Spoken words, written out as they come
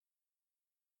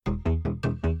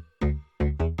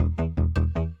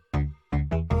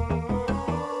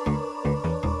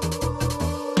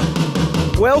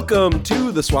Welcome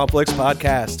to the Swampflix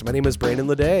podcast. My name is Brandon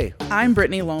Leday. I'm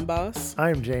Brittany Lonebass.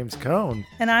 I'm James Cone.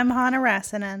 And I'm Hannah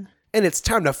Rassinen. And it's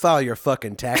time to file your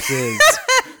fucking taxes.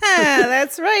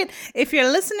 That's right. If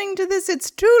you're listening to this, it's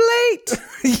too late.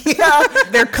 Yeah,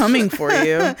 they're coming for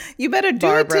you. You better do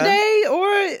Barbara. it today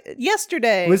or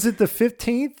yesterday. Was it the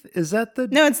 15th? Is that the...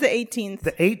 No, it's the 18th.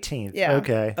 The 18th. Yeah.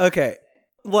 Okay. Okay.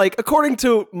 Like, according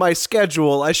to my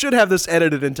schedule, I should have this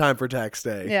edited in time for tax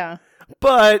day. Yeah.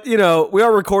 But, you know, we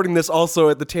are recording this also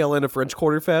at the tail end of French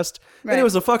Quarter Fest. Right. And it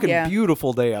was a fucking Yeah.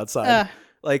 beautiful day outside.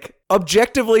 Like,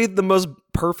 objectively, the most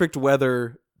perfect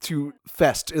weather to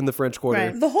fest in the French Quarter.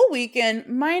 Right. The whole weekend,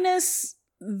 minus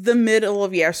the middle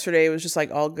of yesterday, was just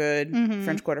like all good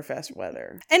French Quarter Fest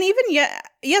weather. And even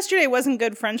yesterday wasn't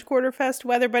good French Quarter Fest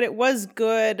weather, but it was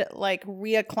good, like,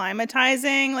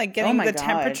 reacclimatizing, like getting my the God.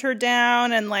 temperature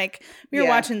down. And, like, we were Yeah.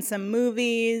 watching some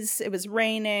movies. It was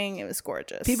raining. It was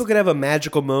gorgeous. People could have a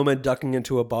magical moment ducking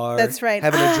into a bar. That's right.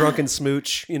 Having a drunken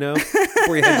smooch, you know,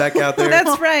 before you head back out there.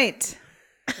 That's right.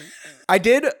 I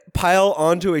did pile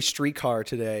onto a streetcar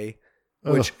today,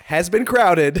 which has been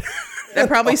crowded. That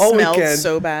probably The whole smelled weekend.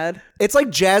 so bad. It's like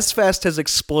Jazz Fest has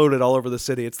exploded all over the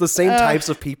city. It's the same types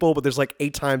of people, but there's like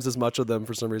 8 times as much of them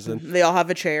for some reason. They all have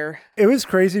a chair. It was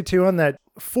crazy, too, on that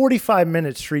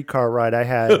 45-minute streetcar ride I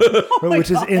had,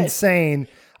 which is insane.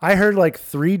 I heard like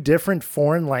 3 different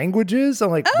foreign languages.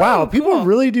 I'm like, wow, people cool.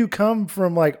 really do come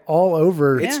from like all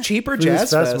over. It's cheaper for this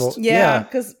Jazz Fest. festival. Yeah,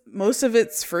 because most of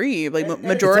it's free. Like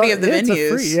majority of the It's a venues.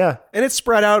 free, yeah. And it's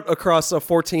spread out across a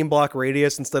 14-block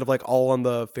radius instead of like all on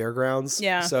the fairgrounds.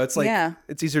 Yeah. So it's like, Yeah.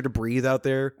 it's easier to breathe out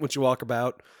there once you walk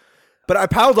about. But I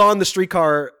piled on the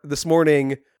streetcar this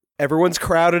morning. Everyone's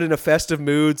crowded in a festive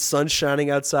mood. Sun's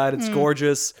shining outside. It's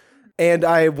gorgeous. And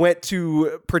I went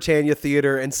to Britannia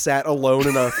Theater and sat alone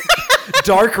in a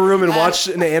dark room and watched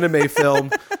an anime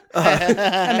film.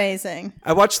 Amazing.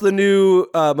 I watched the new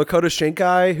Makoto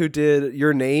Shinkai, who did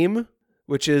Your Name,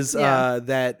 which is Yeah.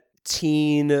 that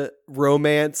teen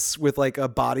romance with like a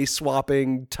body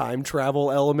swapping time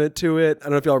travel element to it. I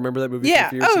don't know if y'all remember that movie. Yeah. A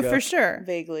few years ago. For sure.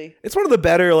 Vaguely. It's one of the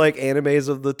better like animes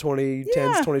of the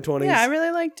 2010s, 2020s. Yeah, I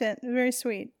really liked it. Very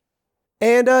sweet.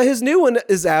 And his new one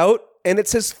is out, and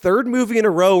it's his 3rd movie in a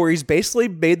row where he's basically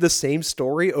made the same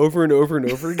story over and over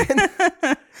and over again.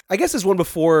 I guess his one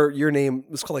before Your Name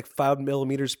was called like 5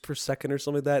 millimeters per second or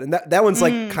something like that. And that one's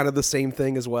like kind of the same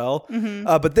thing as well.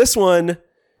 But this one,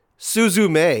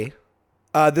 Suzume,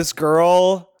 this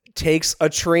girl takes a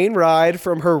train ride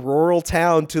from her rural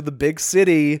town to the big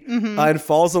city and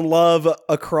falls in love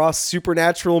across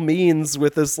supernatural means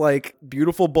with this like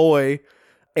beautiful boy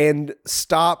and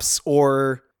stops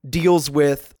or deals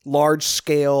with large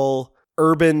scale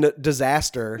urban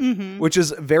disaster, which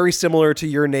is very similar to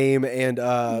Your Name and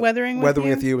Weathering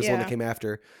with You? was the one Yeah. that came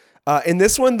after. In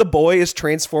this one, the boy is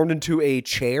transformed into a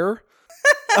chair.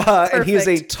 And he is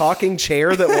a talking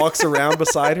chair that walks around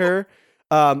beside her,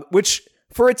 which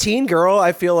for a teen girl,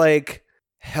 I feel like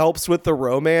helps with the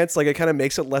romance. Like it kind of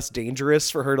makes it less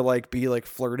dangerous for her to like be like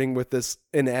flirting with this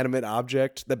inanimate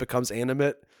object that becomes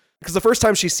animate. Because the first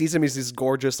time she sees him, he's this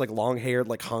gorgeous, like long-haired,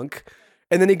 like hunk.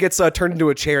 And then he gets turned into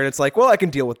a chair, and it's like, well, I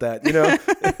can deal with that, you know?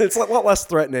 It's a lot less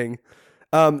threatening.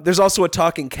 There's also a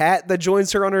talking cat that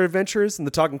joins her on her adventures, and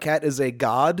the talking cat is a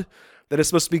god that is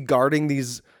supposed to be guarding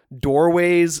these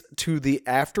doorways to the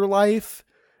afterlife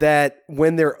that,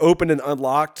 when they're open and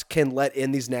unlocked, can let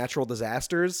in these natural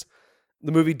disasters.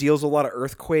 The movie deals with a lot of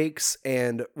earthquakes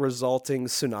and resulting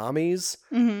tsunamis,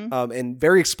 and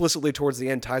very explicitly towards the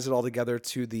end ties it all together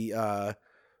to the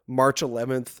March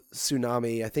 11th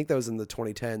tsunami. I think that was in the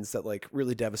 2010s that like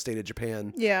really devastated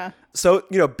Japan. Yeah. So,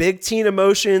 you know, big teen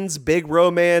emotions, big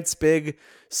romance, big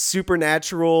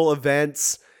supernatural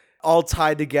events, all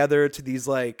tied together to these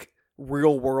like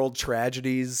real world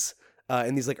tragedies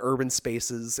in these like urban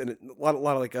spaces, and a lot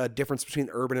of like difference between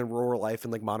urban and rural life in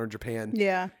like modern Japan.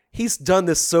 Yeah. He's done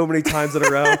this so many times in a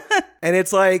row, and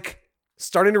it's like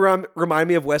starting to remind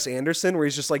me of Wes Anderson, where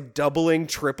he's just like doubling,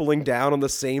 tripling down on the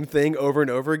same thing over and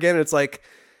over again. And it's like,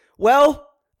 well,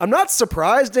 I'm not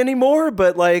surprised anymore,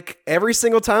 but like every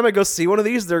single time I go see one of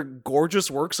these, they're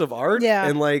gorgeous works of art. Yeah.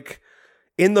 And like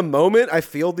in the moment, I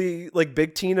feel the like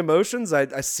big teen emotions.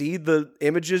 I see the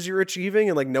images you're achieving,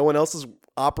 and like no one else is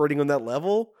operating on that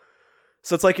level.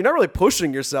 So it's like you're not really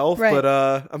pushing yourself, Right. but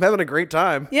I'm having a great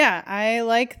time. Yeah. I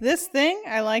like this thing.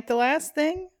 I like the last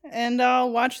thing. And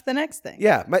I'll watch the next thing.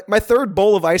 Yeah, my 3rd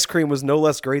bowl of ice cream was no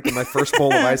less great than my first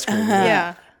bowl of ice cream. You know?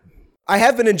 Yeah. I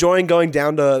have been enjoying going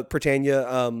down to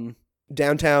Britannia,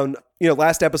 downtown. You know,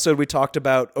 last episode we talked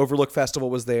about Overlook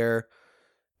Festival was there.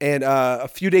 And a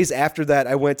few days after that,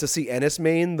 I went to see Ennis,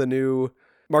 Maine, the new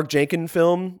Mark Jenkins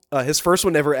film. His first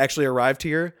one never actually arrived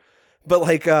here, but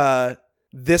like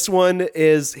this one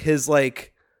is his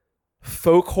like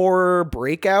folk horror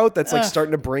breakout that's like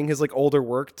starting to bring his like older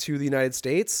work to the United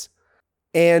States.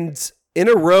 And in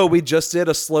a row, we just did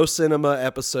a slow cinema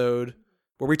episode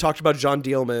where we talked about John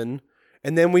Dielman,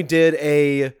 and then we did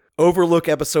a Overlook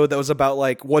episode that was about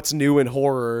like what's new in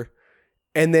horror.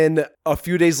 And then a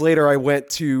few days later, I went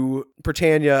to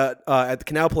Britannia at the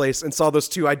Canal Place and saw those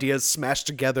two ideas smashed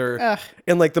together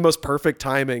in like the most perfect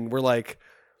timing. We're like,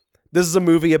 this is a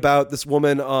movie about this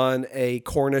woman on a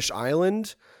Cornish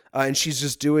island, and she's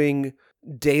just doing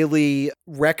daily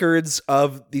records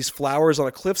of these flowers on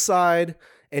a cliffside,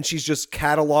 and she's just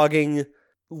cataloging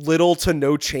little to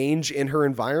no change in her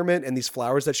environment and these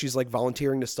flowers that she's like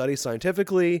volunteering to study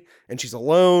scientifically, and she's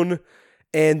alone.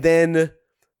 And then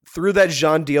through that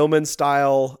Jean Dielman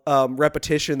style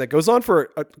repetition that goes on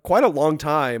for quite a long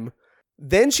time,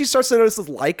 then she starts to notice this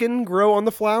lichen grow on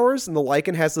the flowers, and the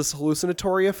lichen has this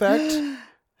hallucinatory effect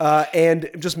and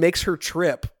just makes her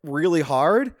trip really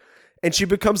hard. And she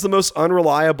becomes the most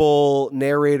unreliable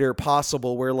narrator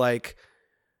possible, where like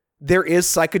there is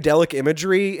psychedelic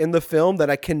imagery in the film that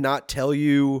I cannot tell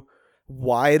you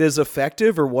why it is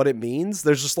effective or what it means.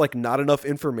 There's just like not enough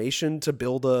information to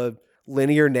build a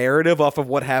linear narrative off of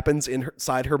what happens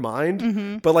inside her mind.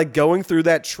 Mm-hmm. But like going through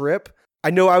that trip, I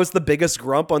know I was the biggest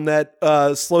grump on that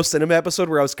slow cinema episode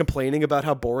where I was complaining about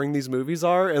how boring these movies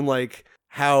are and like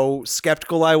how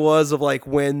skeptical I was of like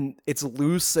when it's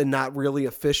loose and not really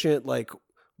efficient, like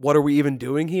what are we even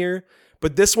doing here?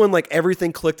 But this one, like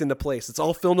everything clicked into place. It's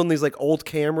all filmed on these like old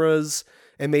cameras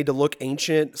and made to look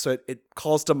ancient. So it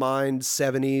calls to mind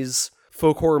 70s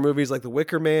folk horror movies like The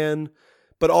Wicker Man,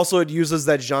 but also it uses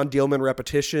that Jean Dielman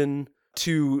repetition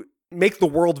to make the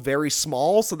world very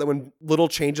small so that when little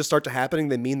changes start to happening,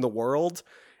 they mean the world.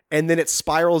 And then it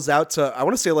spirals out to, I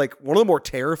want to say like one of the more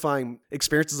terrifying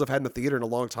experiences I've had in the theater in a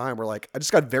long time, where like I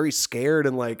just got very scared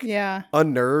and like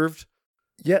unnerved.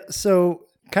 Yeah. So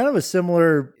kind of a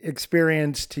similar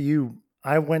experience to you.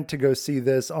 I went to go see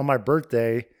this on my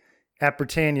birthday at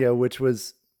Britannia, which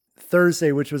was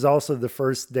Thursday, which was also the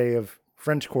first day of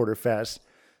French Quarter Fest.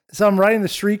 So I'm riding the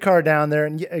streetcar down there,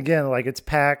 and again, like it's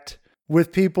packed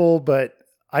with people, but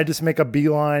I just make a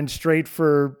beeline straight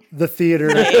for the theater.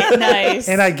 Nice.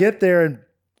 And I get there, and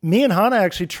me and Hannah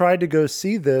actually tried to go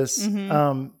see this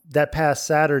that past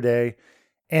Saturday,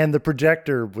 and the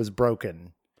projector was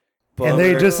broken. Bummer. And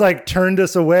they just like turned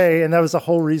us away, and that was the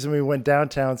whole reason we went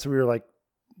downtown. So we were like,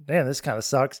 damn, this kind of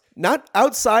sucks. Not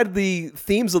outside the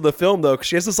themes of the film, though, because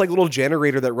she has this like little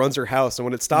generator that runs her house, and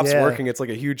when it stops working, it's like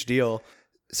a huge deal.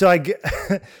 So I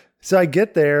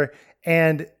get there,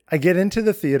 and I get into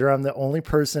the theater. I'm the only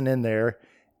person in there,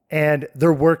 and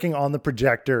they're working on the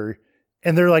projector,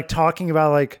 and they're like talking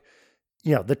about like,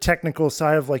 you know, the technical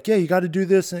side of like, yeah, you got to do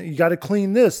this and you got to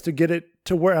clean this to get it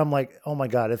to where I'm like, oh my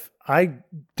God, if I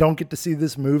don't get to see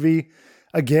this movie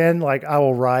again, like I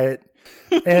will riot.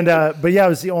 And, but yeah, I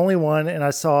was the only one, and I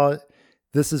saw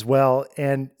this as well,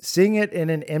 and seeing it in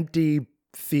an empty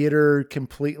theater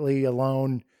completely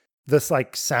alone, this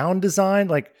like sound design,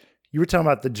 like you were talking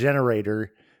about the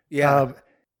generator. Yeah.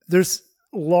 There's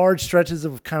large stretches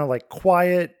of kind of like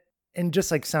quiet and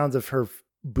just like sounds of her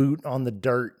boot on the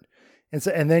dirt.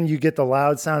 And then you get the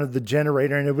loud sound of the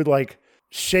generator, and it would like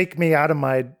shake me out of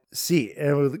my seat, and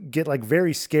it would get like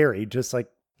very scary, just like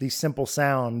these simple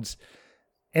sounds.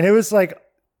 And it was like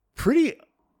pretty,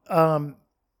 I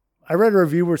read a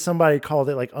review where somebody called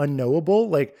it like unknowable.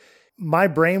 Like my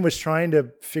brain was trying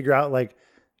to figure out like,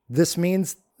 this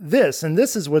means this, and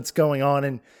this is what's going on.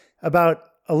 And about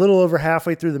a little over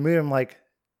halfway through the movie, I'm like,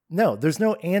 no, there's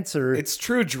no answer. It's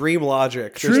true dream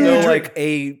logic. There's no like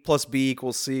A plus B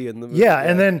equals C in the movie. Yeah.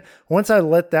 And then once I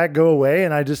let that go away,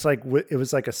 and I just like, it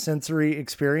was like a sensory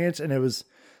experience, and it was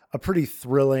a pretty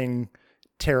thrilling,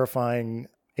 terrifying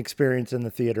experience in the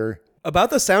theater. About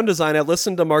the sound design, I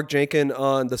listened to Mark Jenkins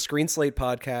on the Screen Slate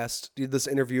podcast, did this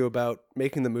interview about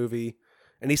making the movie.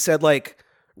 And he said like,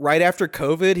 right after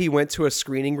COVID, he went to a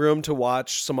screening room to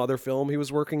watch some other film he was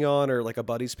working on, or like a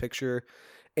buddy's picture.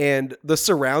 And the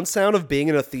surround sound of being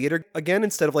in a theater again,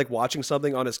 instead of like watching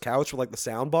something on his couch with like the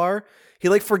sound bar, he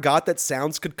like forgot that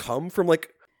sounds could come from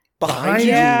like behind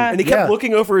you. And he kept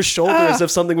looking over his shoulder as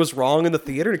if something was wrong in the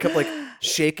theater. And he kept like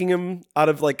shaking him out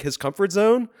of like his comfort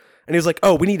zone. And he was like,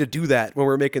 oh, we need to do that when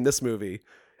we're making this movie.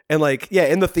 And like, yeah,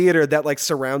 in the theater, that like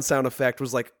surround sound effect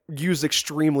was like used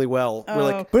extremely well. Oh, we're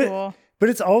like, cool. But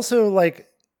it's also like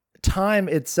time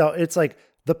itself. It's like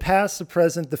the past, the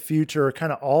present, the future are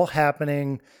kind of all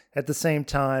happening at the same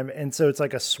time. And so it's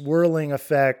like a swirling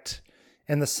effect,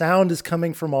 and the sound is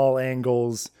coming from all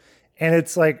angles. And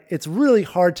it's like, it's really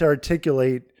hard to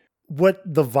articulate what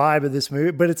the vibe of this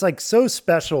movie, but it's like so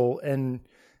special. And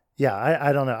yeah,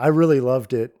 I don't know. I really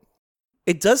loved it.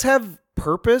 It does have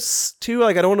purpose too.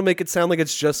 Like, I don't want to make it sound like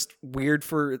it's just weird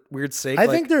for weird's sake. I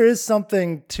think there is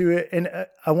something to it. And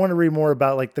I want to read more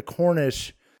about like the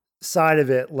Cornish side of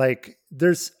it. Like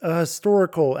there's a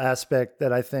historical aspect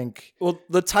that I think. Well,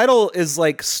 the title is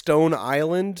like Stone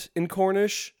Island in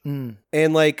Cornish. And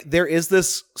like there is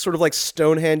this sort of like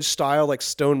Stonehenge style, like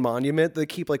stone monument that they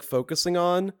keep like focusing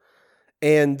on.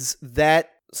 And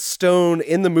that stone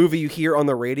in the movie, you hear on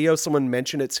the radio someone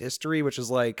mention its history, which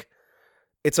is like,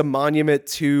 it's a monument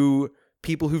to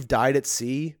people who've died at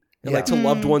sea and like to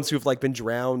loved ones who've like been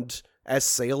drowned as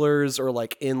sailors or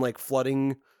like in like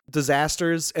flooding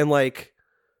disasters. And like,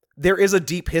 there is a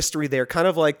deep history there, kind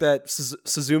of like that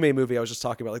Suzume movie I was just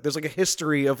talking about. Like there's like a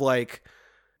history of like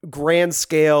grand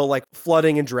scale, like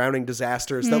flooding and drowning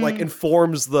disasters that like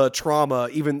informs the trauma,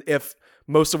 even if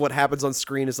most of what happens on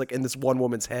screen is like in this one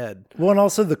woman's head. Well, and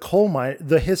also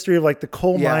the history of like the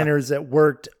coal miners that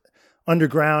worked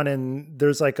underground, and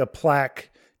there's like a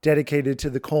plaque dedicated to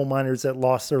the coal miners that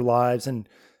lost their lives and,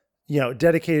 you know,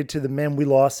 dedicated to the men we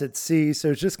lost at sea.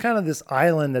 So it's just kind of this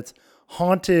island that's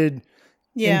haunted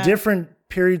in different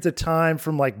periods of time,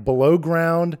 from like below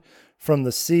ground, from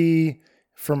the sea,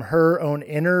 from her own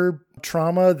inner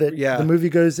trauma that the movie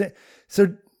goes in.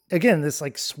 So again, this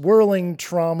like swirling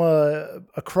trauma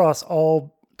across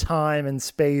all time and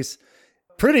space.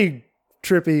 Pretty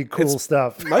trippy, cool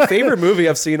stuff. My favorite movie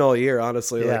I've seen all year,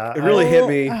 honestly. Like, it really hit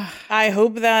me. I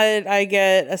hope that I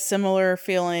get a similar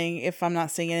feeling if I'm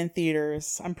not seeing it in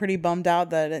theaters. I'm pretty bummed out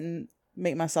that I didn't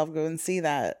make myself go and see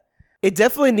that. It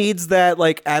definitely needs that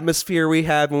like atmosphere we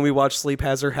had when we watched Sleep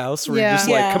Has Her House, where you just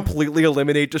like completely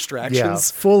eliminate distractions. Yeah,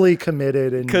 fully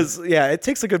committed. And because it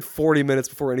takes a good 40 minutes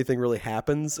before anything really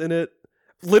happens in it.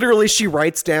 Literally, she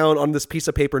writes down on this piece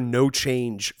of paper, no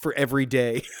change for every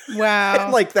day. Wow.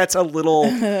 Like that's a little,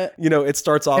 it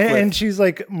starts off with. And she's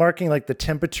like marking like the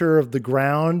temperature of the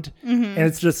ground. And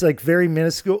it's just like very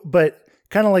minuscule, but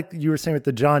kind of like you were saying with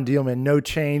the John Dielman, no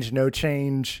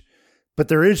change. But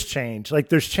there is change. Like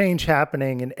there's change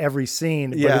happening in every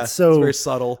scene. Yeah, but it's so very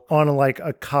subtle on like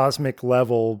a cosmic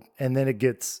level. And then it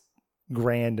gets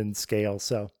grand in scale.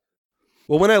 So.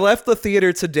 Well, when I left the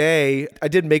theater today, I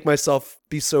did make myself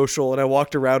be social, and I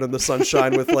walked around in the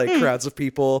sunshine with like crowds of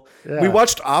people. Yeah. We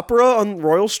watched opera on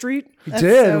Royal Street. We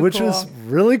did, which was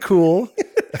really cool.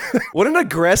 What an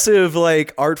aggressive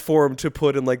like art form to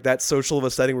put in like that social of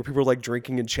a setting where people are like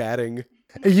drinking and chatting.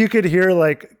 You could hear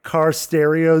like car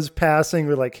stereos passing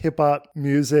with like hip hop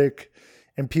music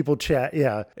and people chat.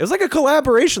 Yeah. It was like a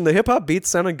collaboration. The hip hop beats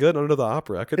sounded good under the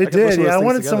opera. I could I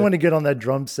wanted someone to get on that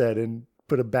drum set and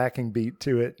put a backing beat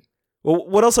to it. Well,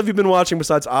 what else have you been watching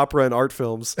besides opera and art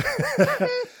films?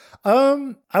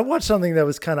 I watched something that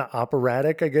was kind of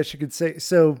operatic, I guess you could say.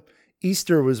 So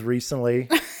Easter was recently.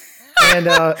 And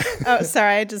oh,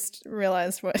 sorry, I just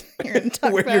realized what you're going to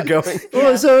talk where about. you're going.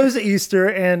 Well, so it was Easter,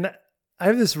 and I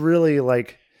have this really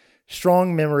like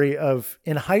strong memory of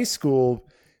in high school,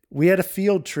 we had a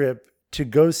field trip to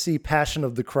go see Passion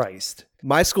of the Christ.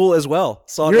 My school as well.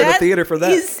 Saw it in the theater for that.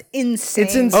 That is insane.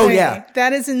 It's insane. Oh, yeah.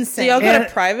 That is insane. So y'all go to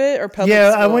private or public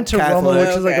Yeah, school? I went to Catholic. Rummel,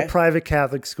 which is like Okay. a private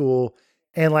Catholic school.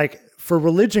 And like for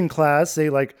religion class,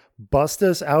 they like bust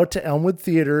us out to Elmwood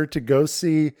Theater to go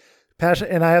see Passion.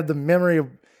 And I have the memory of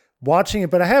watching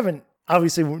it, but I haven't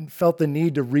obviously felt the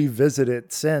need to revisit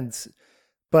it since.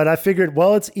 But I figured,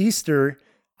 well, it's Easter.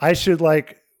 I should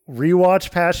like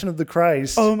rewatch Passion of the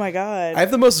Christ. Oh my God. I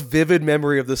have the most vivid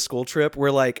memory of this school trip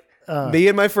where like me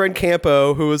and my friend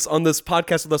Campo, who was on this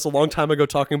podcast with us a long time ago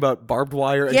talking about barbed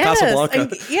wire and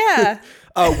Casablanca. Yeah.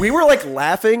 We were like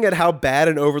laughing at how bad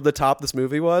and over the top this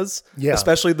movie was. Yeah.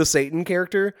 Especially the Satan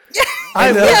character.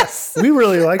 I know. Yes. We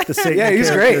really like the Satan Yeah, he's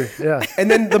character. great. Yeah. And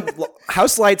then the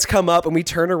house lights come up and we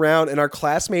turn around and our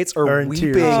classmates are in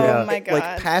weeping. tears, yeah. Oh my God.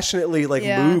 Like passionately like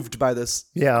Yeah. moved by this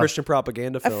Christian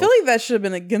propaganda I film. feel like that should have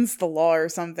been against the law or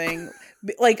something.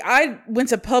 Like I went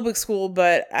to public school,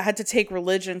 but I had to take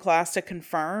religion class to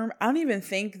confirm. I don't even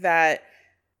think that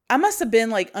I must have been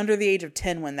like under the age of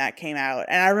 10 when that came out.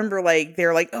 And I remember like,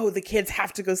 they're like, oh, the kids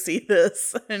have to go see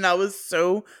this. And I was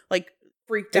so like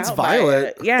freaked It's out.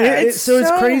 violent. By it. Yeah. It's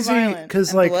crazy violent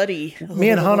because and like bloody. me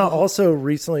and Hannah also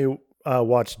recently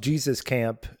watched Jesus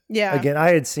Camp. Yeah. Again, I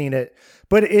had seen it,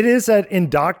 but it is that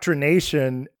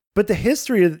indoctrination. But the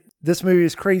history of this movie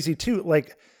is crazy too.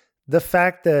 Like the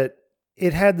fact that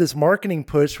it had this marketing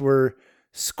push where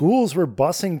schools were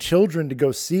busing children to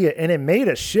go see it, and it made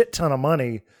a shit ton of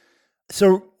money.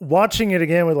 So watching it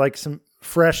again with like some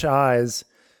fresh eyes,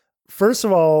 first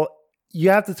of all, you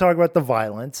have to talk about the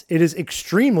violence. It is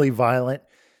extremely violent.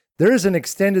 There is an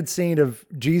extended scene of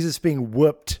Jesus being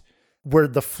whooped where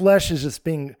the flesh is just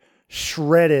being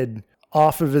shredded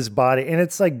off of his body. And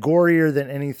it's like gorier than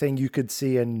anything you could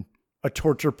see in a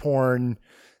torture porn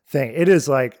thing. It is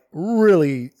like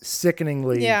really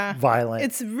sickeningly violent.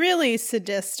 It's really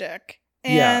sadistic.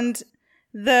 And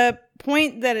the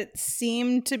point that it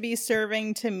seemed to be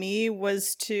serving to me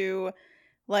was to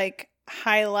like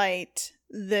highlight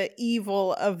the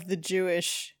evil of the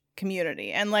Jewish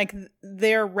community and like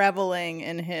they're reveling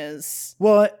in his.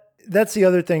 Well, that's the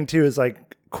other thing too, is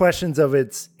like questions of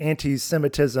its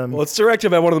anti-Semitism. Well, it's directed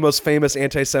by one of the most famous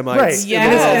anti-Semites. Right.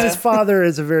 Yeah. And his father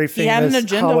is a very He had an famous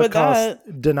agenda with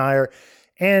Holocaust denier.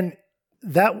 And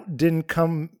that didn't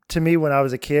come to me when I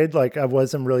was a kid. Like I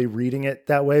wasn't really reading it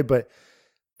that way, but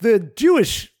the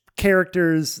Jewish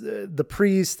characters, the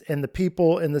priest and the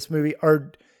people in this movie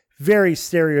are very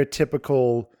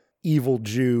stereotypical evil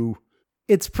Jew.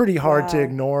 It's pretty hard to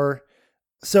ignore.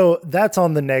 So that's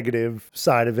on the negative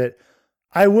side of it.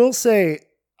 I will say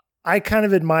I kind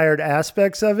of admired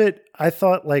aspects of it. I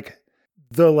thought like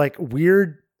the like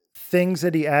weird things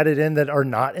that he added in that are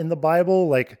not in the Bible,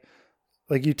 like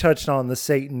you touched on the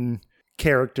Satan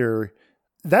character.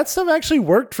 That stuff actually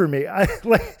worked for me. I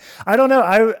don't know.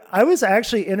 I was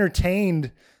actually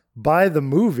entertained by the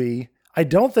movie. I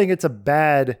don't think it's a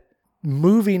bad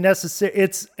movie necessarily.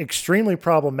 It's extremely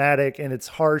problematic and it's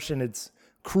harsh and it's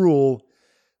cruel.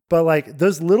 But like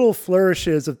those little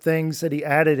flourishes of things that he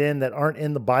added in that aren't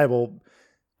in the Bible,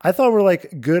 I thought were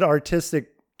like good artistic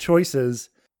choices.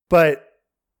 But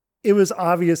it was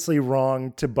obviously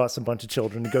wrong to bus a bunch of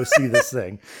children to go see this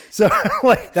thing. So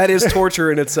like That is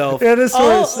torture in itself. it is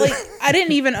Like I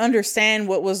didn't even understand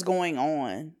what was going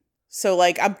on. So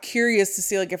like I'm curious to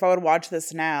see like if I would watch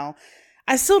this now.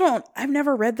 I've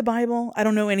never read the Bible. I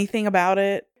don't know anything about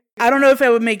it. I don't know if it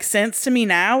would make sense to me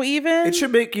now even. It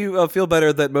should make you feel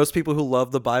better that most people who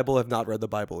love the Bible have not read the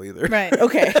Bible either. Right.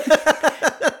 Okay.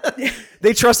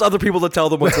 They trust other people to tell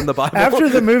them what's in the Bible. After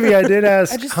the movie, I did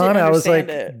ask just Hannah, didn't I was like,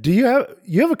 understand it. do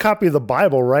you have a copy of the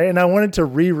Bible, right? And I wanted to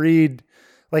reread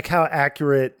like how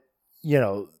accurate,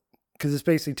 because it's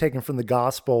basically taken from the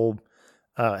gospel,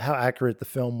 how accurate the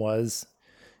film was.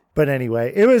 But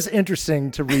anyway, it was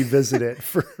interesting to revisit it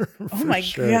for Oh my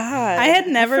sure. God. I had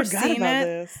never forgot seen about it.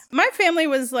 this. My family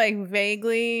was like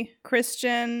vaguely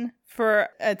Christian for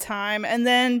a time. And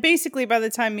then basically by the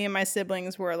time me and my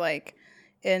siblings were like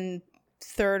in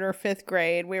 3rd or 5th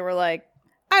grade, we were like,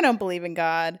 I don't believe in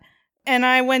God. And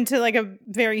I went to like a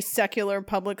very secular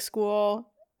public school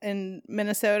in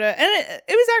Minnesota. And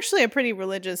it was actually a pretty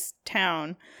religious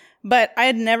town. But I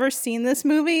had never seen this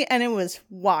movie and it was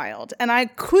wild. And I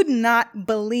could not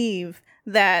believe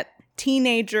that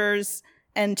teenagers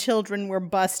and children were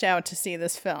bussed out to see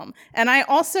this film. And I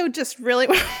also just really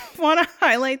want to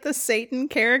highlight the Satan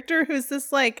character, who's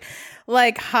this like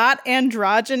hot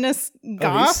androgynous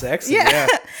goth. Oh, he's sexy. Yeah.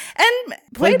 And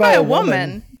played by a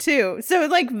woman too. So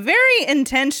like very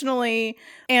intentionally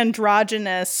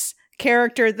androgynous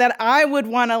character that I would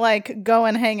want to like go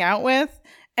and hang out with.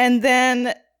 And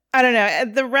then I don't know.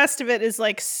 The rest of it is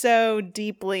like so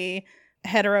deeply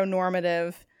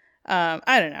heteronormative. I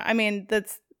don't know. I mean,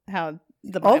 that's how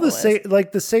the Bible All the is.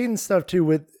 like the Satan stuff too,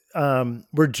 with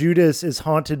where Judas is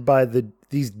haunted by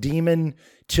these demon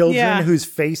children whose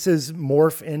faces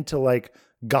morph into like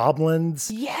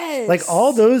goblins. Yes. Like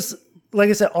all those, like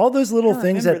I said, all those little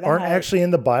things that remember aren't that. actually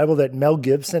in the Bible that Mel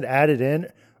Gibson added in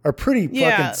are pretty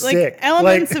fucking sick. Like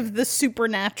elements Like, of the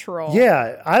supernatural.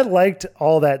 yeah, I liked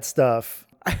all that stuff.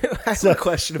 I have a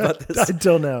question about this.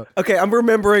 Until now. Okay, I'm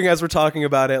remembering as we're talking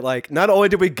about it, like, not only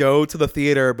did we go to the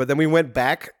theater, but then we went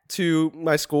back to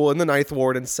my school in the 9th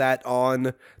Ward and sat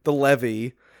on the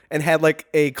levee and had, like,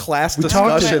 a class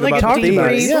discussion like about a the theme.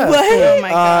 debrief. Yeah. Oh my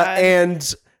god.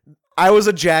 And I was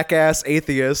a jackass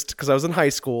atheist because I was in high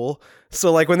school.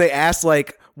 So, like, when they asked,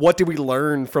 like, what did we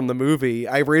learn from the movie,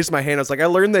 I raised my hand. I was like, I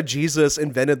learned that Jesus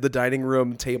invented the dining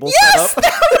room table setup.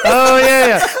 Oh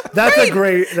yeah. That's a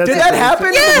great. That's Did a that great-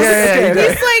 happen? Yeah, Okay.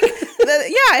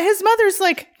 He's like, his mother's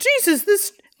like, Jesus,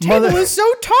 this table Mother- is so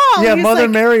tall. Yeah, He's Mother like,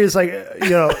 Mary is like,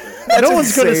 no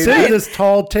one's going to insane. sit at this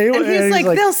tall table. and he's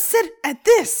like, they'll sit at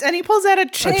this, and he pulls out a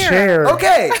chair. a chair.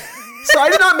 Okay. So I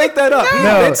did not make that up. He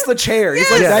No. invents the chair.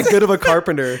 He's like Yes. that good of a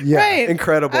carpenter. Yeah. Right.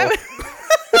 Incredible.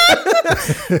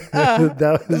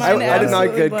 That was, Mine I did not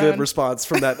absolutely get blown. good response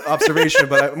from that observation,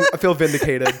 but I feel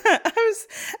vindicated.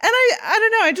 I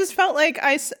don't know. I just felt like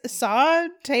I saw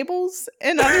tables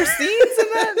in other scenes, and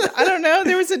then I don't know.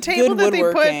 There was a table Good that they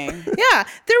put. woodworking. Yeah,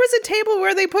 there was a table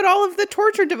where they put all of the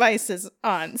torture devices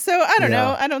on. So I don't Yeah.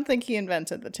 know. I don't think he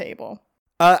invented the table.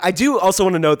 I do also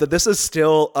want to note that this is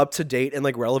still up to date and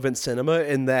like relevant cinema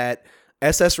in that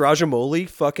S.S. Rajamouli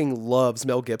fucking loves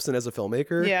Mel Gibson as a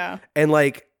filmmaker. Yeah. And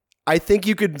like, I think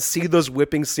you could see those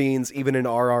whipping scenes even in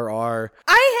RRR.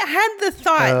 I had the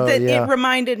thought that yeah. it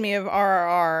reminded me of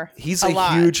RRR. He's a a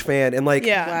lot. huge fan. And like,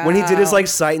 Yeah. when he did his Wow. like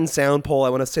Sight and Sound poll, I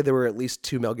want to say there were at least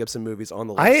 2 Mel Gibson movies on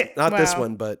the list. Not this Wow.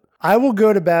 one, but I will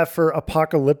go to bat for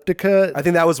Apocalyptica. I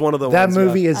think that was one of the That ones.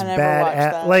 movie yeah. is I never bad watched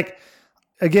at that. like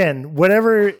again,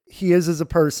 whatever he is as a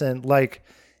person, like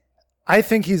I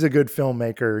think he's a good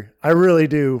filmmaker. I really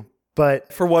do.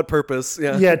 But For what purpose?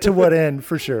 Yeah. yeah, to what end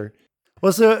for sure.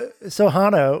 Well, so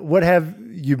Hannah, what have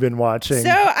you been watching?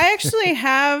 So I actually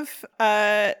have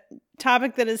a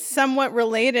topic that is somewhat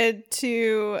related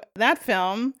to that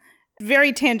film,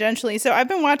 very tangentially. So I've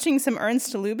been watching some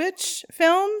Ernst Lubitsch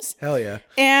films, Hell yeah.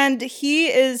 and he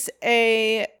is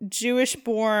a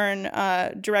Jewish-born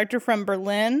director from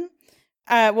Berlin.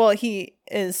 Well, he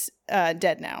is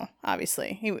dead now,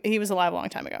 obviously. He was alive a long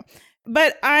time ago.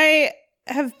 But I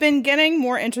have been getting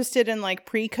more interested in like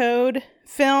pre-code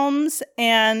films,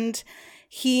 and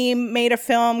he made a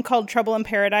film called Trouble in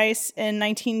Paradise in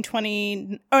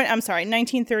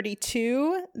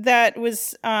 1932 that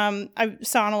was I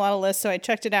saw on a lot of lists, so I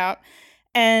checked it out.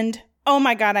 And oh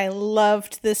my God, I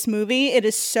loved this movie. It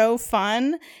is so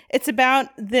fun. It's about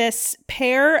this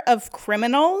pair of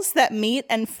criminals that meet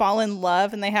and fall in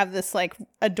love, and they have this like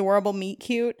adorable meet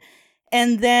cute.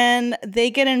 And then they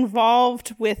get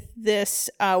involved with this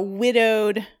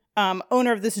widowed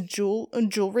owner of this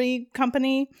jewelry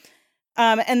company.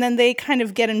 And then they kind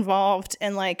of get involved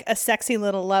in like a sexy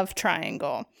little love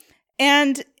triangle.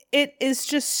 And it is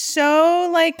just so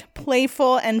like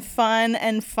playful and fun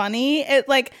and funny. It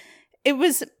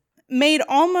was made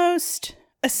almost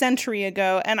a century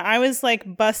ago, and I was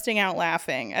like busting out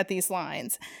laughing at these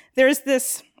lines. There's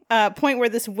this point where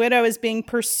this widow is being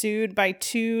pursued by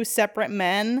 2 separate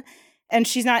men, and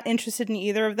she's not interested in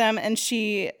either of them. And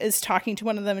she is talking to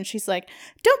one of them, and she's like,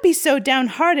 "Don't be so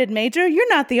downhearted, Major. You're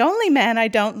not the only man I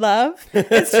don't love."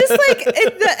 It's just like,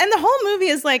 and the whole movie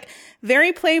is like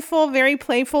very playful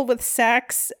with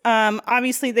sex.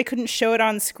 Obviously, they couldn't show it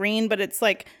on screen, but it's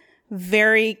like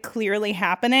very clearly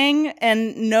happening,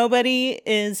 and nobody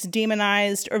is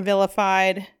demonized or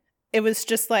vilified. It was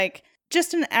just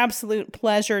an absolute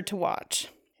pleasure to watch.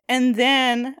 And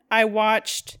then I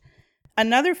watched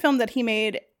another film that he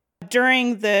made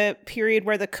during the period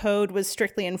where the code was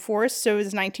strictly enforced. So it was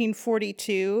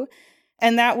 1942.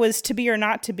 And that was To Be or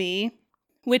Not to Be,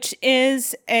 which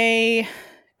is a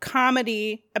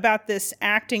comedy about this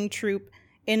acting troupe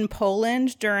in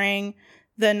Poland during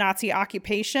the Nazi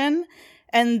occupation.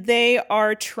 And they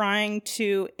are trying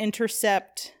to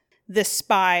intercept the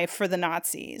spy for the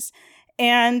Nazis.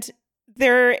 And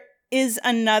there is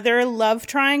another love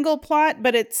triangle plot,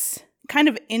 but it's kind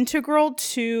of integral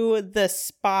to the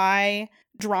spy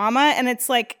drama. And it's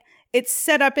like, it's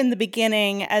set up in the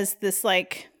beginning as this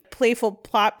like playful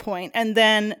plot point. And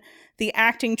then the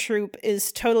acting troupe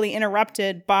is totally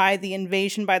interrupted by the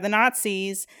invasion by the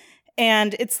Nazis.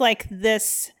 And it's like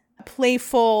this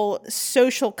playful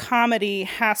social comedy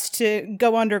has to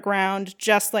go underground,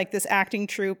 just like this acting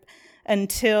troupe,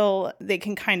 until they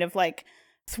can kind of like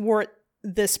thwart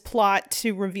this plot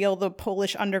to reveal the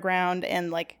Polish underground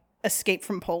and like escape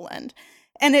from Poland.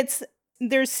 And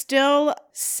there's still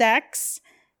sex,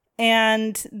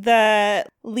 and the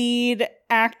lead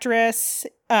actress,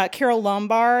 Carol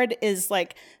Lombard, is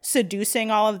like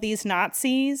seducing all of these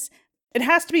Nazis. It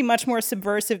has to be much more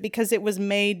subversive because it was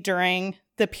made during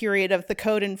the period of the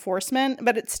code enforcement,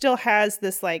 but it still has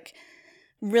this like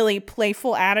really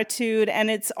playful attitude.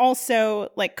 And it's also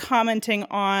like commenting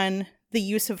on the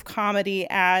use of comedy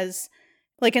as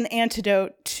like an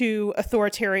antidote to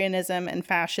authoritarianism and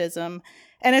fascism.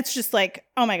 And it's just like,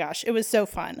 oh my gosh, it was so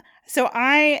fun. So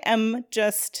I am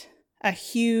just a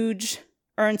huge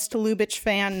Ernst Lubitsch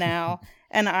fan now,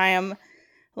 and I am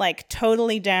like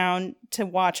totally down to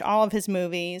watch all of his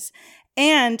movies.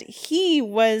 And he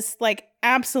was like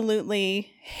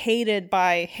absolutely hated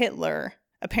by Hitler,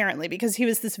 apparently, because he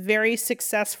was this very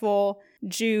successful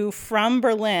Jew from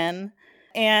Berlin.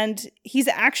 And he's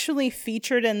actually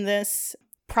featured in this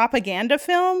propaganda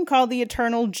film called The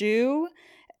Eternal Jew.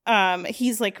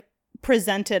 He's like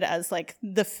presented as like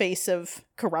the face of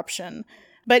corruption.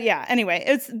 But yeah,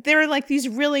 anyway, they're like these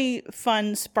really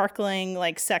fun, sparkling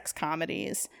like sex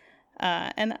comedies.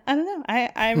 And I don't know,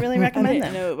 I really I recommend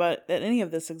didn't them. know that any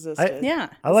of this existed. Yeah.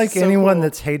 I like so anyone cool.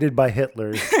 that's hated by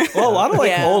Hitler. Well, a lot of like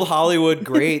Yeah. old Hollywood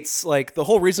greats, like the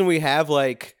whole reason we have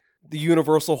like the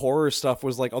Universal horror stuff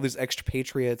was like all these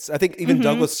expatriates. I think even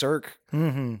Douglas Sirk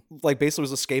like basically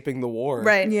was escaping the war.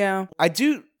 Right. Yeah. I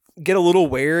do get a little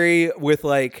wary with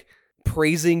like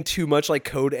praising too much like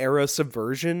Code era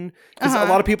subversion, because a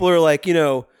lot of people are like, you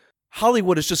know,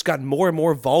 Hollywood has just gotten more and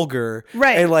more vulgar.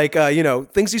 Right. And like, you know,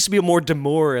 things used to be more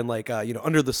demure and like, you know,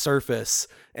 under the surface,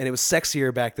 and it was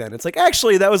sexier back then. It's like,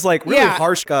 actually, that was like really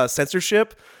harsh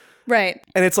censorship. Right.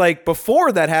 And it's like,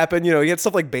 before that happened, you know, you had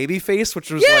stuff like Babyface,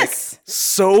 which was like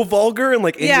so vulgar and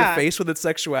like in your face with its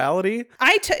sexuality.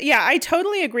 I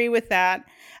totally agree with that.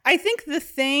 I think the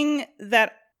thing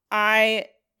that I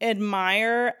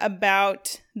admire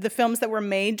about the films that were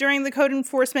made during the Code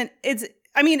enforcement is,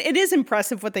 I mean, it is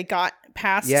impressive what they got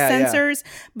past censors,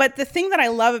 but the thing that I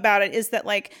love about it is that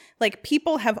like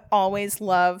people have always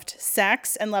loved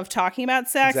sex and loved talking about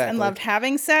sex and loved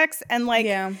having sex, and like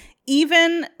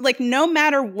even like no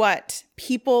matter what,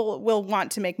 people will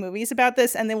want to make movies about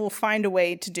this and they will find a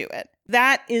way to do it.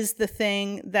 That is the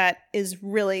thing that is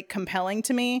really compelling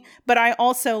to me. But I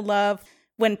also love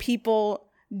when people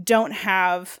don't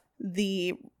have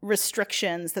the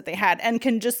restrictions that they had and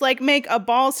can just like make a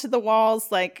balls to the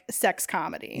walls like sex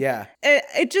comedy. Yeah.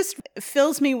 It just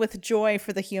fills me with joy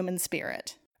for the human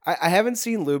spirit. I haven't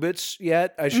seen Lubitsch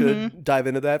yet. I should dive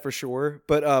into that for sure.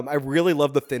 But I really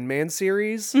love the Thin Man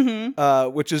series,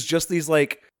 which is just these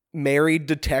like married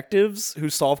detectives who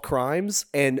solve crimes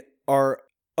and are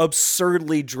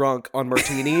absurdly drunk on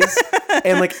martinis.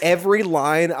 And like every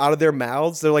line out of their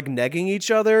mouths, they're like negging each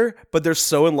other, but they're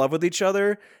so in love with each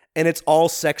other. And it's all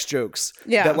sex jokes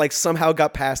that like somehow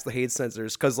got past the hate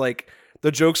censors, because like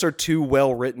the jokes are too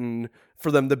well written for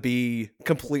them to be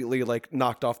completely like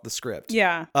knocked off the script.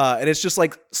 Yeah. And it's just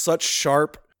like such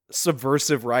sharp,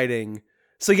 subversive writing.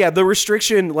 So yeah, the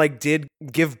restriction like did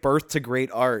give birth to great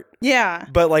art. Yeah.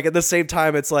 But like at the same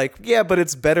time, it's like, yeah, but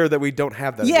it's better that we don't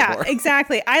have that anymore.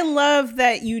 Exactly. I love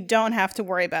that you don't have to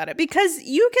worry about it, because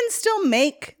you can still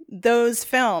make those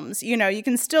films. You know, you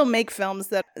can still make films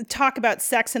that talk about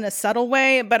sex in a subtle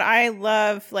way, but I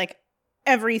love like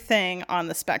everything on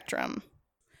the spectrum.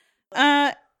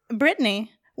 Brittany,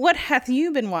 what hath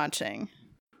you been watching?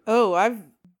 Oh, I've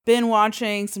been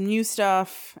watching some new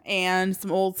stuff and some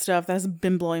old stuff that has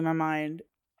been blowing my mind.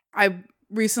 I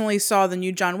recently saw the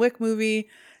new John Wick movie,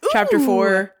 Chapter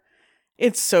 4.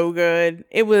 It's so good.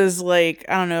 It was like,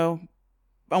 I don't know,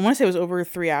 I want to say it was over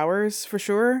 3 hours for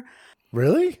sure.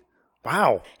 Really?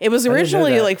 Wow. It was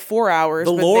originally like 4 hours.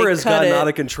 The lore has gotten out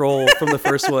of control from the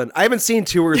first one. I haven't seen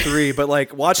 2 or 3, but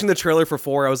like watching the trailer for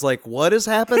 4, I was like, what is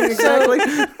happening exactly?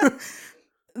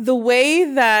 The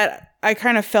way that I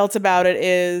kind of felt about it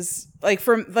is like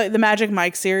from like the Magic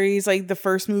Mike series, like the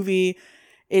first movie,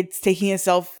 it's taking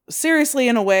itself seriously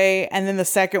in a way. And then the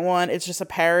second one, it's just a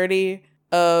parody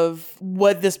of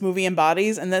what this movie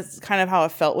embodies. And that's kind of how I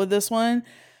felt with this one.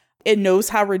 It knows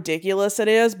how ridiculous it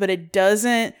is, but it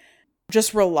doesn't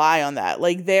just rely on that.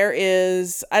 Like there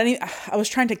is, I was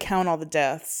trying to count all the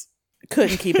deaths.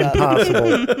 Couldn't keep up.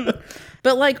 Impossible.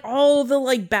 But like all the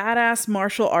like badass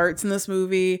martial arts in this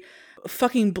movie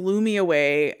fucking blew me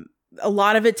away. A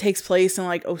lot of it takes place in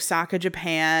like Osaka,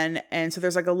 Japan. And so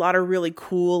there's like a lot of really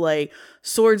cool like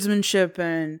swordsmanship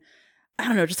and I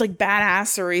don't know, just like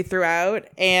badassery throughout.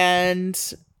 And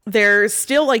there's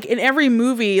still like in every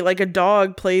movie, like a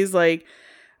dog plays like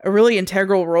a really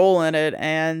integral role in it.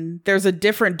 And there's a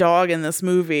different dog in this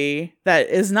movie that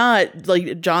is not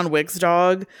like John Wick's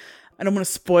dog. I don't want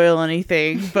to spoil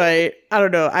anything, but I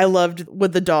don't know. I loved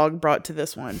what the dog brought to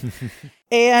this one.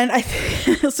 And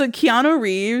so Keanu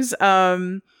Reeves,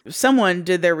 someone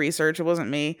did their research. It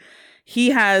wasn't me. He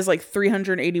has like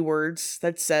 380 words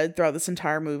that's said throughout this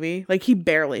entire movie. Like he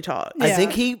barely talks. I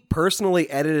think he personally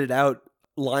edited out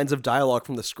lines of dialogue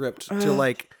from the script to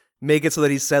like make it so that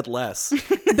he said less.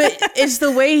 But it's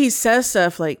the way he says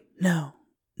stuff like, no,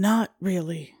 not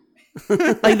really.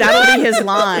 Like that'll be his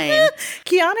line.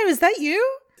 Keanu, is that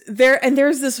you?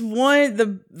 There's this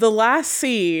one, the last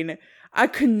scene, I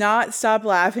could not stop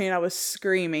laughing and I was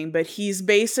screaming, but he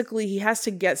has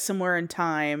to get somewhere in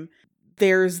time.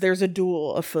 There's a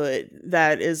duel afoot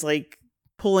that is like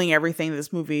pulling everything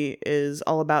this movie is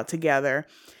all about together.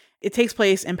 It takes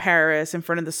place in Paris in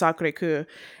front of the Sacré-Cœur.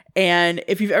 And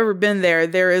if you've ever been there,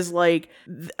 there is like,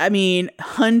 I mean,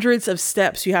 hundreds of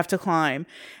steps you have to climb.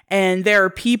 And there are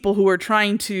people who are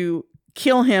trying to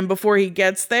kill him before he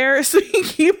gets there. So he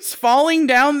keeps falling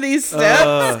down these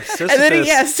steps. And then he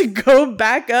has to go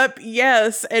back up.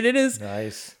 Yes. And it is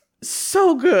nice.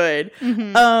 So good.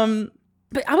 Mm-hmm.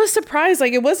 But I was surprised.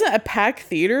 Like it wasn't a packed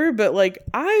theater, but like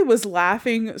I was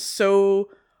laughing so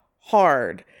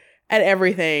hard at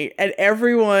everything. And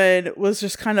everyone was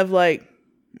just kind of like,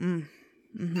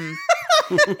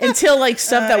 until like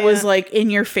stuff that was like in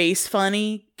your face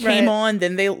funny came on,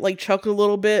 then they like chuckled a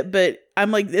little bit, but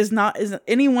I'm like, is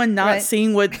anyone not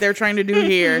seeing what they're trying to do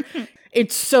here?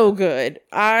 It's so good.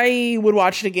 I would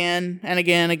watch it again and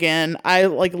again and again. I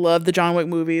like love the John Wick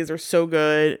movies. They're so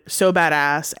good, so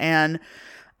badass. And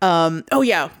oh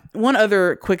yeah, one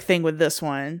other quick thing with this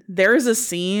one. There is a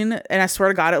scene, and I swear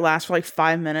to God, it lasts for like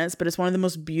 5 minutes, but it's one of the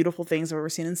most beautiful things I've ever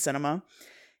seen in cinema.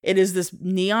 It is this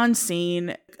neon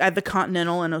scene at the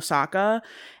Continental in Osaka,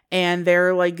 and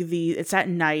they're like it's at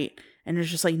night, and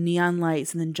there's just like neon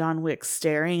lights, and then John Wick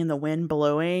staring and the wind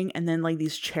blowing, and then like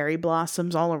these cherry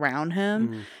blossoms all around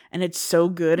him, and it's so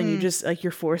good, and you just like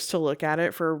you're forced to look at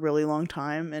it for a really long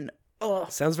time, and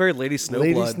sounds very Lady Snowblood.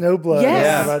 Lady Snowblood. Yes.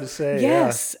 Yeah, I was about to say.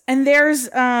 Yes, and there's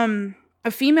a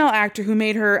female actor who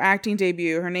made her acting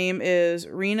debut. Her name is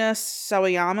Rina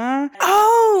Sawayama.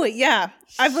 Oh, yeah.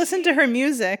 I've listened to her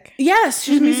music. Yes,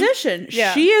 she's a musician.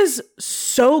 Yeah. She is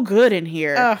so good in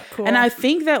here. Oh, cool. And I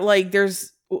think that like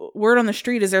there's word on the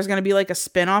street is there's going to be like a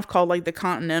spinoff called like The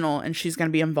Continental, and she's going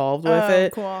to be involved with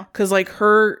it. Cool. Cause like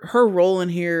her role in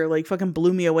here like fucking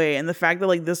blew me away. And the fact that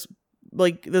like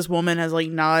this woman has like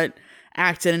not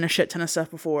acted in a shit ton of stuff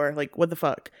before, like what the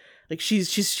fuck? Like she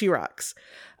rocks.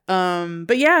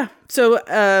 But yeah, so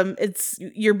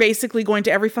you're basically going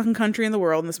to every fucking country in the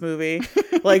world in this movie.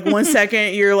 Like 1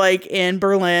 second you're like in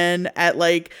Berlin at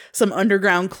like some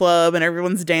underground club and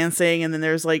everyone's dancing, and then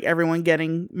there's like everyone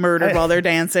getting murdered while they're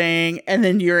dancing, and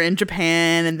then you're in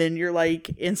Japan, and then you're like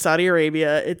in Saudi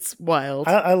Arabia. It's wild.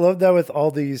 I love that with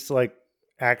all these like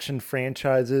action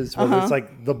franchises, whether it's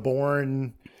like the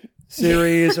Bourne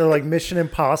series or like Mission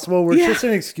Impossible, where it's just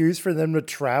an excuse for them to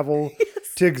travel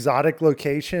to exotic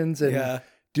locations and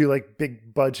do like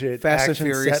big budget Fast and action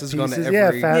Furious set is going to pieces.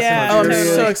 every Fast and Oh, I'm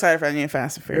Furious. so excited for the new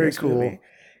Fast and Furious Very cool. movie.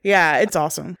 Yeah, it's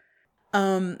awesome.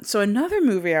 So another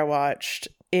movie I watched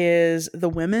is The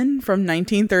Women from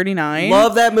 1939.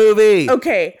 Love that movie.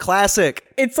 Okay, Classic.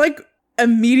 it's like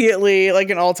immediately like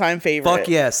an all-time favorite. Fuck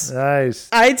yes. Nice.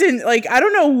 I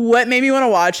don't know what made me want to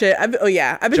watch it. I've been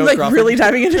Joan like Crawford. really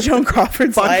diving into Joan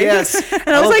Crawford's Fuck life. yes. And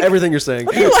I was love like, everything you're saying.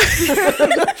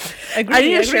 I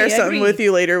need to share something with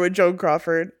you later with Joan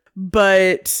Crawford.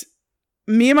 But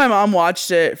me and my mom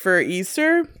watched it for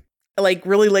Easter, like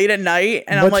really late at night,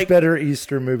 and Much I'm like, better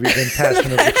Easter movie than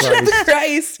Passion of the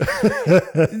Christ.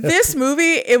 This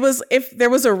movie, it was, if there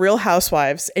was a Real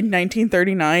Housewives in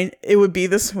 1939, it would be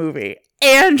this movie.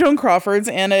 And Joan Crawford's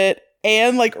in it,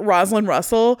 and like Rosalind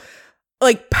Russell,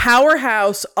 like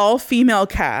powerhouse, all female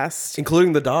cast,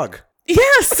 Including the dog.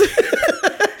 Yes.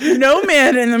 No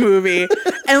man in the movie.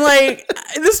 And like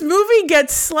this movie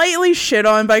gets slightly shit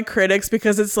on by critics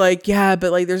because it's like, yeah,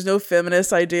 but like there's no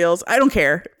feminist ideals. I don't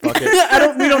care. Fuck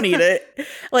it. We don't need it.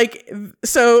 Like,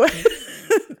 so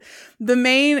the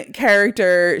main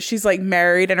character, she's like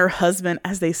married, and her husband,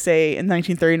 as they say in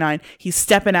 1939, he's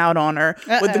stepping out on her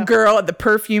with the girl at the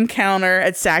perfume counter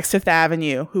at Saks Fifth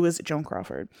Avenue, who is Joan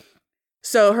Crawford.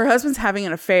 So her husband's having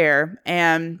an affair,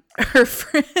 and her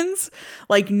friends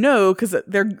like know, because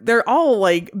they're all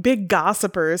like big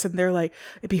gossipers, and they're like,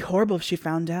 it'd be horrible if she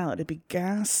found out. It'd be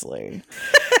ghastly.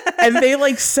 And they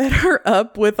like set her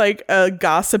up with like a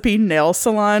gossipy nail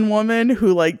salon woman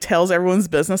who like tells everyone's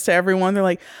business to everyone. They're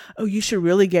like, oh, you should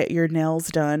really get your nails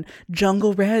done.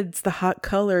 Jungle Red's the hot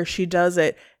color. She does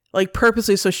it like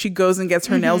purposely, so she goes and gets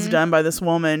her nails done by this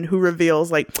woman who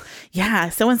reveals like, yeah,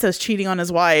 so-and-so's cheating on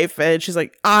his wife, and she's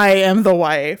like, I am the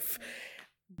wife.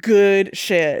 Good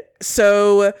shit.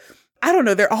 So I don't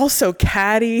know, they're all so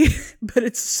catty, but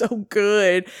it's so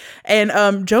good.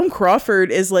 And Joan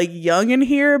Crawford is like young in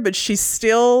here, but she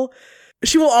will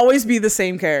always be the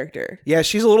same character. Yeah,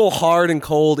 she's a little hard and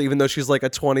cold, even though she's like a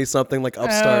 20-something like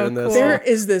upstart in this. Cool. There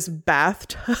is this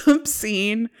bathtub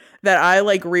scene that I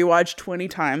like rewatched 20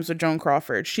 times with Joan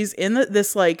Crawford. She's in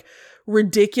this like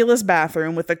ridiculous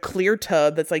bathroom with a clear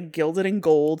tub that's like gilded in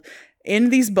gold, in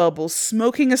these bubbles,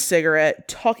 smoking a cigarette,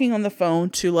 talking on the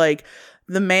phone to like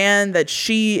the man that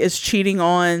she is cheating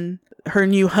on, her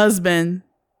new husband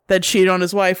that cheated on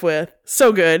his wife with.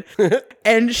 So good.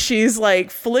 And she's like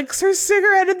flicks her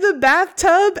cigarette in the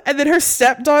bathtub, and then her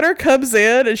stepdaughter comes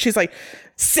in and she's like,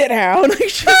 sit down. Like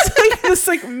she's like this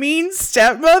like mean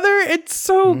stepmother. It's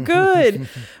so good.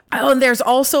 Oh, and there's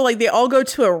also like they all go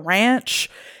to a ranch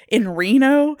in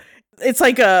Reno. It's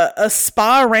like a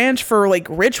spa ranch for like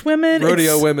rich women.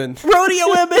 Rodeo women.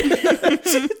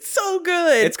 It's so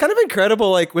good. It's kind of incredible,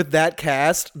 like with that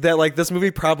cast, that like this movie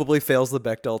probably fails the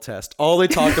Bechdel test. All they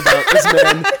talk about is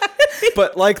men,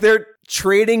 but like they're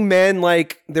trading men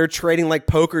like they're trading like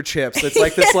poker chips. It's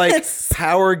like this like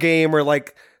power game, or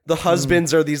like the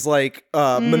husbands are these like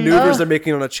maneuvers they're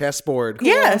making on a chessboard.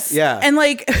 Yes. Yeah. And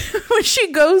like when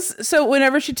she goes, so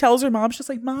whenever she tells her mom, she's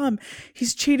like, Mom,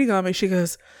 he's cheating on me. She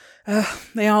goes,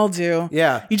 they all do.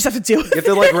 Yeah. You just have to deal with You have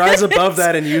to like rise above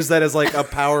that and use that as like a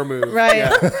power move. Right.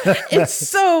 Yeah.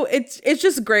 It's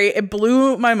just great. It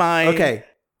blew my mind. Okay.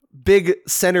 Big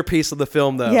centerpiece of the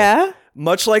film though. Yeah.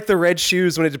 Much like the Red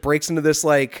Shoes when it breaks into this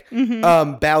like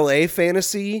ballet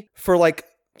fantasy for like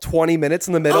 20 minutes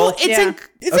in the middle. Oh, it's in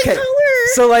color.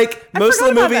 So like most of the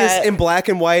forgot about movie is that. in black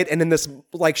and white and in this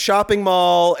like shopping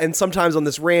mall and sometimes on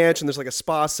this ranch and there's like a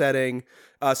spa setting.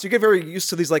 So you get very used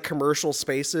to these like commercial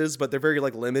spaces, but they're very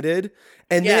like limited.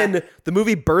 And then the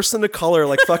movie bursts into color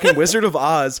like fucking Wizard of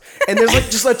Oz. And there's like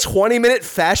just a 20-minute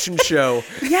fashion show.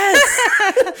 Yes.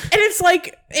 And it's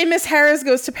like in Miss Harris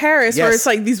Goes to Paris where Yes. it's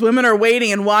like these women are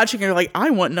waiting and watching and you're like,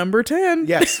 I want number 10.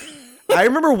 Yes. I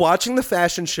remember watching the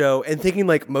fashion show and thinking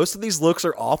like most of these looks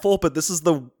are awful, but this is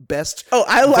the best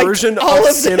I liked version all of of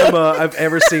them. cinema I've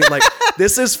ever seen. Like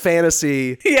this is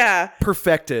fantasy Yeah.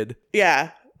 perfected. Yeah.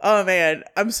 Oh man,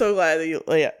 I'm so glad that you.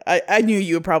 Like, I knew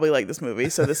you would probably like this movie,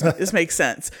 so this makes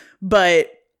sense.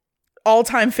 But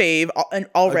all-time fave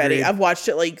already. Agreed. I've watched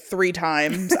it like 3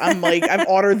 times. I've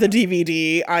ordered the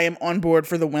DVD. I am on board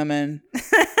for the women.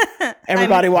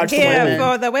 Everybody watch the Here women.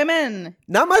 for the women.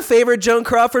 Not my favorite Joan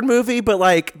Crawford movie, but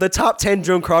like the top 10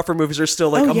 Joan Crawford movies are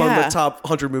still like Oh, among yeah. the top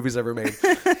 100 movies ever made.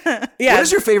 Yeah. What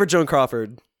is your favorite Joan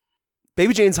Crawford?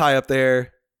 Baby Jane's high up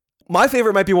there. My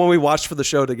favorite might be one we watched for the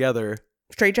show together.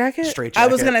 Straight Jacket? Straight I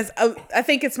was Jacket. I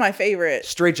think it's my favorite.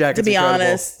 Straight Jacket. To be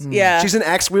honest. Yeah. She's an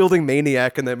axe-wielding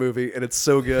maniac in that movie, and it's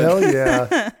so good. Hell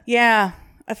yeah. Yeah.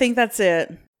 I think that's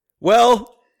it.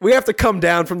 Well, we have to come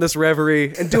down from this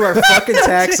reverie and do our fucking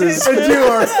taxes. And do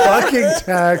our fucking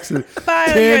taxes.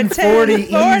 File your 1040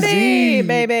 1040, easy.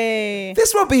 baby.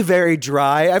 This won't be very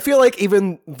dry. I feel like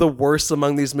even the worst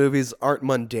among these movies aren't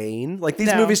mundane. Like these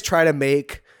No. movies try to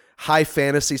make high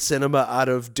fantasy cinema out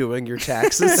of doing your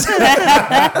taxes.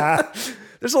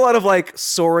 There's a lot of like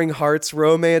soaring hearts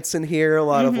romance in here, a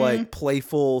lot of like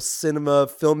playful cinema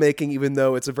filmmaking, even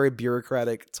though it's a very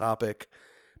bureaucratic topic.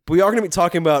 But we are going to be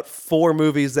talking about 4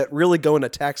 movies that really go into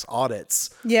tax audits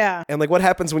Yeah, and like what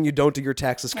happens when you don't do your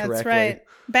taxes correctly. that's right.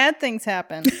 Bad things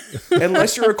happen.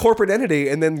 Unless you're a corporate entity,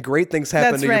 and then great things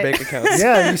happen That's to your right. bank accounts.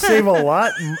 Yeah, you save a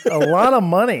lot of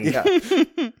money. Yeah.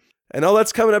 And all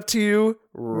that's coming up to you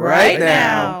right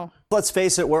now. Let's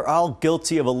face it, we're all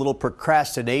guilty of a little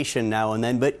procrastination now and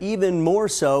then, but even more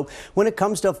so when it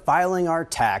comes to filing our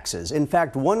taxes. In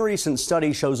fact, one recent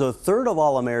study shows 1/3 of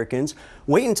all Americans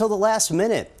wait until the last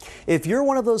minute. If you're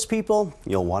one of those people,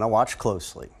 you'll want to watch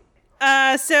closely.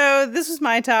 So this was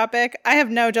my topic. I have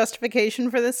no justification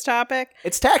for this topic.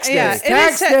 It's tax day. Yeah,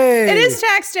 tax day. It is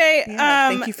tax day. Yeah,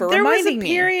 thank you for there reminding was a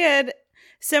me. period.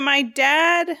 So my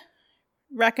dad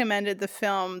recommended the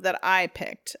film that I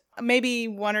picked maybe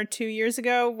 1 or 2 years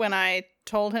ago when I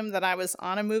told him that I was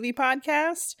on a movie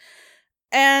podcast.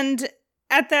 And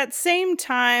at that same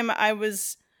time, I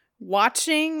was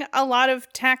watching a lot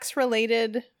of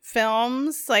tax-related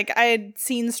films. Like I had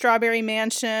seen Strawberry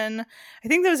Mansion. I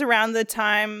think that was around the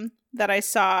time that I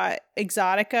saw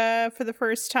Exotica for the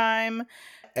first time.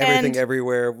 Everything And-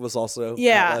 Everywhere was also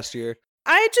Yeah. out last year.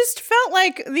 I just felt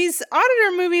like these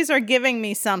auditor movies are giving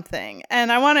me something,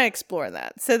 and I want to explore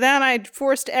that. So then I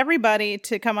forced everybody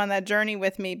to come on that journey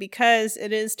with me because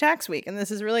it is tax week, and this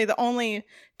is really the only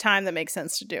time that makes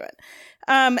sense to do it.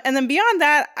 And then beyond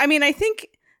that, I mean, I think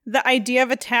the idea of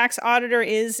a tax auditor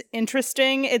is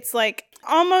interesting. It's like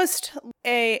almost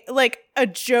a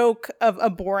joke of a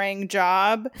boring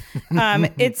job.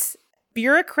 It's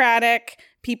bureaucratic.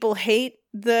 People hate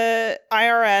the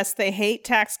IRS, they hate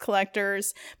tax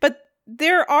collectors, but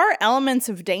there are elements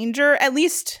of danger, at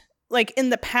least like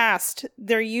in the past,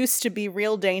 there used to be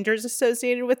real dangers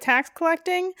associated with tax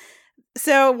collecting.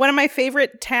 So one of my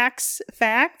favorite tax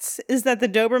facts is that the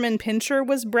Doberman Pinscher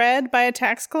was bred by a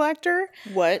tax collector.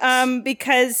 What?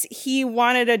 Because he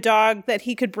wanted a dog that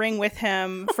he could bring with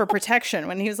him for protection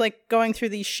when he was like going through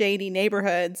these shady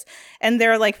neighborhoods, and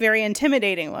they're like very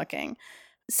intimidating looking.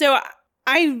 So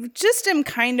I just am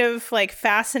kind of like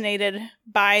fascinated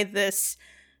by this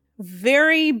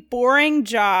very boring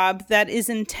job that is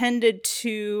intended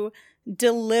to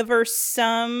deliver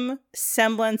some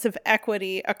semblance of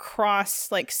equity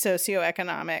across like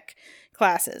socioeconomic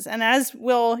classes. And as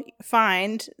we'll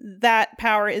find, that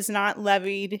power is not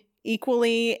levied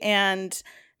equally, and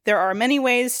there are many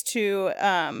ways to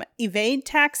evade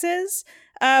taxes.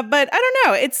 But I don't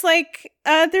know. It's like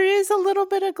there is a little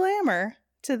bit of glamour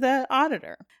to the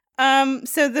auditor.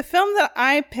 So the film that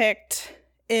I picked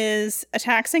is A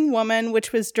Taxing Woman,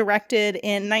 which was directed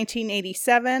in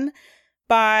 1987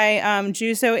 by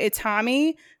Juzo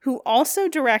Itami, who also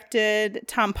directed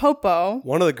Tampopo.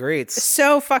 One of the greats.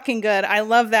 So fucking good. I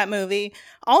love that movie.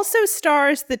 Also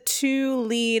stars the two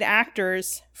lead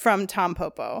actors from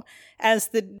Tampopo as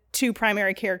the two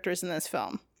primary characters in this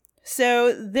film.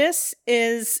 So this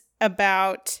is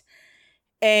about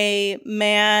a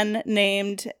man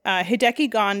named Hideki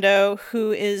Gondo,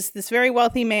 who is this very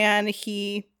wealthy man.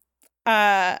 He,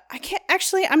 I'm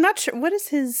not sure. What is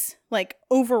his, like,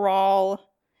 overall?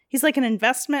 He's like an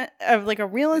investment of like a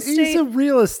real estate. He's a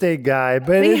real estate guy,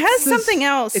 but he has something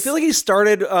else. I feel like he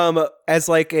started as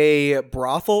like a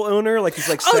brothel owner. Like he's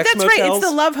like sex that's motels. right. It's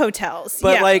the love hotels.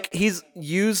 But like he's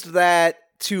used that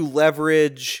to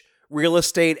leverage real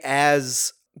estate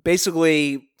as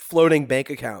basically floating bank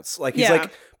accounts. Like he's like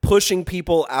pushing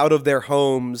people out of their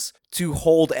homes to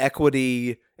hold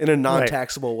equity in a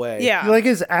non-taxable way. Yeah. Like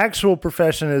his actual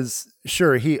profession is,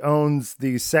 sure, he owns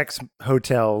these sex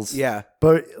hotels. Yeah.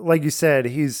 But like you said,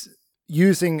 he's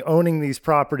owning these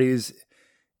properties,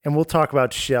 and we'll talk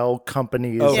about shell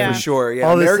companies. Oh, Yeah. for sure. Yeah.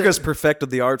 All this- America's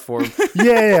perfected the art form.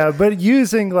 yeah, but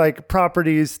using like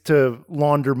properties to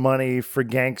launder money for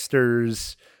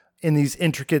gangsters in these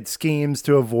intricate schemes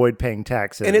to avoid paying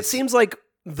taxes. And it seems like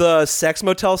the sex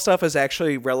motel stuff is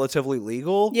actually relatively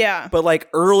legal. Yeah. But like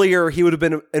earlier, he would have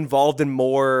been involved in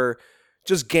more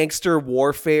just gangster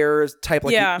warfare type,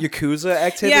 like Yakuza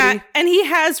activity. Yeah, and he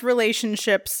has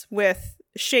relationships with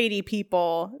shady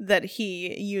people that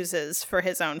he uses for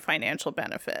his own financial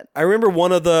benefit. I remember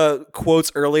one of the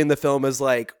quotes early in the film is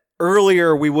like,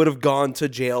 earlier we would have gone to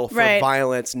jail for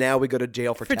violence. Now we go to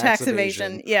jail for tax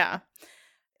evasion. Yeah.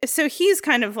 So he's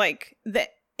kind of like the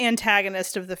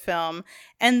antagonist of the film.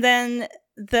 And then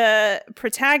the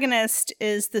protagonist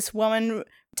is this woman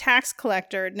tax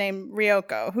collector named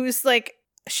Ryoko, who's like,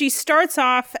 she starts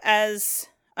off as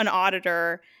an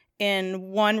auditor in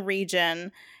one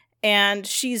region, and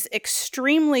she's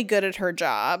extremely good at her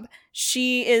job.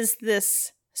 She is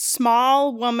this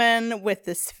small woman with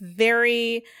this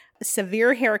very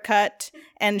severe haircut,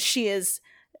 and she is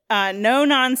no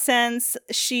nonsense.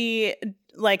 She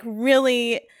like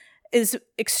really is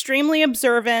extremely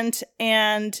observant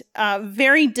and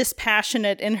very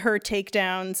dispassionate in her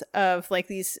takedowns of like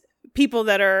these people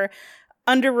that are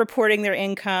underreporting their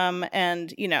income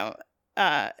and, you know,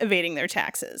 evading their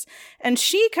taxes. And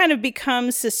she kind of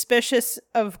becomes suspicious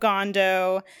of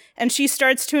Gondo, and she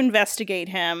starts to investigate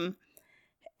him.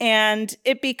 And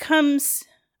it becomes,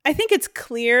 I think it's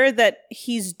clear that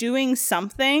he's doing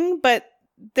something, but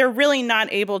they're really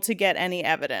not able to get any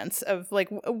evidence of like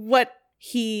what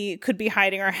he could be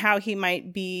hiding or how he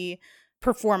might be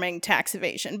performing tax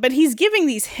evasion. But he's giving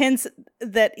these hints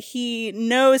that he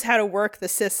knows how to work the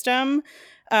system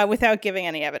without giving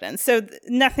any evidence. So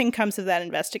nothing comes of that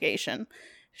investigation.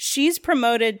 She's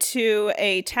promoted to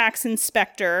a tax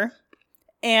inspector,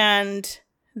 and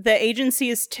the agency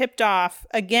is tipped off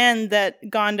again that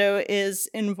Gondo is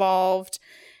involved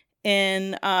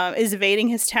in is evading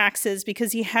his taxes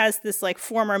because he has this like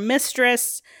former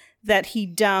mistress that he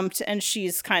dumped, and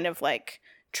she's kind of like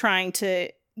trying to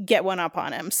get one up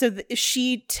on him. So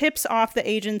she tips off the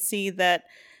agency that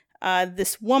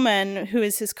this woman who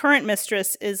is his current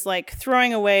mistress is like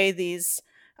throwing away these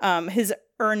his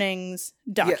earnings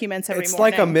documents every morning. It's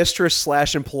like a mistress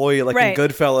 / employee, like in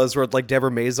Goodfellas, where like Deborah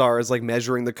Mazar is like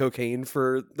measuring the cocaine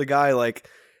for the guy. Like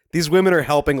these women are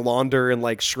helping launder and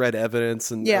like shred evidence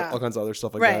and all kinds of other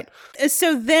stuff like that.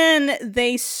 So then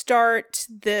they start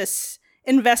this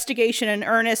investigation in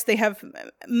earnest. They have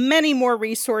many more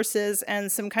resources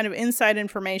and some kind of inside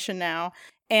information now,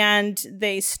 and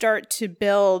they start to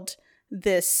build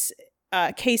this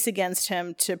case against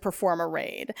him to perform a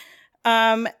raid.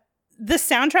 The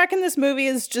soundtrack in this movie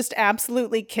is just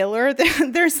absolutely killer.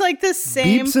 There's like this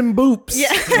same beeps and boops.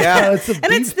 Yeah.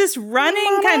 It's this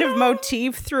running kind of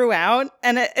motif throughout,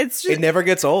 and it's just, it never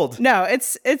gets old. No,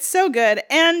 it's so good.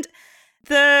 And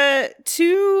the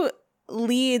two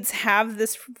leads have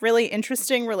this really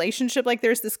interesting relationship. Like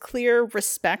there's this clear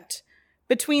respect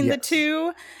between the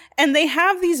two, and they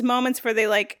have these moments where they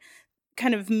like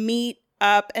kind of meet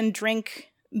up and drink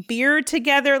beer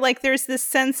together. Like there's this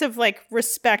sense of like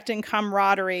respect and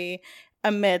camaraderie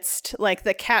amidst like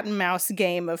the cat and mouse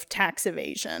game of tax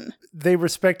evasion. They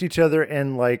respect each other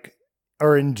and like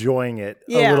are enjoying it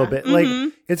a little bit.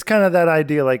 Like it's kind of that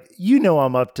idea, like, you know,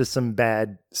 I'm up to some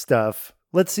bad stuff.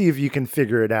 Let's see if you can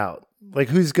figure it out. Like,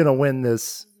 who's going to win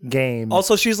this game?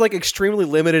 Also, she's like extremely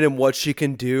limited in what she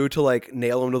can do to like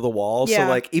nail him to the wall. So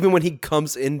like even when he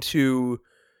comes into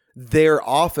their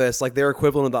office, like their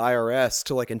equivalent of the IRS,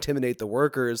 to like intimidate the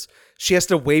workers. She has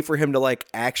to wait for him to like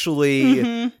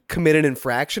actually commit an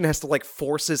infraction, has to like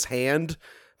force his hand.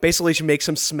 Basically, she makes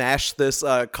him smash this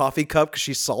coffee cup because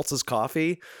she salts his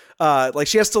coffee. Like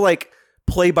she has to like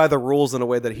play by the rules in a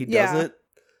way that he doesn't.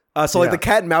 So like the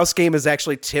cat and mouse game is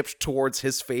actually tipped towards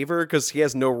his favor because he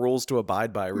has no rules to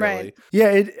abide by, really. Right.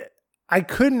 Yeah, I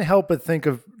couldn't help but think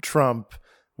of Trump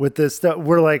with this stuff.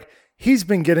 We're like, he's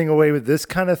been getting away with this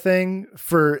kind of thing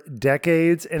for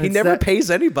decades, and He never pays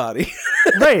anybody.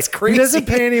 Right, It's crazy. he doesn't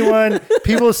pay anyone.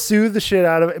 People sue the shit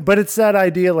out of it, but it's that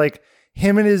idea like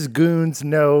him and his goons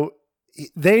know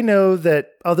that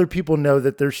other people know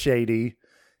that they're shady.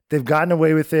 They've gotten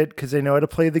away with it because they know how to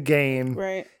play the game.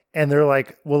 Right. And they're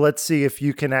like, well, let's see if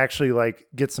you can actually like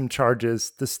get some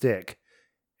charges to stick.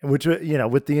 Which, you know,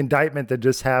 with the indictment that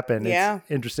just happened,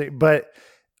 it's interesting. But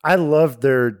I love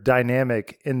their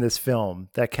dynamic in this film,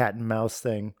 that cat and mouse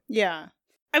thing. Yeah.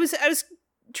 I was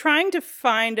trying to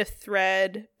find a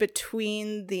thread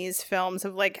between these films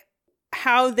of like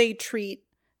how they treat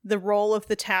the role of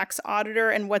the tax auditor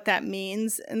and what that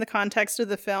means in the context of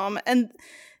the film. And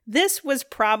this was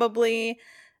probably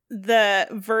the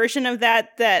version of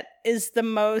that is the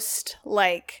most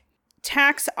like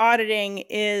tax auditing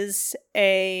is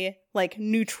a like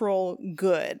neutral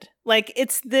good. Like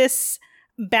it's this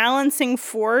balancing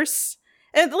force.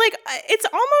 Like it's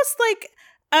almost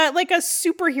like a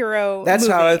superhero That's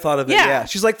movie. how I thought of it. Yeah.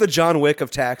 She's like the John Wick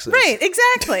of taxes. Right,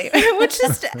 exactly. Which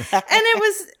is, and it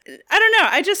was, I don't know,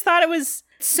 I just thought it was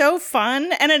so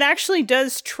fun. And it actually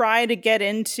does try to get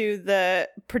into the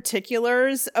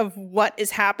particulars of what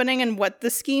is happening and what the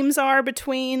schemes are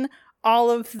between all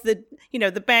of the, you know,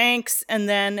 the banks and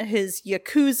then his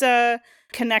Yakuza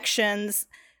connections.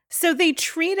 So they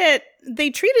treat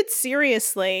it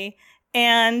seriously.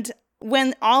 And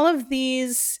when all of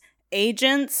these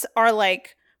agents are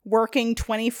like working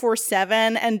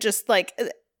 24/7 and just like,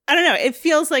 I don't know, it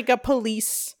feels like a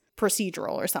police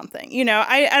procedural or something, you know.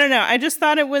 I don't know, I just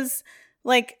thought it was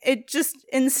like, it just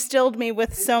instilled me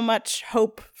with so much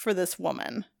hope for this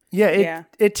woman.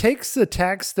 It takes the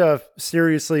tax stuff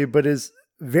seriously, but is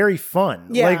very fun.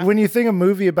 Like when you think a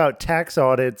movie about tax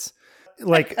audits,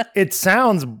 like it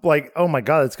sounds like, oh my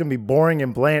God, it's going to be boring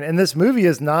and bland. And this movie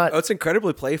is not. Oh, it's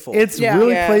incredibly playful. It's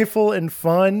really playful and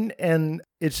fun, and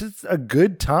it's just a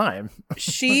good time.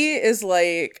 She is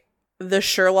like the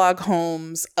Sherlock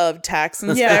Holmes of tax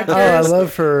inspectors. Oh, I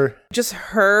love her. Just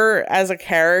her as a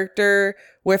character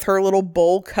with her little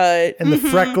bowl cut and the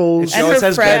freckles. She always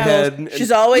has bedhead.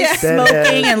 She's always smoking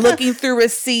Bedhead. and looking through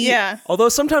receipts. Yeah. Although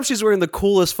sometimes she's wearing the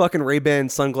coolest fucking Ray-Ban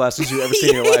sunglasses you've ever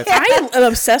seen in your life. I am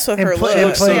obsessed with her look.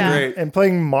 looks so great. And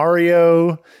playing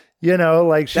Mario, you know,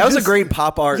 like That was a great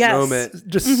pop art moment.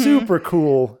 Just super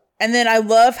cool. And then I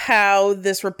love how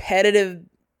this repetitive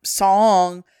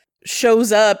song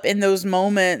shows up in those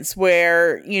moments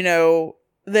where, you know,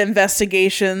 the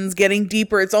investigation's getting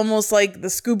deeper. It's almost like the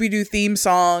Scooby-Doo theme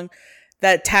song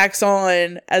that tacks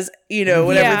on as, you know,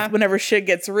 whenever shit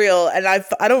gets real. And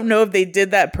I don't know if they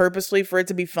did that purposely for it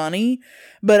to be funny,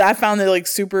 but I found it like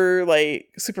super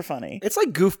funny. It's like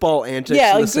goofball antics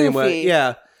Yeah, in the like same way. goofy.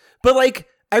 Yeah. But like,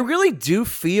 I really do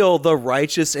feel the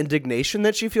righteous indignation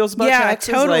that she feels about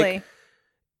taxes. Totally. Like,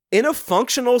 in a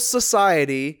functional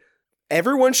society,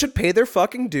 everyone should pay their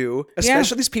fucking due,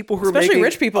 especially these people who are making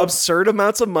rich people. absurd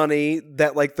amounts of money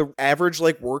that like the average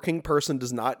like working person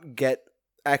does not get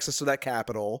access to that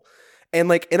capital. And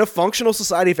like in a functional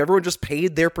society, if everyone just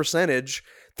paid their percentage,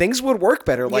 things would work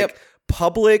better. Like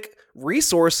public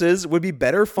resources would be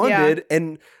better funded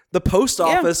and the post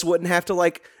office wouldn't have to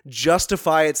like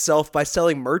justify itself by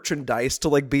selling merchandise to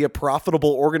like be a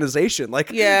profitable organization. Like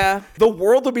the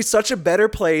world would be such a better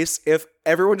place if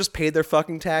everyone just paid their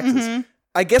fucking taxes.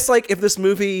 I guess like if this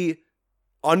movie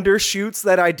undershoots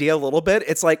that idea a little bit,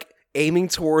 it's like aiming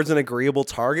towards an agreeable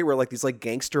target where like these like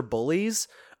gangster bullies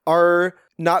are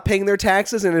not paying their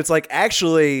taxes. And it's like,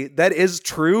 actually that is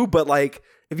true. But like,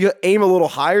 if you aim a little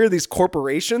higher, these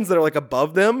corporations that are like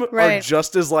above them are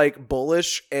just as like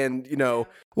bullish and, you know,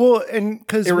 well, and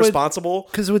because irresponsible.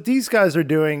 Because what these guys are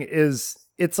doing is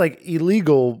it's like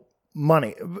illegal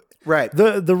money. Right.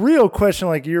 The real question,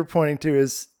 like you're pointing to,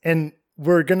 is, and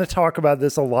we're going to talk about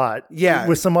this a lot. Yeah.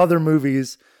 With some other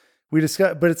movies we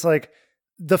discuss, but it's like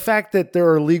the fact that there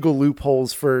are legal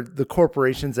loopholes for the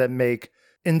corporations that make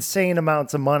insane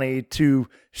amounts of money to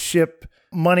ship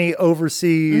money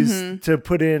overseas to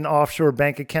put in offshore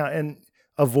bank account and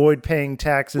avoid paying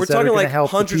taxes. We're that are talking gonna like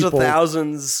help hundreds the of people.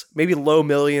 thousands, maybe low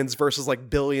millions versus like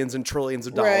billions and trillions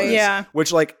of dollars. Right. Yeah.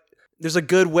 Which like there's a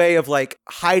good way of like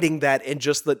hiding that, and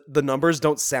just the numbers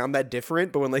don't sound that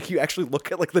different, but when like you actually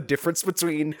look at like the difference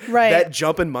between that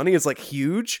jump in money is like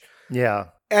huge. Yeah.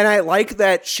 And I like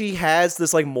that she has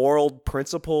this like moral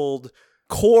principled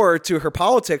core to her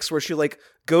politics, where she like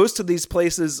goes to these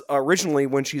places originally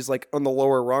when she's like on the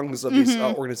lower rungs of these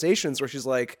organizations, where she's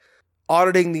like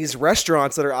auditing these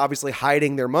restaurants that are obviously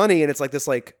hiding their money, and it's like this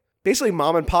like basically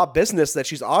mom and pop business that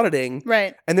she's auditing.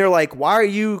 Right. And they're like, why are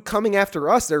you coming after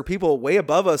us? There are people way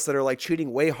above us that are like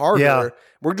cheating way harder. Yeah.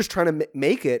 We're just trying to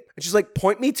make it. And she's like,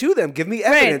 point me to them. Give me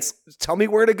evidence. Tell me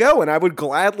where to go. And I would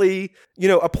gladly,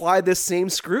 apply this same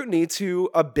scrutiny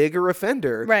to a bigger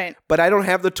offender. Right. But I don't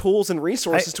have the tools and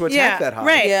resources to attack that high.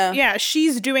 Right. Yeah. Yeah.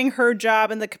 She's doing her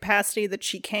job in the capacity that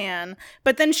she can.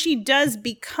 But then she does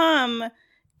become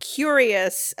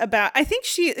curious about, I think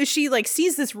she like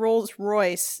sees this Rolls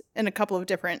Royce in a couple of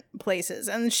different places,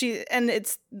 and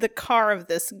it's the car of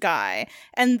this guy,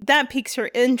 and that piques her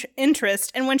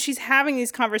interest. And when she's having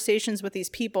these conversations with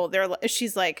these people,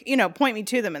 she's like, point me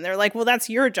to them, and they're like, well, that's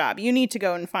your job, you need to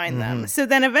go and find them. So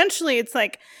then eventually it's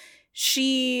like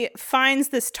she finds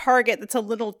this target that's a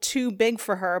little too big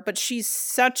for her, but she's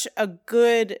such a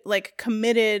good, like,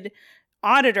 committed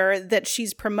auditor that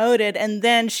she's promoted, and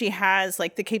then she has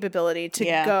like the capability to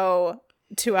go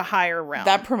to a higher realm.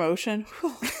 That promotion.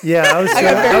 Yeah, I was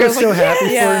so happy for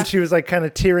her, Yeah. and she was like kind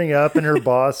of tearing up, and her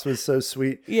boss was so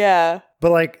sweet. Yeah.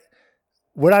 But like,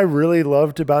 what I really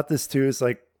loved about this too is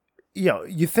like,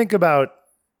 you think about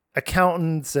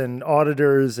accountants and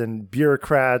auditors and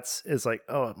bureaucrats is like,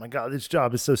 oh my God, this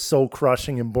job is so soul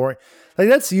crushing and boring. Like,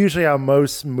 that's usually how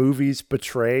most movies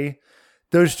portray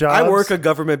those jobs. I work a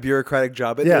government bureaucratic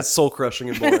job. It's soul crushing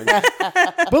and boring.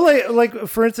 But like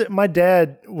for instance, my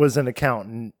dad was an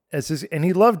accountant, and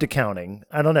he loved accounting.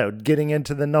 I don't know, getting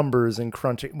into the numbers and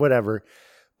crunching, whatever.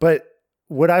 But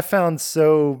what I found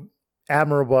so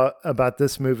admirable about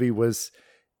this movie was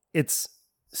it's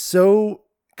so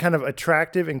kind of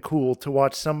attractive and cool to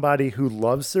watch somebody who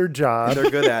loves their job. They're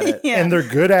good at it. And they're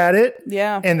good at it.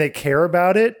 Yeah. And they care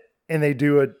about it, and they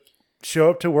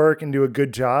show up to work and do a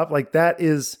good job. Like, that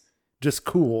is just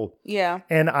cool. Yeah.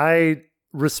 And I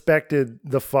respected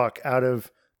the fuck out of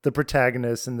the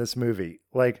protagonist in this movie.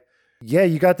 Like, yeah,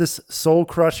 you got this soul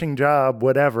crushing job,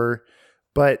 whatever,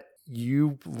 but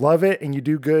you love it and you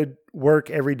do good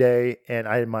work every day. And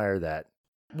I admire that.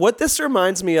 What this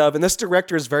reminds me of, and this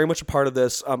director is very much a part of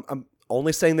this. I'm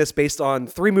only saying this based on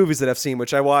 3 movies that I've seen,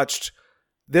 which I watched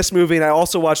this movie, and I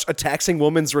also watched A Taxing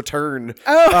Woman's Return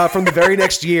from the very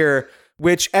next year,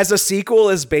 which as a sequel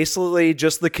is basically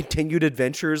just the continued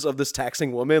adventures of this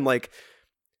taxing woman. Like,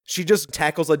 she just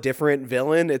tackles a different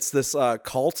villain. It's this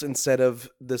cult instead of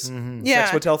this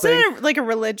sex motel thing. Isn't it like a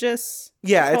religious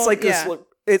Yeah, it's cult? like this.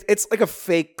 It's like a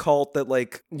fake cult that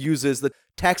like uses the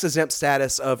tax exempt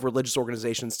status of religious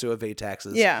organizations to evade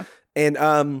taxes. Yeah.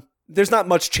 And there's not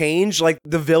much change. Like,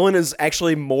 the villain is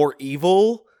actually more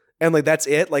evil. And like, that's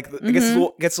it. Like, I guess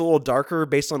it gets a little darker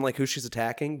based on like who she's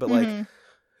attacking. But like,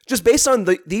 just based on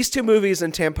these 2 movies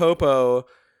and Tampopo,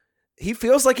 he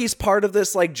feels like he's part of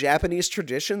this like Japanese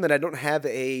tradition that I don't have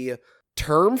a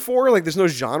term for. Like, there's no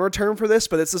genre term for this,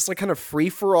 but it's this like kind of free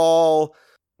for all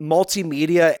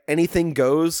multimedia, anything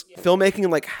goes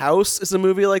filmmaking. Like, House is a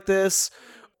movie like this,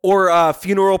 or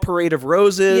Funeral Parade of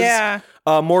Roses. Yeah.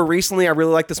 More recently, I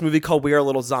really like this movie called We Are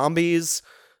Little Zombies.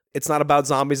 It's not about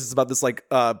zombies. It's about this like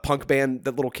punk band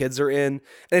that little kids are in. And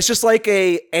it's just like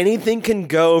anything can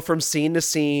go from scene to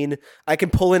scene. I can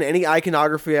pull in any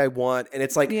iconography I want. And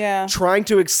it's like trying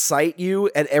to excite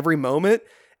you at every moment.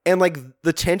 And like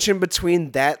the tension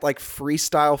between that like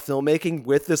freestyle filmmaking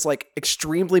with this like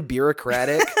extremely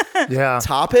bureaucratic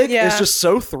topic is just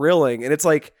so thrilling. And it's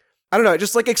like, I don't know, it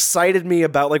just like excited me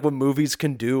about like what movies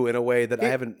can do in a way that I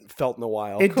haven't felt in a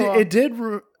while. It did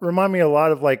remind me a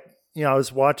lot of like, I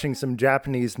was watching some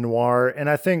Japanese noir, and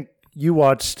I think you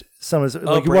watched some of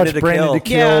like you watched Brandon to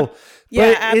Kill.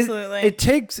 Yeah, absolutely. It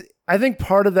takes, I think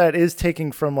part of that is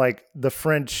taking from like the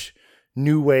French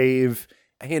New Wave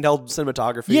handheld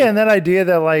cinematography. Yeah, and that idea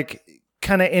that like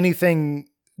kind of anything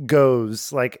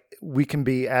goes, like we can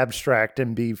be abstract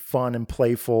and be fun and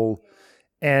playful.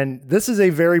 And this is a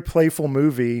very playful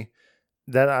movie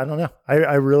that I don't know.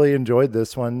 I really enjoyed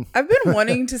this one. I've been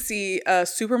wanting to see a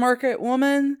Supermarket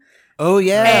Woman. Oh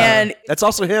yeah, and that's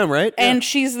also him, right? And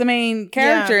she's the main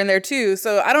character in there too.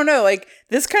 So I don't know, like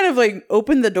this kind of like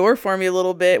opened the door for me a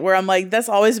little bit, where I'm like, that's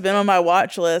always been on my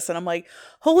watch list, and I'm like,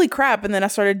 holy crap! And then I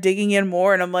started digging in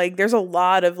more, and I'm like, there's a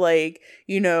lot of like,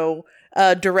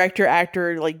 director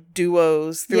actor like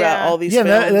duos throughout all these films,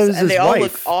 that was and they his all wife.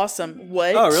 look awesome.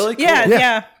 What? Oh, really? Cool.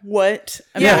 Yeah. What?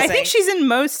 Yeah, I Amazing. think she's in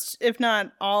most, if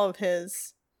not all of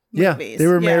his movies. They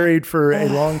were married for a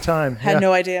long time. Had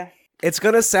no idea. It's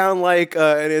gonna sound like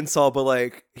an insult, but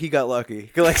like he got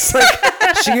lucky. Like, it's like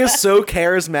she is so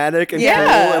charismatic and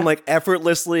cool and like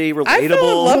effortlessly relatable. I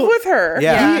fell in love with her.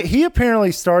 Yeah. He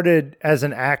apparently started as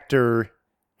an actor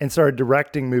and started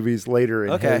directing movies later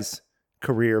in his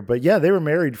career. But yeah, they were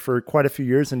married for quite a few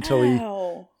years until he...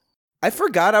 I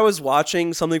forgot I was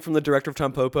watching something from the director of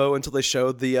Tampopo until they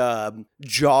showed the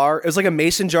jar. It was like a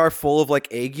mason jar full of like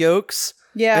egg yolks.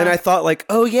 Yeah. And I thought like,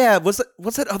 oh yeah, what's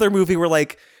that other movie where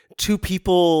like two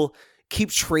people keep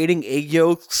trading egg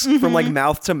yolks from like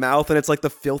mouth to mouth, and it's like the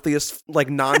filthiest like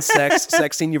non-sex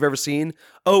sex scene you've ever seen?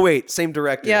 Oh wait, same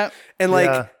director. Yep. And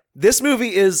like this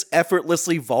movie is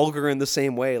effortlessly vulgar in the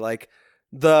same way. Like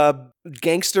the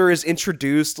gangster is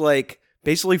introduced like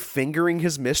basically fingering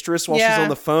his mistress while she's on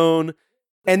the phone.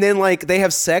 And then like they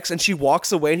have sex and she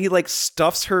walks away and he like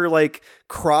stuffs her like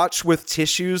crotch with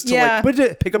tissues to like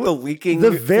pick up the leaking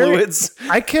fluids.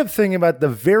 I kept thinking about the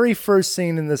very first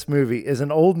scene in this movie is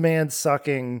an old man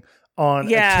sucking on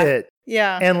a tit.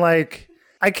 Yeah. And like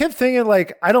I kept thinking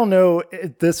like, I don't know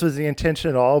if this was the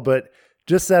intention at all, but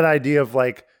just that idea of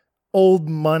like old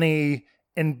money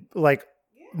and like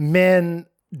men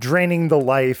draining the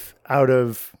life out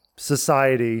of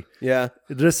society. Yeah.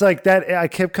 Just like that, I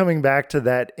kept coming back to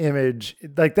that image.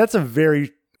 Like that's a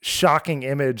very shocking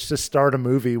image to start a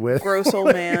movie with. Gross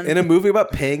old man. In a movie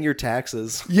about paying your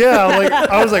taxes. Yeah, like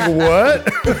I was like, what?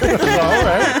 All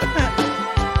right.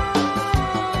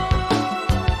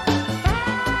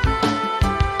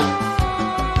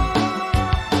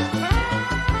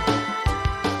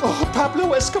 Oh,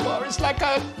 Pablo Escobar is like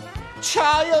a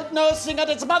child nursing at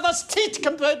its mother's teeth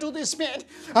compared to this man.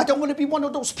 I don't want to be one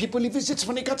of those people he visits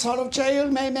when he gets out of jail.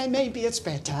 Maybe it's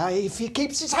better if he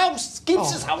keeps his house.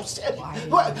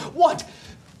 What?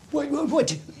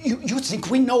 You think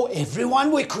we know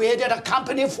everyone we created a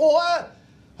company for?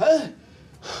 Huh?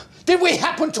 Did we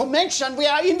happen to mention we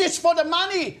are in this for the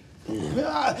money?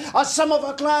 Are some of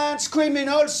our clients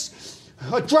criminals?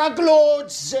 Drug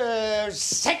lords,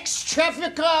 sex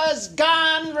traffickers,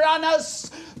 gun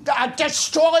runners,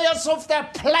 destroyers of their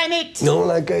planet? No,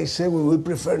 like I said, we would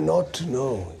prefer not to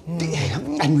know.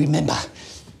 And remember,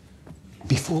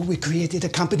 before we created a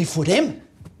company for them,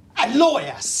 a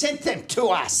lawyer sent them to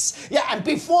us. Yeah, and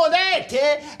before that,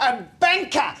 a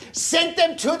banker sent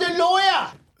them to the lawyer.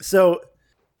 So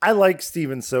I like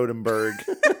Steven Soderbergh.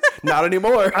 Not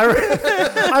anymore.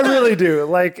 I really do.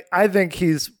 Like, I think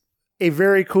he's a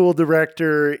very cool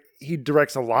director. He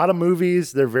directs a lot of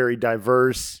movies. They're very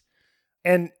diverse.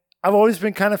 And I've always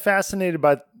been kind of fascinated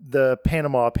by the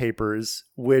Panama Papers,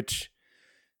 which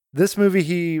this movie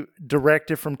he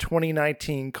directed from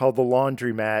 2019 called The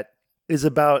Laundromat is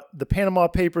about the Panama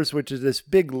Papers, which is this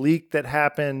big leak that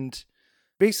happened,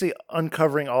 basically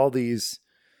uncovering all these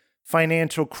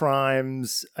financial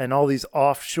crimes and all these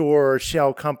offshore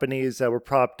shell companies that were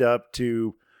propped up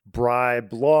to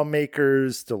bribe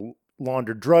lawmakers, to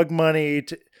launder drug money,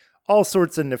 to all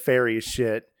sorts of nefarious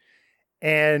shit.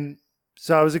 And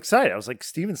so I was excited. I was like,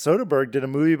 Steven Soderbergh did a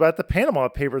movie about the Panama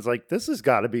Papers. Like, this has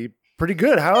got to be pretty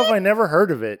good. How have I never heard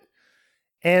of it?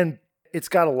 And it's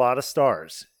got a lot of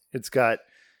stars. It's got,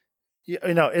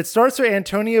 it starts with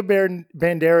Antonio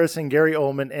Banderas and Gary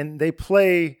Oldman, and they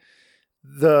play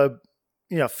the,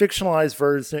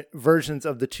 fictionalized versions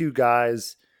of the two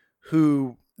guys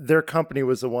who their company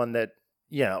was the one that,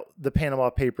 the Panama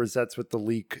Papers, that's what the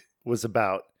leak was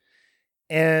about.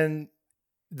 And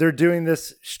they're doing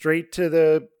this straight to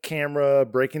the camera,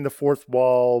 breaking the fourth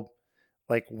wall,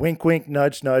 like wink, wink,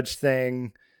 nudge, nudge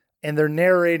thing. And they're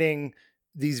narrating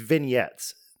these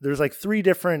vignettes. There's like 3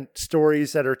 different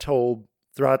stories that are told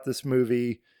throughout this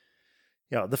movie.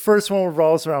 The first one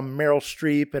revolves around Meryl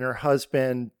Streep and her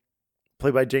husband,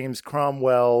 played by James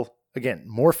Cromwell. Again,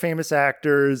 more famous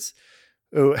actors.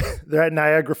 They're at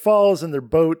Niagara Falls and their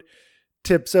boat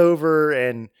tips over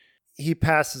and he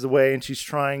passes away, and she's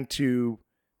trying to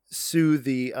sue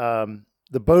the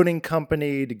boating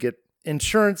company to get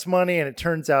insurance money. And it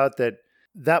turns out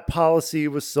that policy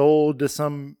was sold to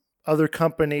some other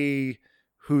company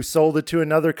who sold it to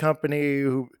another company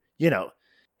who,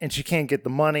 and she can't get the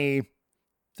money.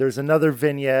 There's another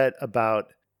vignette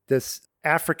about this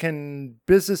African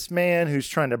businessman who's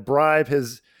trying to bribe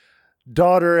his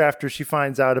daughter after she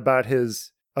finds out about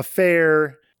his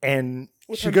affair, and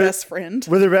with her best friend.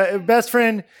 With her best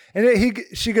friend, and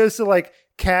she goes to like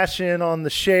cash in on the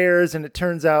shares, and it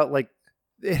turns out like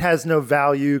it has no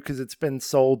value because it's been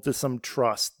sold to some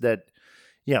trust that,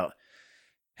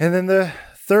 And then the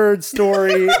third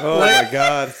story. Oh my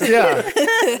God. Yeah.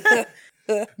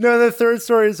 No, the third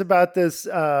story is about this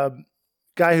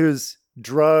guy who's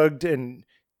drugged and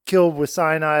killed with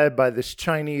cyanide by this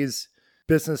Chinese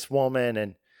businesswoman.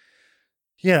 And,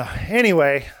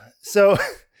 anyway, so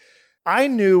I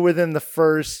knew within the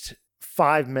first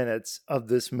 5 minutes of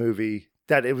this movie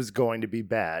that it was going to be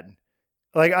bad.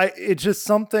 Like, it just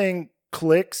something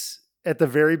clicks at the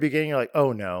very beginning. You're like,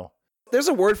 oh no. There's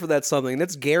a word for that something.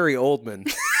 That's Gary Oldman.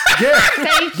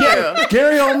 Thank you.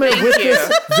 Gary Oldman with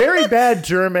this very bad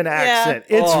German accent.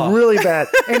 It's really bad.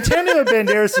 Antonio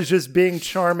Banderas is just being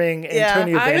charming.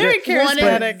 Antonio I Banderas.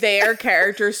 wanted their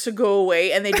characters to go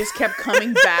away, and they just kept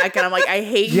coming back. And I'm like, I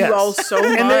hate you all so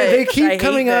much. And they keep I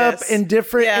coming hate up this. in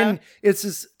different, and it's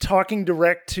just talking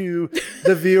direct to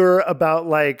the viewer about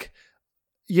like,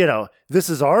 this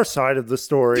is our side of the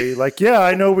story. Like, yeah,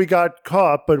 I know we got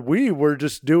caught, but we were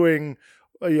just doing,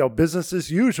 business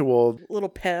as usual. Little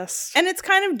pests. And it's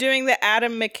kind of doing the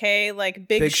Adam McKay, like,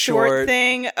 Big Short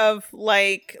thing of,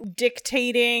 like,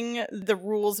 dictating the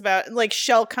rules about, like,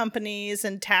 shell companies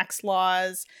and tax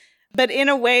laws, but in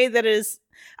a way that is...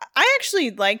 I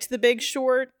actually liked The Big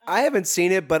Short. I haven't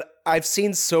seen it, but I've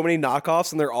seen so many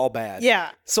knockoffs and they're all bad. Yeah.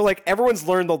 So like everyone's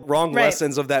learned the wrong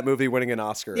lessons of that movie winning an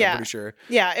Oscar, I'm pretty sure.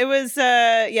 Yeah, it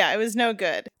was no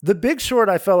good. The Big Short,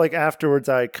 I felt like afterwards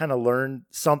I kind of learned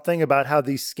something about how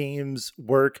these schemes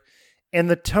work. And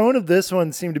the tone of this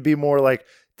one seemed to be more like,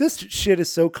 this shit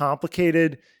is so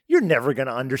complicated, you're never going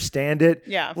to understand it.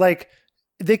 Yeah. Like,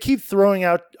 they keep throwing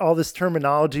out all this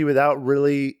terminology without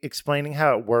really explaining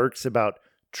how it works about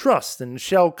trust and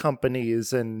shell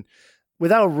companies, and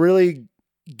without really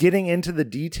getting into the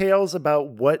details about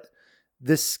what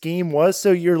this scheme was.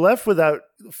 So you're left without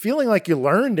feeling like you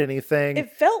learned anything.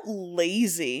 It felt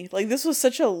lazy. Like, this was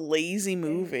such a lazy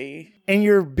movie. And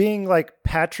you're being like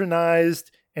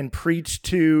patronized and preached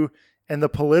to, and the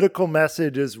political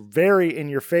message is very in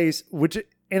your face, and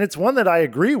it's one that I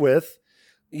agree with,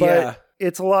 but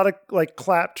it's a lot of like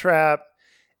claptrap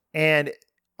and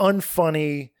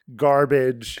unfunny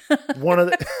garbage. One of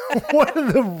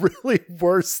the really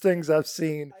worst things I've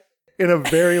seen in a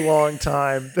very long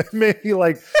time that made me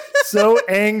like so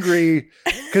angry,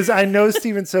 because I know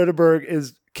Steven Soderbergh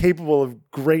is capable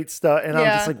of great stuff, and I'm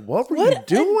just like, what were you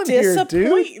doing here, dude?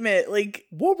 Disappointment. Like,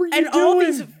 what were you and doing? all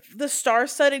these, the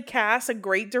star-studded cast, a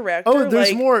great director. Oh, there's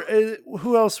like, more.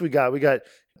 Who else we got? We got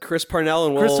Chris Parnell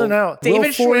and Chris Parnell,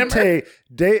 David Will Forte,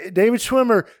 David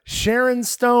Schwimmer, Sharon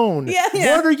Stone.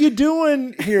 Yeah. What are you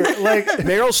doing here? Like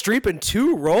Meryl Streep in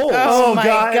 2 roles. Oh my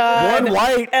God. One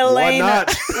white, Elena. one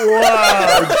not.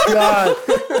 Wow, God.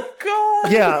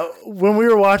 God. Yeah, when we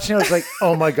were watching, I was like,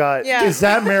 "Oh my God, Yeah. is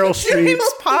that Meryl Streep?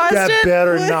 paused That it.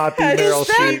 better not be Meryl Is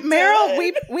that Streep."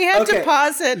 Meryl? We had to Okay.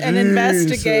 pause it and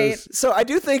investigate. Jesus. So I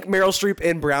do think Meryl Streep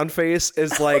in brownface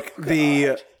is like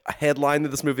the headline that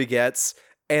this movie gets.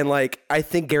 And like, I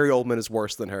think Gary Oldman is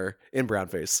worse than her in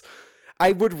brownface.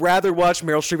 I would rather watch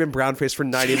Meryl Streep in brownface for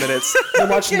 90 minutes than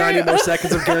watch 90 more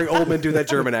seconds of Gary Oldman do that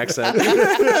German accent.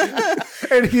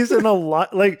 And he's in a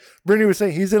lot, like Brittany was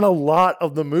saying, he's in a lot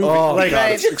of the movie. Oh, like,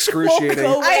 God, it's excruciating.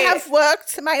 Won't go I away. have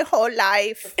worked my whole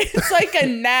life. It's like a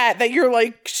gnat that you're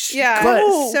like, Yeah,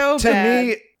 But so to bad.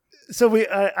 me, so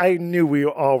I knew we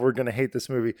all were going to hate this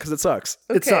movie. Because it sucks.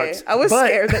 It sucks. I was But-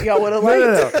 scared that y'all would have No, liked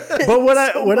no, no. it. But what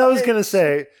so I was much. gonna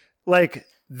say, like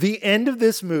the end of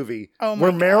this movie, Oh my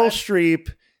where Meryl God.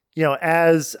 Streep,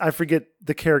 as I forget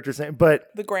the character's name, but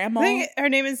The grandma. I think her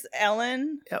name is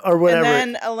Ellen, or whatever,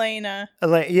 and then Elena.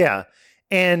 yeah,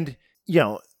 and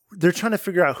they're trying to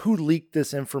figure out who leaked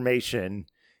this information,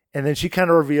 and then she kind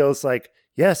of reveals like,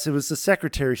 yes, it was the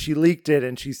secretary. She leaked it,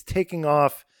 and she's taking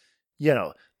off,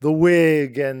 the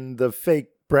wig and the fake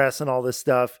breasts and all this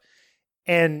stuff,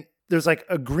 and there's like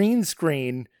a green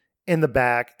screen in the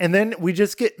back, and then we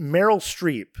just get Meryl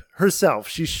Streep herself.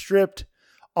 She stripped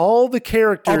all the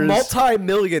characters. A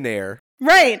multi-millionaire.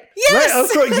 Right. Yes. Right,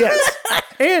 of course, yes.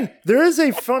 And there is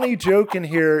a funny joke in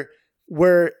here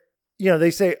where,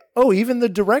 they say, oh, even the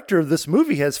director of this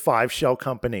movie has 5 shell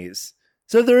companies.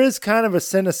 So there is kind of a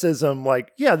cynicism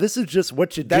like, yeah, this is just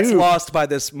what you That's do. lost by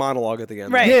this monologue at the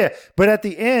end. Right. Yeah. But at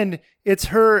the end, it's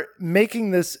her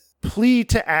making this plea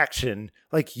to action.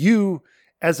 Like, you,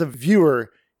 as a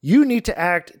viewer, you need to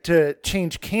act to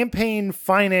change campaign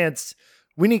finance.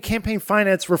 We need campaign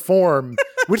finance reform,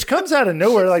 which comes out of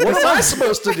nowhere. Like, What this am I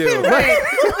supposed to do? Right.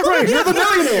 You're the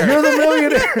millionaire. You're the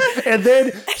millionaire. And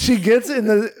then she gets in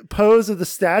the pose of the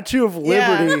Statue of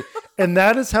Liberty, and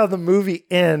that is how the movie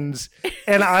ends.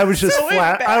 And I was just So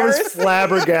I was embarrassed.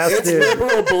 flabbergasted It's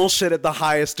liberal bullshit at the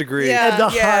highest degree. Yeah. at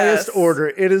the Yes. highest order.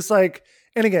 It is like,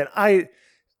 and again, I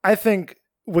think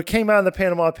what came out in the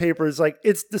Panama Papers, like,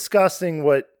 it's disgusting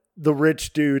what the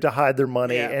rich do to hide their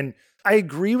money. Yeah. And I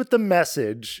agree with the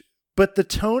message, but the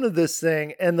tone of this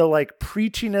thing and the like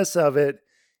preachiness of it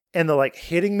and the like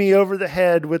hitting me over the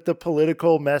head with the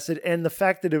political message and the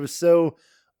fact that it was so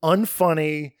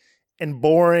unfunny and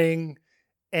boring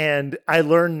and I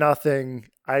learned nothing.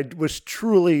 I was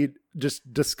truly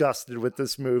just disgusted with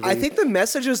this movie. I think the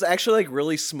message is actually like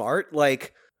really smart.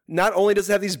 Like, not only does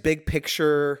it have these big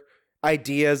picture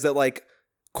ideas that like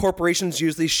corporations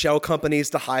use these shell companies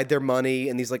to hide their money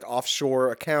in these like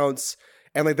offshore accounts,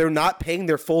 and like they're not paying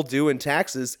their full due in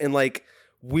taxes, and like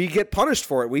we get punished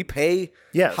for it. We pay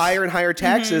higher and higher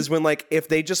taxes when like if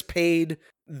they just paid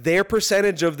their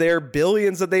percentage of their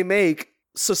billions that they make,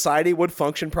 society would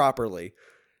function properly.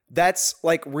 That's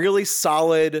like really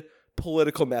solid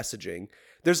political messaging.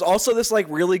 There's also this like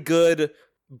really good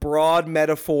broad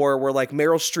metaphor where like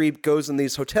Meryl Streep goes in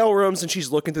these hotel rooms and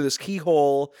she's looking through this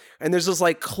keyhole and there's this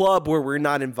like club where we're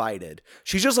not invited.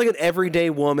 She's just like an everyday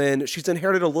woman. She's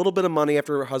inherited a little bit of money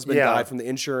after her husband died from the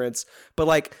insurance, but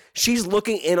like she's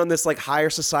looking in on this like higher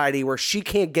society where she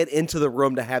can't get into the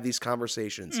room to have these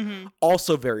conversations.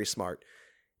 Also very smart.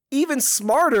 Even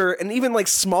smarter and even like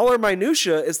smaller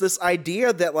minutia is this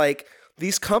idea that like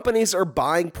these companies are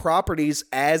buying properties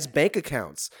as bank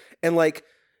accounts. And like,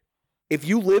 if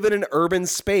you live in an urban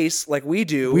space like we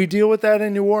do, we deal with that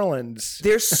in New Orleans.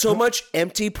 There's so much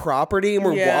empty property and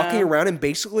we're walking around in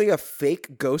basically a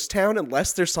fake ghost town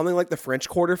unless there's something like the French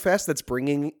Quarter Fest that's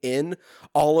bringing in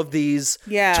all of these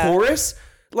tourists.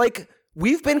 Like,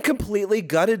 we've been completely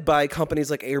gutted by companies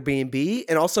like Airbnb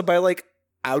and also by like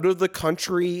out of the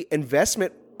country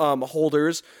investment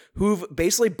holders who've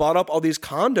basically bought up all these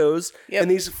condos and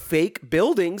these fake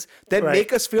buildings that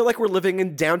make us feel like we're living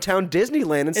in downtown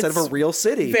Disneyland instead of a real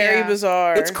city. Very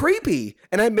bizarre. It's creepy.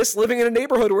 And I miss living in a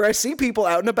neighborhood where I see people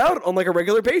out and about on like a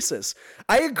regular basis.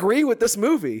 I agree with this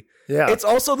movie. Yeah. It's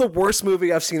also the worst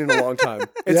movie I've seen in a long time.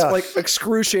 It's like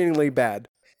excruciatingly bad.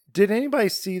 Did anybody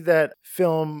see that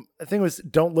film? I think it was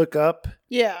Don't Look Up.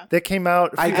 Yeah. That came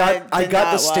out. I got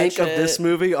the stink of this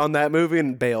movie on that movie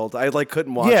and bailed. I like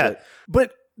couldn't watch it.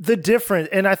 But the difference,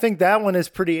 and I think that one is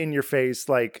pretty in your face,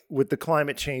 like with the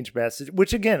climate change message,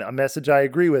 which again, a message I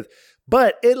agree with.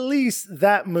 But at least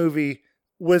that movie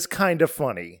was kind of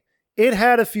funny. It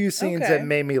had a few scenes that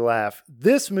made me laugh.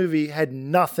 This movie had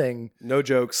nothing. No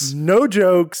jokes. No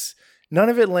jokes. None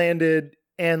of it landed.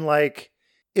 And like,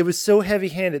 it was so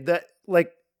heavy-handed that, like,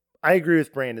 I agree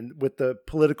with Brandon with the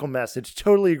political message.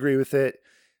 Totally agree with it.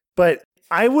 But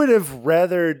I would have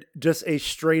rather just a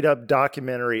straight-up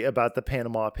documentary about the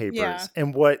Panama Papers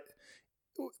and what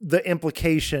the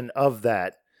implication of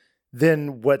that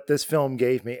than what this film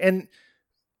gave me. And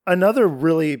another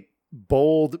really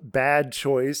bold, bad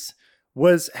choice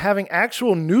was having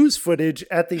actual news footage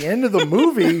at the end of the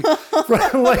movie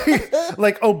from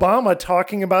like Obama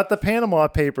talking about the Panama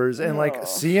Papers and like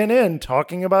CNN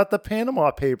talking about the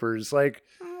Panama Papers. Like,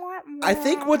 I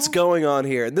think what's going on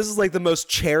here, and this is like the most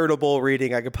charitable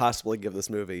reading I could possibly give this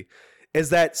movie, is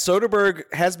that Soderbergh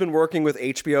has been working with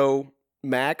HBO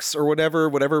Max or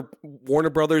whatever Warner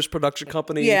Brothers production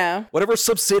company, whatever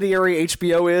subsidiary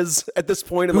HBO is at this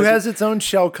point, who has its own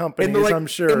shell companies, I'm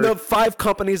sure. And the 5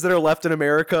 companies that are left in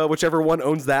America, whichever one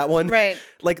owns that one, right?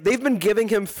 Like they've been giving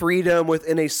him freedom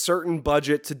within a certain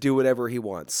budget to do whatever he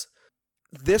wants.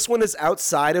 This one is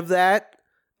outside of that.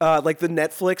 Like the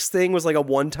Netflix thing was like a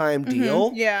one-time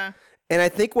deal, And I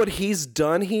think what he's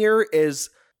done here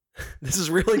is. This is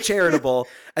really charitable.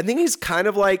 I think he's kind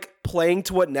of like playing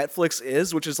to what Netflix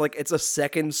is, which is like it's a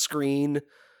second screen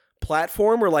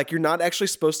platform where like you're not actually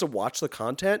supposed to watch the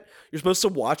content. You're supposed to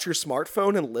watch your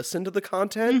smartphone and listen to the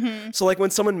content. So like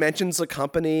when someone mentions a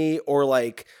company or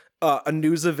like a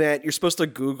news event, you're supposed to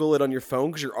Google it on your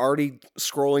phone because you're already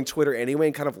scrolling Twitter anyway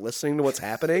and kind of listening to what's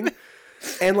happening.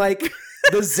 And like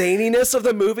the zaniness of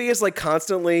the movie is like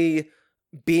constantly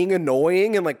being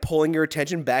annoying and like pulling your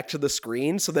attention back to the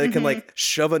screen so that it can like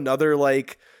shove another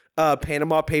like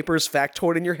Panama Papers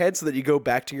factoid in your head so that you go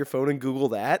back to your phone and Google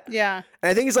that. Yeah. And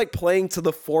I think he's like playing to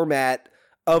the format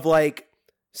of like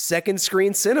second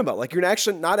screen cinema. Like you're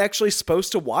not actually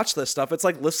supposed to watch this stuff. It's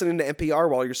like listening to NPR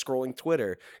while you're scrolling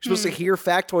Twitter. You're supposed to hear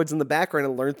factoids in the background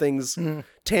and learn things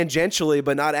tangentially,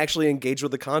 but not actually engage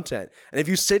with the content. And if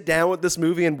you sit down with this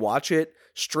movie and watch it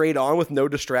straight on with no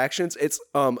distractions, it's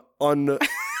untenable.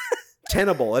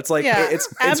 It's like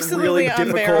it's really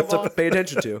difficult to pay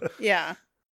attention to. Yeah.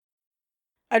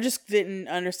 I just didn't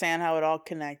understand how it all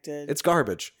connected. It's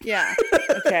garbage. Yeah.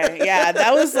 Okay. Yeah.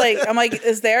 That was like, I'm like,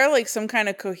 is there like some kind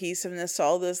of cohesiveness to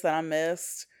all this that I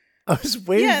missed? I was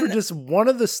waiting for just one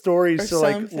of the stories or to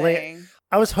like something.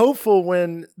 I was hopeful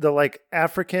when the like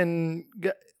African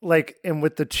like and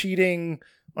with the cheating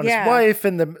on his wife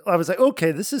and I was like,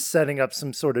 okay, this is setting up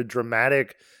some sort of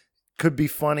dramatic, could be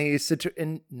funny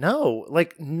and no,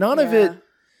 like none of it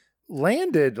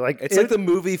landed. Like it's like the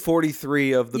movie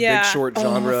 43 of the Big Short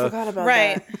genre. I forgot about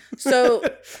that. So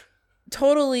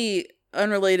totally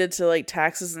unrelated to like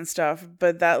taxes and stuff,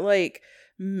 but that like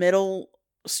middle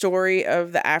story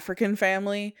of the African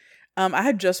family. I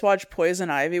had just watched Poison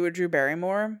Ivy with Drew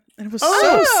Barrymore, and it was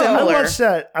so similar.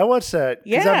 I watched that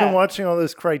because I've been watching all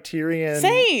those Criterion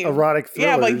erotic thrillers.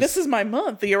 Yeah, like this is my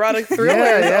month, the erotic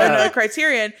thrillers on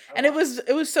Criterion, and it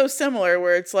was so similar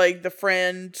where it's like the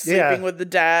friend sleeping with the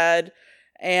dad,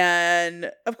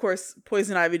 and of course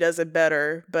Poison Ivy does it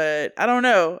better, but I don't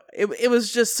know, it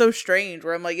was just so strange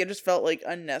where I'm like, it just felt like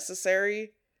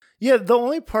unnecessary. Yeah, the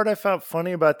only part I found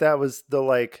funny about that was the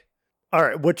like, all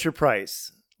right, what's your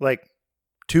price? Like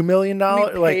 $2 million?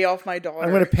 Pay off my daughter.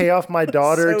 I'm going to pay off my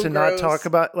daughter So to gross. not talk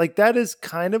about, like, that is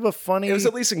kind of a funny. It was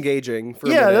at least engaging. For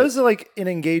that was like an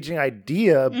engaging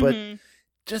idea, but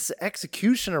just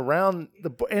execution around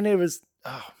and it was,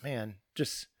 oh man,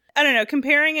 just. I don't know,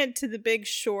 comparing it to The Big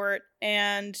Short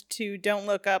and to Don't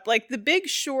Look Up, like The Big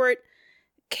Short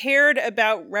cared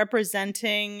about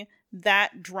representing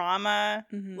that drama,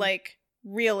 like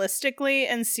realistically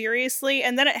and seriously,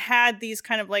 and then it had these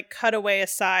kind of like cutaway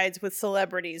asides with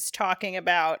celebrities talking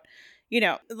about, you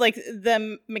know, like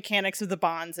the mechanics of the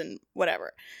bonds and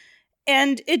whatever.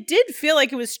 And it did feel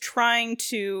like it was trying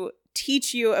to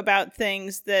teach you about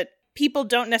things that people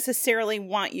don't necessarily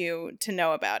want you to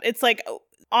know about. It's like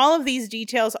all of these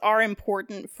details are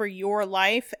important for your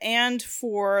life and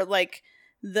for like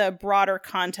the broader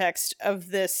context of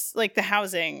this, like the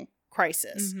housing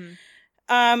crisis.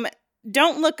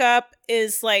 Don't Look Up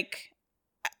is like,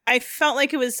 I felt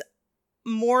like it was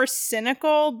more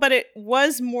cynical, but it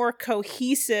was more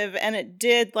cohesive, and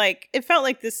it felt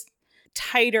like this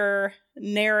tighter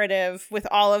narrative with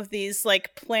all of these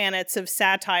like planets of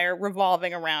satire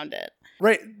revolving around it.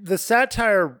 Right. The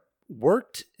satire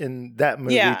worked in that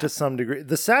movie to some degree.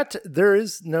 There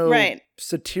is no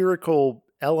satirical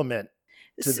element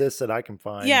to this that I can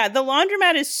find. Yeah, the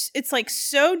laundromat it's like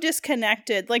so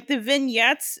disconnected. Like the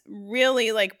vignettes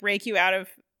really like break you out of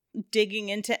digging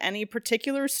into any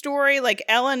particular story. Like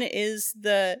Ellen is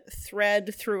the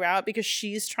thread throughout because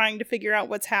she's trying to figure out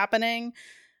what's happening.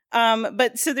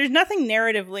 But so there's nothing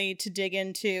narratively to dig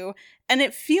into, and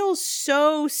it feels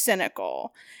so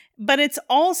cynical, but it's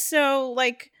also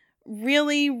like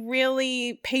really,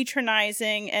 really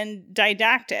patronizing and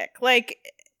didactic. Like,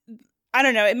 I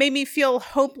don't know, it made me feel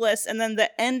hopeless. And then the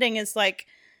ending is like,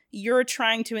 you're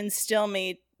trying to instill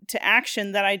me to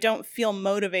action that I don't feel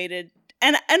motivated.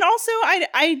 And also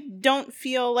I don't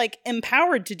feel like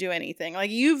empowered to do anything. Like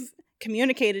you've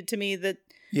communicated to me that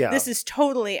this is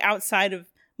totally outside of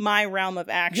my realm of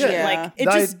action. Yeah. Like it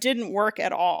just didn't work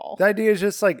at all. The idea is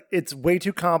just like, it's way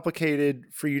too complicated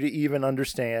for you to even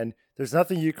understand. There's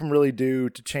nothing you can really do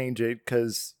to change it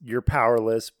because you're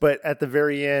powerless. But at the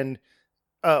very end,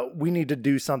 we need to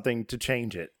do something to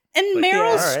change it. And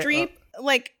Meryl Streep,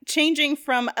 like changing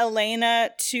from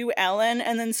Elena to Ellen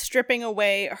and then stripping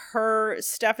away her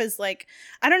stuff as like,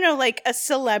 I don't know, like a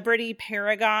celebrity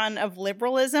paragon of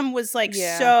liberalism was like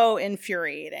so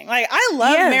infuriating. Like I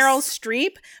love Meryl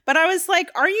Streep, but I was like,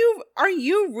 are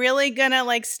you really gonna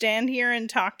like stand here and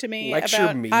talk to me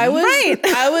about me? I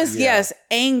was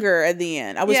anger at the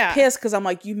end. I was pissed because I'm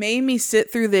like, you made me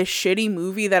sit through this shitty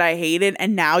movie that I hated,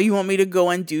 and now you want me to go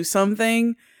and do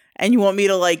something, and you want me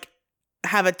to like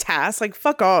have a task. Like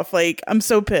fuck off. Like I'm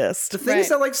so pissed. The thing is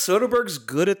that like Soderbergh's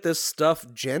good at this stuff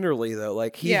generally though.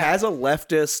 Like he has a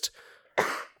leftist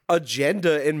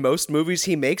agenda in most movies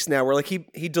he makes now, where like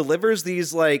he delivers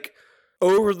these like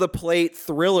over the plate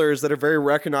thrillers that are very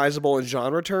recognizable in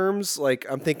genre terms. Like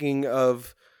I'm thinking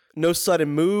of No Sudden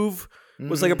Move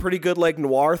was like a pretty good like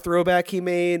noir throwback he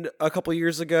made a couple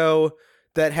years ago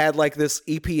that had like this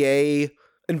EPA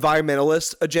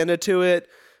environmentalist agenda to it.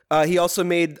 He also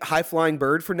made High Flying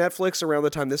Bird for Netflix around the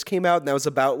time this came out, and that was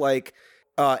about like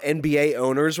NBA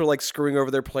owners were like screwing over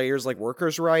their players' like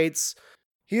workers' rights.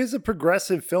 He is a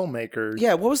progressive filmmaker.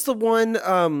 Yeah, what was the one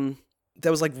that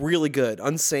was like really good?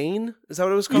 Unsane? Is that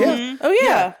what it was called? Yeah. Oh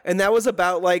yeah. And that was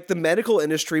about like the medical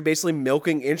industry basically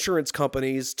milking insurance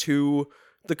companies to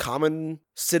the common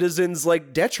citizens'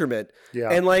 like detriment. Yeah.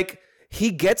 And like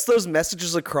he gets those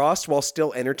messages across while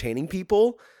still entertaining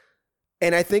people.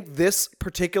 And I think this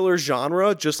particular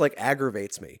genre just like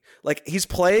aggravates me. Like he's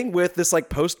playing with this like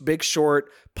post Big Short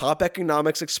pop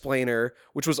economics explainer,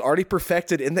 which was already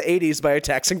perfected in the 80s by a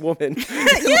taxing woman.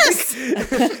 Yes.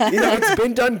 It's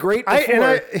been done great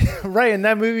before. Right. And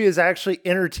that movie is actually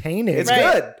entertaining. It's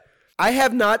good. I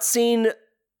haven't seen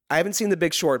The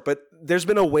Big Short, but there's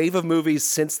been a wave of movies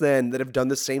since then that have done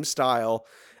the same style.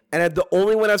 And the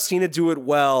only one I've seen it do it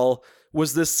well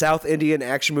was this South Indian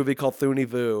action movie called Thuni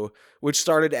Vu, which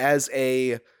started as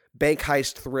a bank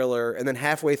heist thriller and then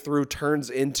halfway through turns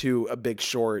into a Big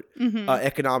Short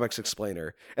economics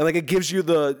explainer. And like it gives you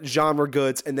the genre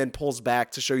goods and then pulls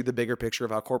back to show you the bigger picture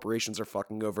of how corporations are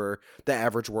fucking over the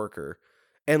average worker.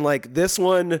 And like this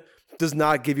one does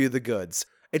not give you the goods.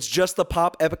 It's just the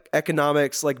pop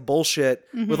economics like bullshit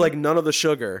with like none of the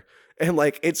sugar. And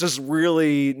like it's just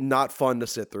really not fun to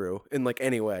sit through in like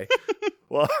any way.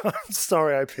 Well, I'm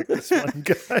sorry I picked this one,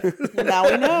 guys. Now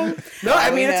we know. No,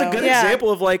 I mean it's a good example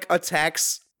of like a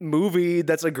tax movie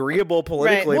that's agreeable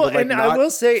politically, Well, but like and not I will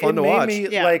say fun it to made watch.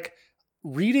 me like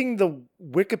reading the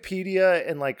Wikipedia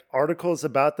and like articles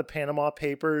about the Panama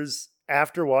Papers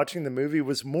after watching the movie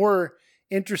was more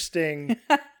interesting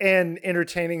and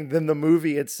entertaining than the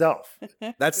movie itself.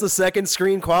 That's the second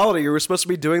screen quality. You were supposed to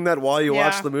be doing that while you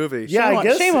watch the movie. Yeah, I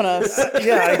guess. Shame on us.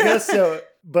 Yeah, I guess so.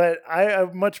 But I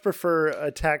much prefer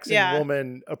a taxing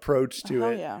woman approach to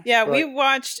it. Yeah. Yeah, we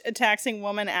watched A Taxing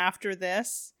Woman after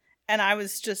this, and I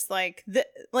was just like,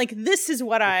 this is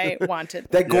what I wanted.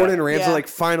 That Gordon Ramsay, like,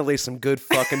 finally some good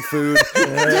fucking food.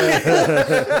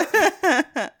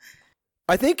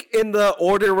 I think in the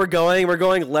order we're going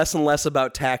less and less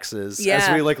about taxes as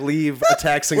we like leave a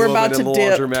taxing We're woman about in to the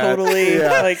dip laundromat. totally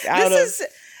like out of.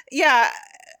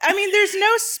 I mean, there's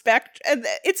no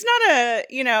it's not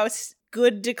a,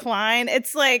 good decline.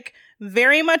 It's like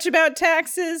very much about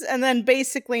taxes and then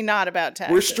basically not about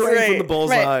taxes. We're straying from the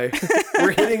bullseye. Right.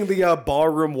 We're hitting the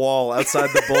ballroom wall outside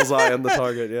the bullseye on the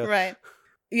target. Yeah. Right.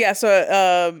 Yeah,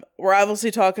 so we're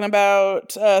obviously talking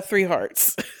about Three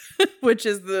Hearts, which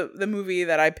is the movie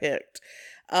that I picked.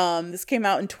 This came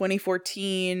out in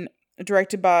 2014,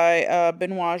 directed by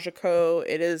Benoit Jacot.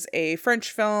 It is a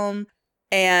French film,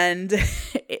 and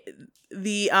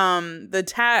the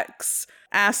tax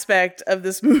aspect of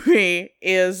this movie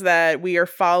is that we are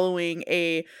following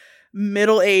a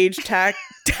middle-aged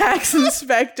tax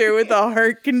inspector with a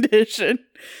heart condition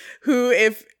who,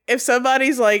 if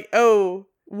somebody's like, oh,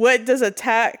 what does a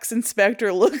tax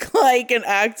inspector look like and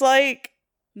act like?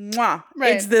 Mwah,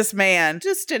 Right. It's this man.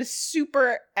 Just a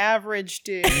super average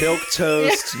dude. Milk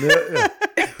toast,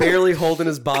 barely holding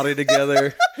his body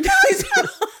together.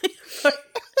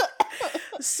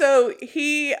 So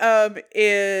he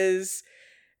is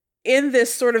in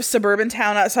this sort of suburban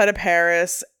town outside of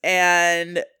Paris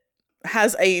and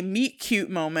has a meet cute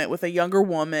moment with a younger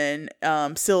woman,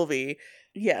 Sylvie.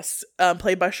 Yes,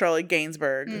 played by Charlotte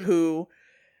Gainsbourg, who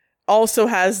also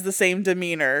has the same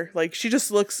demeanor. Like she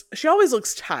always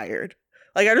looks tired.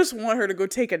 Like I just want her to go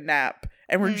take a nap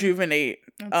and rejuvenate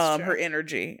her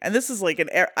energy. And this is like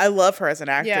I love her as an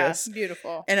actress. Yeah,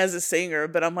 beautiful. And as a singer,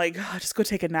 but I'm like, oh, just go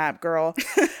take a nap, girl.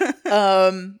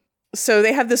 So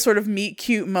they have this sort of meet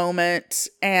cute moment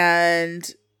and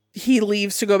he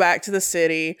leaves to go back to the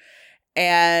city.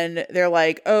 And they're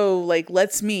like, oh, like,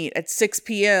 let's meet at 6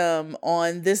 p.m.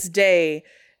 on this day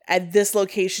at this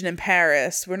location in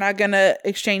Paris. We're not going to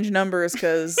exchange numbers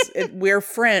because we're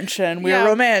French and we're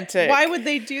romantic. Why would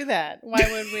they do that?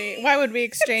 Why would we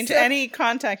exchange any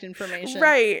contact information?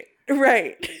 Right.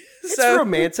 It's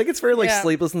romantic. It's very like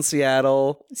Sleepless in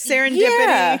Seattle. Serendipity.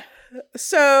 Yeah.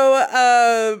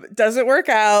 So, doesn't work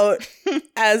out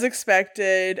as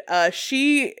expected.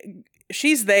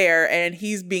 She's there and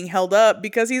he's being held up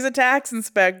because he's a tax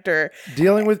inspector.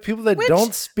 Dealing with people that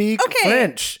don't speak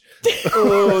French.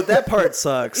 Oh, that part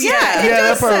sucks. Yeah,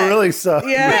 that part really sucks.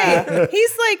 Yeah. Right.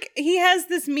 He's like, he has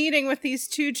this meeting with these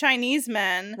two Chinese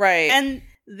men. Right. And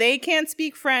they can't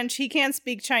speak French. He can't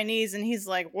speak Chinese. And he's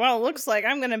like, well, looks like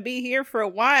I'm going to be here for a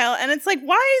while. And it's like,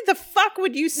 why the fuck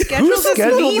would you schedule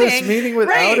this meeting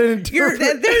without an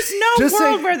interpreter? There's no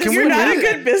world where you're not a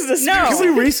good business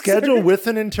Can we reschedule with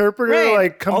an interpreter? Right.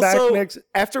 Like come Also, back next.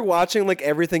 after watching like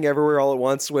Everything Everywhere All at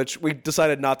Once, which we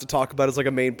decided not to talk about as like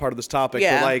a main part of this topic,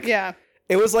 Yeah. but like Yeah.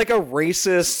 it was like a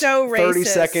racist, So racist.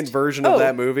 30-second version of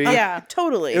that movie. Yeah.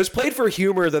 Totally. It was played for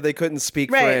humor that they couldn't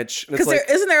speak Right. French. And it's Because like,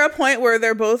 isn't there a point where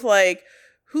they're both like,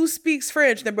 who speaks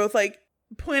French? They're both like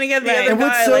pointing at the other And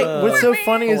guy. what's so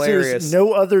funny is hilarious. there's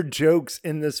no other jokes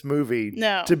in this movie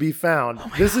to be found.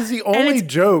 This is the only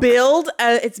joke.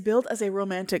 It's billed as a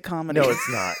romantic comedy. No, it's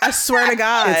not. I swear to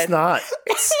God. It's not.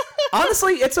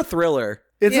 honestly, it's a thriller.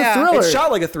 It's Yeah. a thriller. It's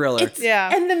shot like a thriller.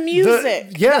 Yeah. And the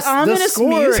music. Yes, the the ominous score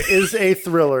music. is a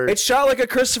thriller. It's shot like a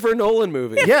Christopher Nolan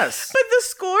movie. Yes. But the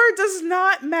score does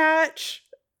not match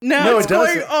No, what's it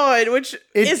doesn't. going on, which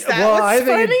is that well, I what's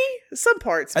think funny? Some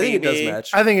parts, I think it does maybe.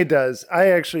 match. I think it does. I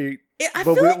actually. I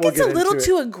but feel like we'll it's a get little into it.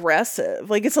 too aggressive.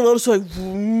 Like it's a little too like,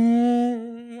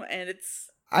 and it's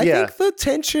I Yeah. think the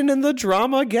tension and the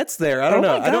drama gets there. I don't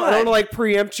know. my I don't God. want to like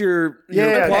preempt your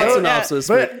Yeah, plot no, synopsis,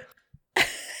 but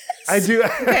I do.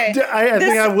 Okay. I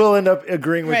think I will end up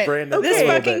agreeing with Right. Brandon. This a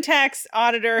little fucking bit. tax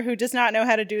auditor who does not know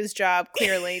how to do his job,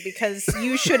 clearly, because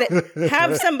you should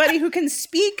have somebody who can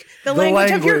speak the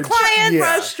language of your language, client. yeah.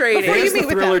 frustrating. Before you there's meet the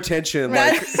with thriller them. tension.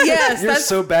 Right. Like, Yes, you're that's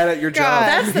so bad at your job.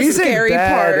 that's the He's a scary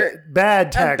part.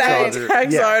 bad tax Bad auditor.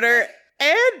 tax Yeah. auditor,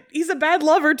 and he's a bad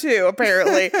lover too,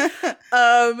 apparently.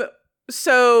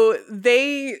 So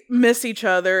they miss each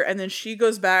other, and then she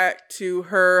goes back to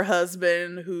her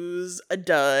husband, who's a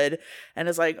dud, and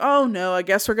is like, "Oh no, I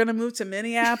guess we're gonna move to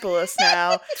Minneapolis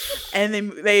now." And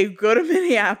they go to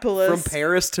Minneapolis. From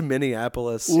Paris to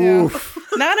Minneapolis. Oof.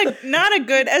 Not a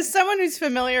good. As someone who's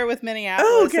familiar with Minneapolis,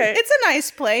 Oh, okay. it's a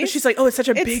nice place. But she's like, "Oh, it's such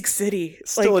a It's- big city."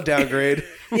 Still Like, a downgrade.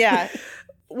 yeah,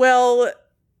 well,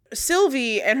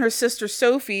 Sylvie and her sister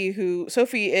Sophie, who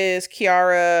Sophie is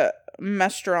Chiara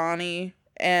Mastroianni,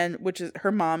 and which is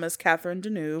her mom is Catherine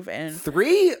Deneuve, and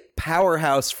 3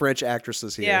 powerhouse French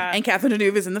actresses here. yeah. and Catherine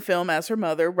Deneuve is in the film as her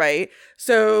mother, right?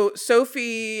 So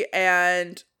Sophie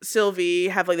and Sylvie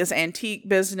have like this antique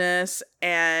business,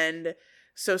 and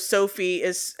so Sophie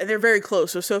is, and they're very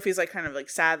close. So Sophie's like kind of like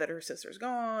sad that her sister's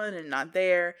gone and not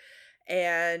there,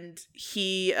 and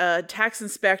he, tax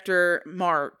inspector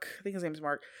Mark, I think his name's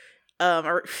Mark,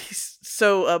 he's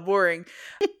so boring.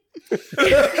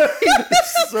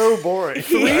 So boring.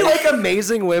 3 like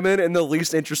amazing women and the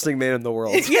least interesting man in the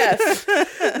world. Yes.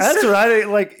 That's right.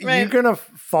 Like Right. you're gonna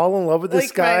fall in love with this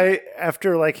Like, guy right.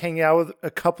 after like hanging out with a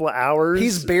couple of hours.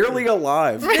 He's barely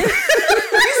alive.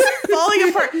 Falling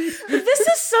apart. But this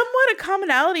is somewhat a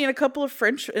commonality in a couple of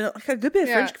French, like a good bit of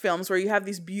Yeah. French films where you have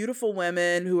these beautiful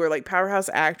women who are like powerhouse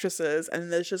actresses,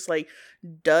 and there's just like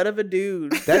dud of a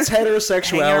dude. That's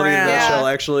heterosexuality in a around. nutshell,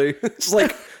 Yeah. actually. It's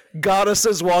like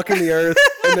goddesses walking the earth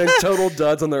and then total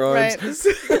duds on their arms.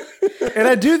 Right. And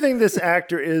I do think this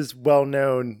actor is well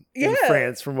known in Yeah.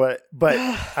 France from what, but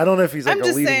I don't know if he's like I'm a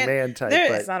just leading saying, man type. there-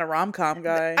 But It's not a rom-com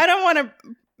guy. I don't want to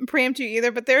preempt you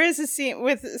either, but there is a scene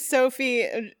with Sophie.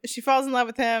 She falls in love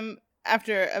with him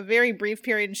after a very brief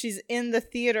period, and she's in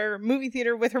the movie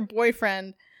theater with her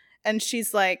boyfriend, and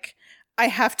she's like, I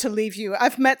have to leave you.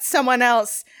 I've met someone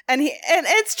else. And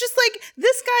it's just like,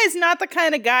 this guy is not the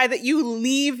kind of guy that you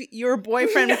leave your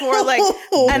boyfriend for like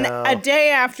No. a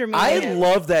day after meeting I him.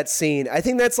 love that scene. I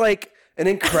think that's like an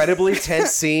incredibly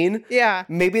tense scene. Yeah.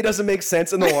 Maybe it doesn't make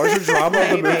sense in the larger drama of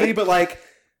the movie, but like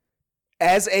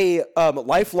as a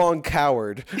lifelong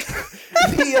coward,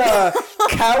 the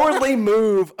cowardly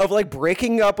move of like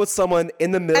breaking up with someone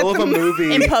in the middle of a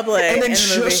movie in public, and then in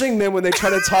the movie. shushing them when they try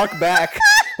to talk back.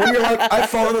 When you're like, I've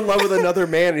fallen in love with another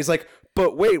man, and he's like,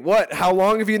 but wait, what? How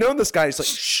long have you known this guy? He's like,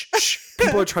 shh, shh.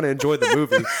 People are trying to enjoy the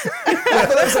movie. I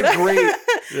thought that was a great,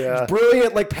 yeah.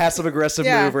 brilliant, like passive aggressive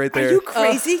Yeah. move right there. Are you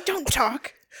crazy? Don't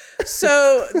talk.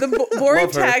 So the boring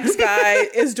Love her. tax guy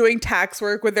is doing tax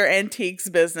work with their antiques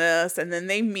business, and then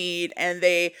they meet and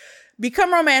they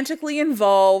become romantically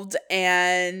involved.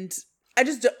 And I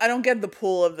don't get the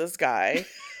pull of this guy,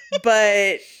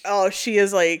 but she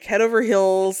is like head over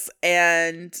heels,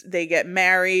 and they get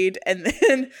married. And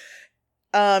then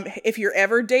if you're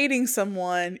ever dating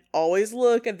someone, always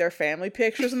look at their family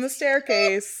pictures in the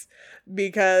staircase,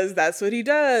 because that's what he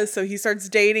does. So he starts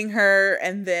dating her,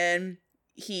 and then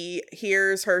he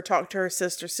hears her talk to her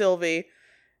sister Sylvie,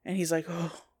 and he's like,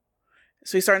 oh.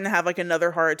 So he's starting to have like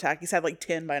another heart attack. He's had like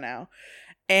 10 by now.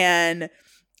 And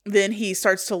then he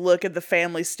starts to look at the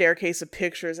family staircase of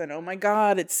pictures, and oh my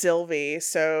God, it's Sylvie.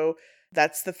 So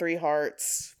that's the 3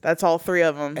 hearts. That's all 3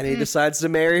 of them. And he decides to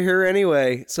marry her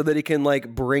anyway, so that he can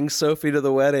like bring Sophie to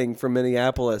the wedding from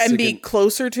Minneapolis. And He be can-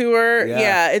 closer to her. Yeah.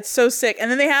 Yeah, it's so sick. And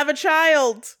then they have a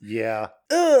child. Yeah.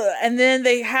 Ugh. And then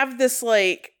they have this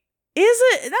like,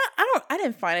 I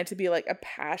didn't find it to be like a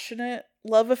passionate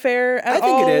love affair at I think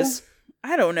all. it is.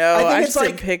 I don't know. I think I it's just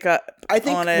didn't like- pick up I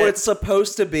think on what it. it's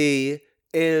supposed to be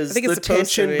is I think the it's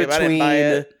supposed to tension be, but I didn't buy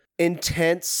between it.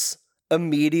 intense,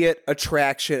 immediate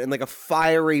attraction and like a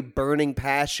fiery, burning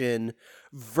passion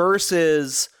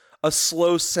versus a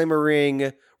slow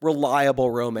simmering, reliable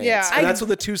romance. Yeah, and that's what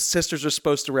the 2 sisters are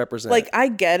supposed to represent. Like, I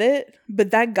get it,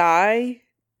 but that guy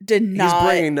did he's not.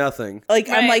 bringing nothing. Like,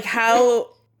 I'm Right. like, how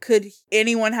could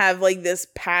anyone have like this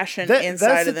passion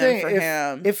inside of them for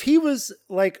him? If he was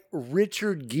like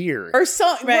Richard Gere Or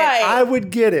something, right? I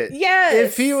would get it. Yes.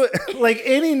 If he was like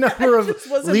any number of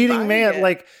leading man,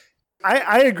 like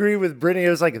I agree with Brittany. It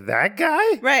was like that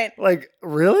guy, Right. Like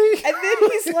really? And then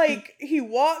he's like, he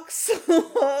walks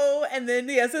slow, and then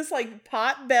he has this like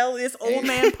pot belly, this old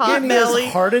man pot and he belly.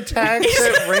 has heart attacks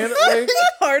at random. Like,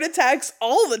 Heart attacks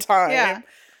all the time. Yeah.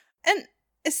 And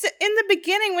in the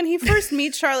beginning, when he first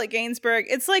meets Charlotte Gainsbourg,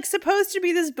 it's like supposed to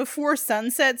be this before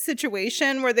sunset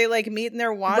situation where they like meet and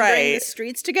they're wandering the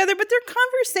streets together, but their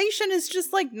conversation is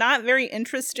just like not very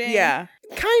interesting. Yeah.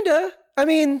 Kinda. I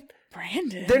mean,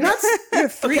 Brandon. they're not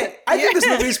three. Okay, I think this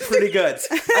movie's pretty good.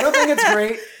 I don't think it's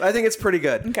great, but I think it's pretty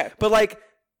good. Okay. But like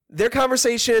their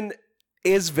conversation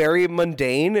is very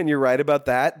mundane, and you're right about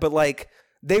that. But like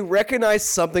they recognize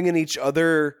something in each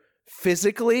other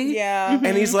physically. Yeah.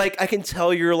 And he's like, I can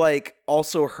tell you're like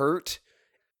also hurt.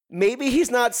 Maybe he's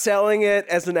not selling it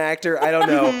as an actor. I don't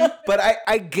know. But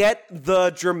I get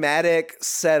the dramatic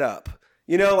setup.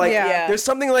 You know, like there's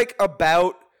something like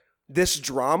about this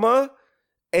drama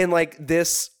and like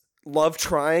this love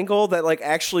triangle that like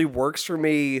actually works for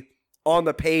me on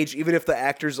the page, even if the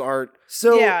actors aren't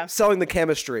selling the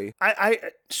chemistry. I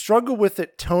struggle with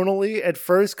it tonally at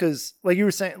first because, like you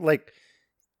were saying, like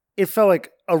it felt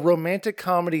like a romantic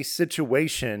comedy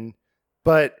situation,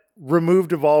 but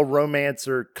removed of all romance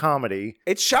or comedy.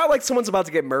 It's shot like someone's about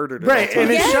to get murdered, right? And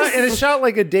it's shot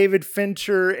like a David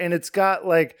Fincher, and it's got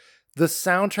like the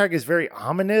soundtrack is very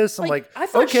ominous. I'm like I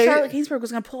thought okay, Charlotte Gainsbourg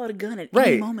was going to pull out a gun at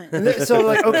any moment. So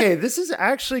like, okay, this is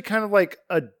actually kind of like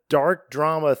a dark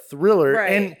drama thriller,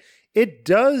 and it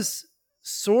does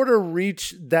sort of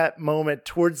reach that moment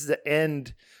towards the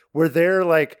end where they're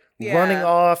like running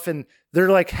off and they're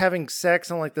like having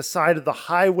sex on like the side of the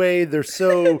highway. They're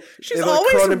so she's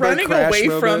always running away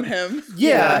from him.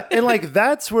 Yeah, and like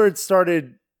that's where it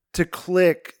started to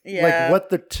click, like what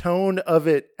the tone of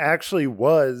it actually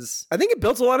was. I think it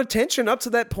built a lot of tension up to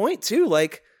that point too.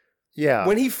 Like,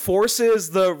 when he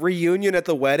forces the reunion at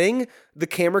the wedding, the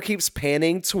camera keeps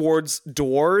panning towards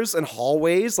doors and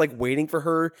hallways, like waiting for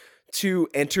her to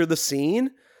enter the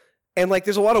scene. And like,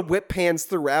 there's a lot of whip pans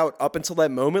throughout up until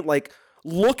that moment, like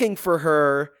looking for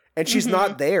her, and she's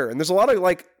not there. And there's a lot of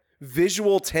like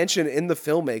visual tension in the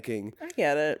filmmaking. I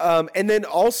get it. And then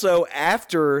also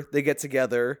after they get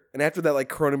together and after that like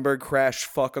Cronenberg crash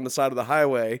fuck on the side of the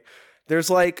highway,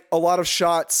 there's like a lot of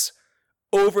shots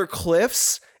over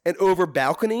cliffs and over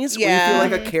balconies where you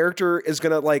feel like a character is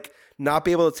gonna like not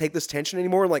be able to take this tension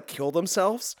anymore and like kill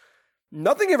themselves.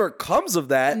 Nothing ever comes of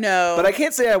that. No. But I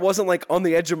can't say I wasn't like on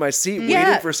the edge of my seat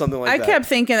waiting for something like that. I kept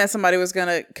thinking that somebody was going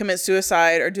to commit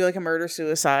suicide or do like a murder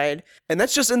suicide. And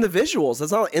that's just in the visuals.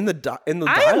 That's not in the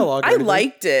dialogue. I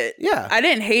liked it. Yeah. I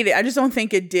didn't hate it. I just don't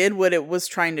think it did what it was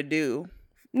trying to do.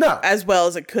 No. As well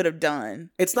as it could have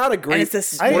done. It's not a great and it's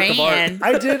this work of art.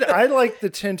 I like the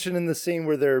tension in the scene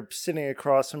where they're sitting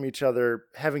across from each other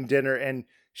having dinner and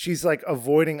she's like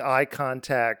avoiding eye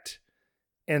contact,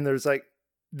 and there's like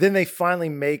then they finally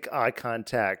make eye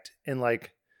contact and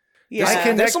like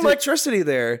there's some electricity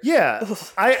there. Yeah.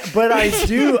 I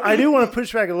do want to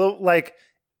push back a little. Like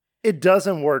it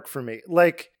doesn't work for me.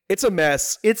 Like it's a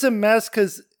mess. It's a mess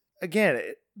because again,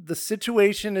 the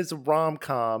situation is a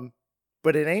rom-com,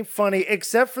 but it ain't funny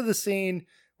except for the scene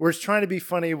where it's trying to be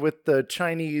funny with the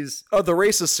Chinese. Oh, the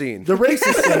racist scene. The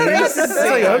racist scene. It's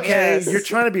like, okay, you're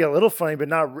trying to be a little funny, but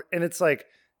not, and it's like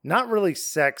not really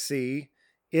sexy.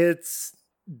 It's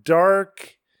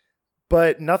dark,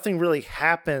 but nothing really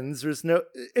happens. There's no,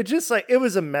 it just like, it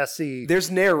was a messy.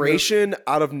 There's narration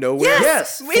out of nowhere.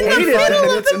 Yes. In the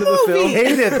middle of the movie.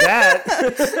 Hated that.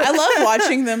 I love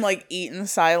watching them like eat in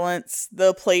silence.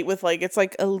 The plate with like, it's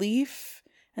like a leaf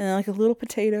and then like a little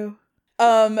potato.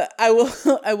 I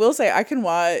will say I can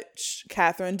watch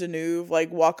Catherine Deneuve like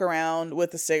walk around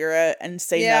with a cigarette and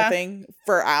say nothing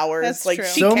for hours. That's like true.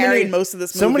 she carried most of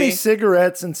this movie. So many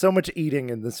cigarettes and so much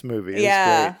eating in this movie.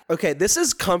 Yeah. Great. Okay, this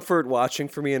is comfort watching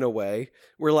for me in a way.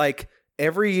 Where like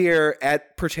every year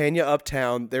at Britannia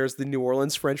Uptown, there's the New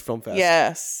Orleans French Film Fest.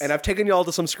 Yes. And I've taken y'all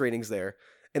to some screenings there.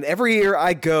 And every year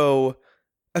I go,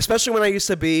 especially when I used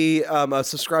to be a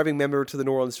subscribing member to the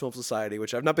New Orleans Film Society,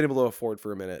 which I've not been able to afford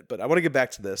for a minute, but I want to get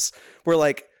back to this, where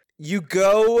like you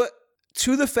go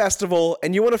to the festival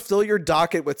and you want to fill your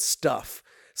docket with stuff.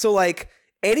 So like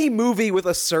any movie with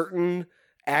a certain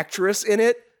actress in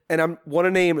it, and I want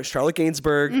to name Charlotte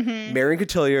Gainsbourg, Marion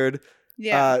Cotillard,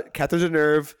 Catherine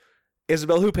Deneuve,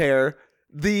 Isabelle Huppert,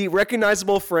 the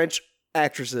recognizable French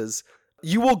actresses.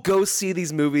 You will go see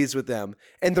these movies with them.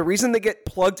 And the reason they get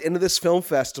plugged into this film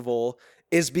festival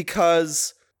is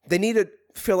because they need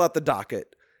fill out the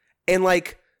docket. And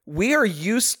like, we are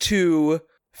used to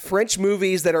French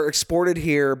movies that are exported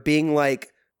here being like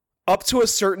up to a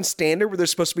certain standard where they're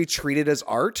supposed to be treated as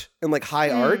art and like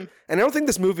high art. And I don't think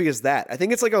this movie is that. I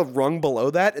think it's like a rung below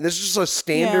that. And this is just a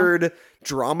standard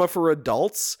drama for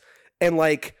adults. And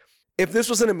like, if this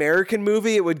was an American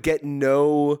movie, it would get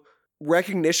no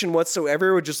recognition whatsoever.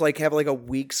 It would just like have like a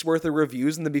week's worth of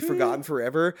reviews and then be forgotten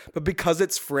forever. But because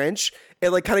it's French,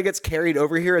 it like kind of gets carried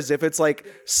over here as if it's like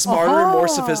smarter and more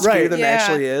sophisticated than it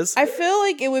actually is. I feel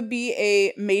like it would be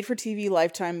a made-for-TV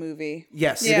Lifetime movie.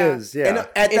 Yes, It is. Yeah. And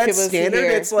at that If it was standard,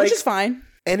 here, it's like which is fine.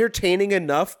 entertaining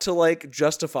enough to like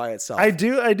justify itself. I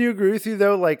do agree with you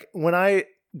though. Like when I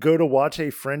go to watch a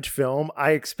French film,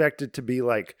 I expect it to be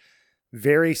like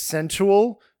very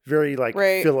sensual, very like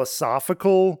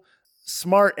philosophical,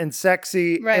 smart and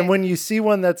sexy. Right. And when you see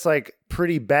one that's like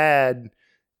pretty bad,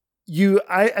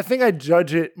 I think I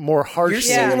judge it more harshly. You're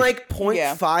seeing like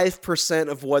 0.5%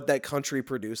 of what that country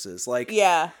produces. Like,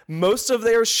 most of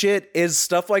their shit is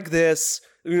stuff like this.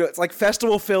 You know, it's like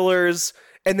festival fillers,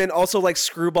 and then also like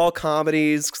screwball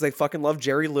comedies because they fucking love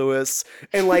Jerry Lewis,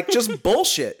 and like just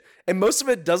bullshit. And most of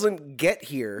it doesn't get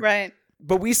here. Right.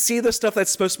 But we see the stuff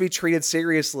that's supposed to be treated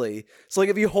seriously. So like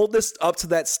if you hold this up to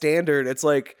that standard, it's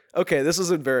like, okay, this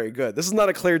isn't very good. This is not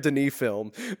a Claire Denis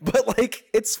film. But like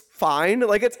it's fine.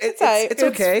 Like it's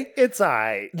okay. It's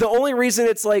aight. The only reason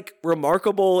it's like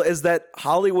remarkable is that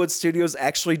Hollywood studios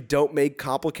actually don't make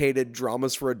complicated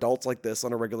dramas for adults like this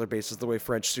on a regular basis the way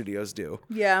French studios do.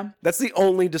 Yeah. That's the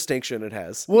only distinction it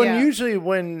has. Well, and usually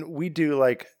when we do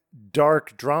like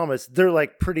dark dramas, they're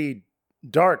like pretty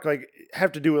dark, like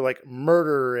have to do with like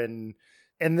murder and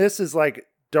this is like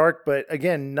dark, but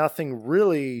again, nothing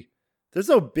really, there's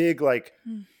no big like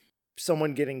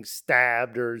someone getting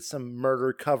stabbed or some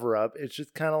murder cover up. It's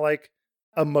just kind of like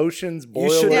emotions boil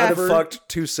You should not over. have fucked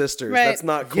two sisters. Right. That's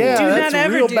not cool. Yeah, Do that's not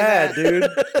ever real do bad,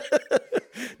 that.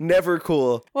 dude. Never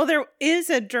cool. Well, there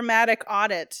is a dramatic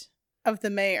audit of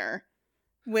the mayor.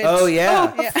 Which, Oh,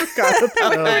 yeah. yeah.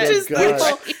 Oh, Which is good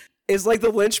God. Is like the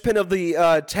linchpin of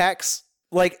the tax.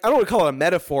 Like, I don't want to call it a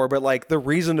metaphor, but like the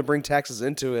reason to bring taxes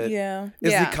into it is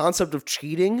Yeah. the concept of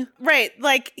cheating. Right.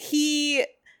 Like he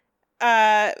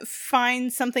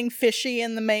finds something fishy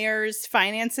in the mayor's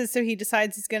finances, so he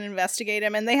decides he's going to investigate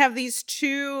him. And they have these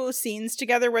two scenes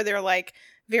together where they're like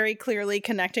very clearly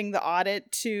connecting the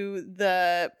audit to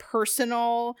the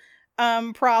personal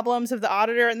problems of the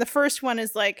auditor. And the first one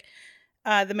is like,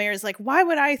 the mayor's like, why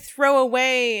would I throw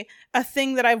away a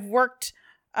thing that I've worked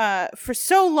for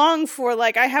so long for?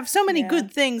 Like, I have so many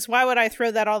good things. Why would I throw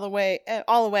that all away?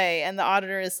 And the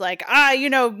auditor is like,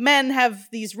 men have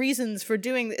these reasons for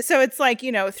doing this. So it's like,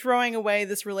 throwing away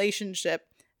this relationship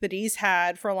that he's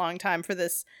had for a long time for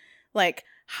this like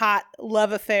hot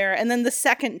love affair. And then the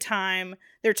second time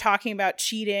they're talking about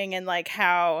cheating and like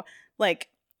how like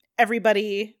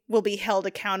everybody will be held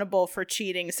accountable for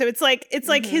cheating. So it's like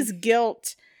his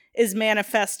guilt is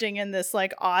manifesting in this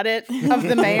like audit of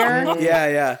the mayor.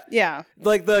 Yeah.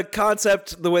 Like the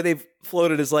concept, the way they've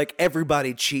floated is like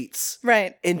everybody cheats.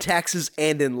 Right. In taxes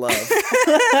and in love.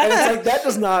 And it's like, that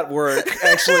does not work,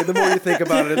 actually. The more you think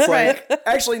about it, it's like,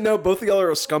 actually, no, both of y'all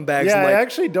are scumbags. Yeah, and like, I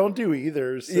actually don't do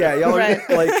either. So. Yeah, y'all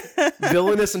are like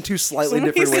villainous in two slightly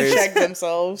different ways. Check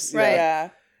themselves. Right. Yeah.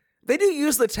 They do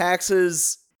use the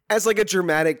taxes as like a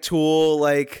dramatic tool.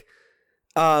 Like,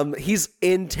 he's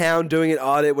in town doing an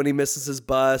audit when he misses his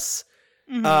bus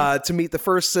to meet the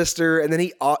first sister, and then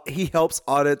he helps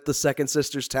audit the second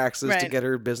sister's taxes to get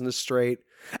her business straight.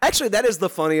 Actually, that is the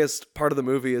funniest part of the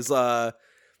movie is the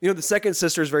second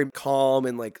sister is very calm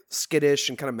and like skittish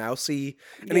and kind of mousy,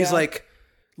 and he's like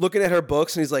looking at her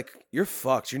books and he's like, you're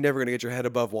fucked, you're never gonna get your head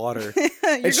above water.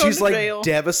 And she's like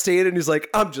devastated, and he's like,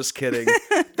 I'm just kidding,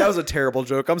 that was a terrible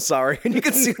joke, I'm sorry. And you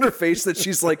can see on her face that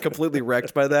she's like completely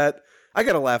wrecked by that. I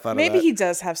gotta laugh out of that. Maybe he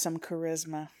does have some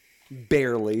charisma.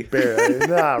 Barely.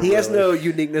 Not he has really. no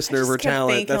uniqueness, nerve, or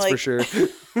talent, thinking, that's for like, sure.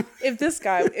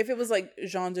 If it was like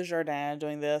Jean Dujardin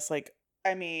doing this, like,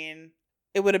 I mean,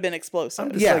 it would have been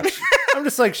explosive. I'm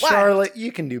just like Charlotte,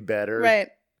 you can do better. Right.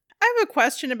 I have a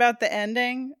question about the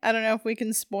ending. I don't know if we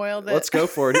can spoil this. Let's go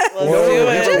for it. Let's do we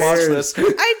have to it. watch this.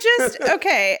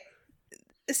 Okay.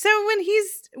 So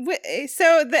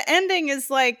so the ending is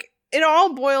like, it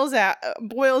all boils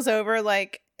over,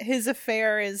 like his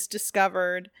affair is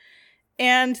discovered.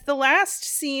 And the last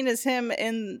scene is him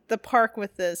in the park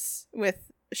with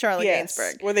Charlotte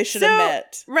Gainsbourg. Where they should have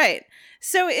met. Right.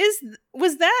 So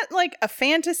was that like a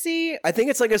fantasy? I think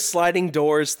it's like a sliding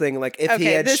doors thing. Like if he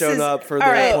had shown up for the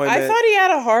Right. appointment. I thought he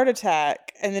had a heart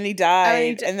attack and then he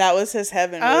died, and that was his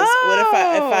heaven. What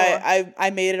if I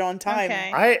made it on time?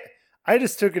 Okay. I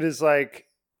just took it as like,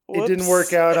 it didn't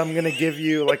work out. I'm going to give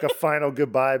you like a final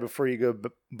goodbye before you go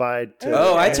bye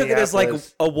to I took it as like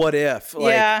a what if.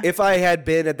 Like if I had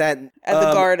been at that at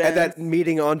the garden at that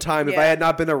meeting on time, if I had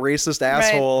not been a racist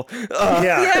asshole. But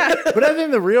I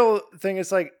think the real thing is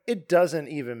like, it doesn't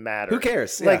even matter. Who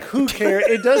cares? Like who cares?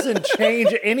 It doesn't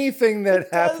change anything that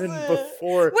happened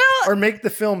before or make the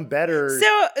film better.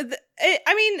 So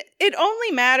I mean, it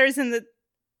only matters in the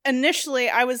initially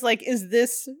I was like, is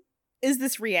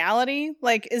this reality?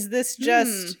 Like, is this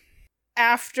just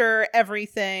after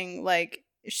everything? Like,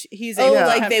 he's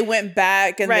like they went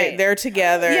back and they're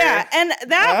together. Yeah, and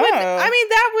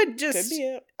that would just.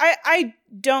 I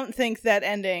don't think that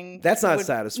ending. That's not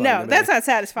satisfying. No, that's not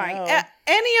satisfying. No.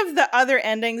 Any of the other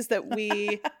endings that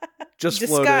we just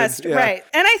discussed, right?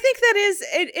 And I think that is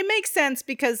it makes sense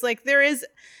because like there is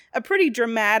a pretty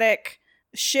dramatic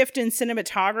shift in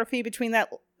cinematography between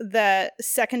the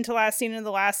second to last scene and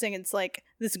the last thing. It's like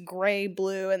this gray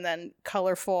blue and then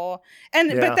colorful, and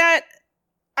but that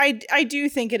I do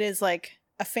think it is like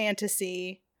a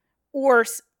fantasy or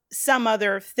some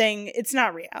other thing. It's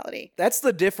not reality. That's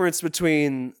the difference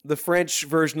between the French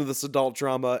version of this adult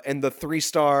drama and the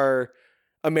 3-star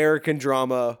American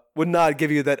drama. Would not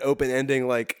give you that open ending.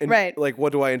 Like like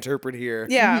what do I interpret here?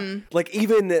 Yeah, like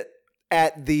even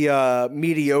at the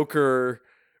mediocre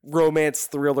romance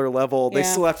thriller level, they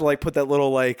still have to like put that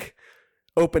little like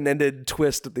open-ended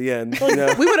twist at the end. You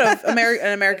know? We would have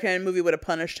an American movie would have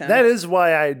punished him. That is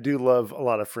why I do love a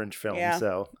lot of French films.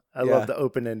 So I love the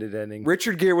open-ended ending.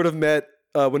 Richard Gere would have met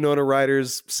Winona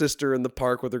Ryder's sister in the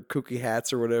park with her kooky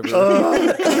hats or whatever. Oh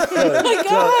my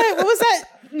god! What was that?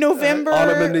 November.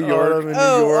 Autumn in New York.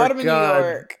 Autumn in New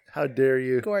York. How dare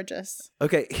you? Gorgeous.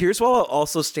 Okay, here's why I'll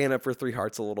also stand up for Three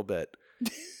Hearts a little bit.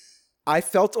 I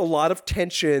felt a lot of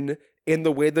tension in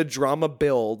the way the drama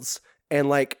builds and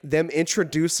like them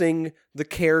introducing the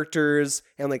characters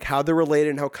and like how they're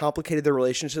related and how complicated their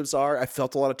relationships are. I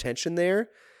felt a lot of tension there.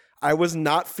 I was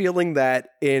not feeling that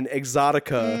in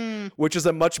Exotica, which is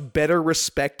a much better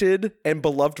respected and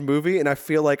beloved movie. And I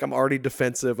feel like I'm already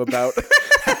defensive about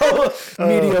how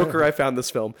mediocre I found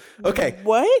this film. Okay.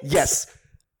 What? Yes.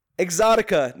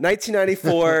 Exotica,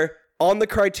 1994, on the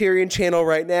Criterion Channel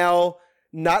right now.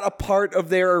 Not a part of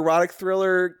their erotic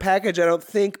thriller package, I don't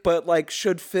think, but like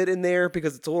should fit in there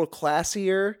because it's a little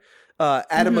classier.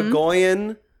 Adam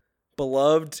McGoyan,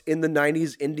 beloved in the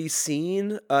 90s indie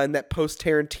scene in that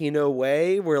post-Tarantino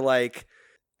way where like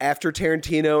after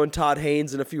Tarantino and Todd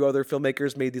Haynes and a few other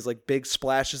filmmakers made these like big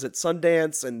splashes at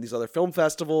Sundance and these other film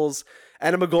festivals,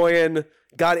 Adam McGoyan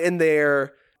got in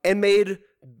there and made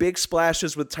big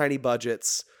splashes with tiny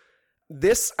budgets.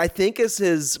 This, I think, is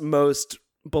his most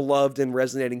beloved and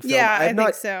resonating film. Yeah, I've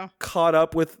not think so. Caught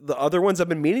up with the other ones. I've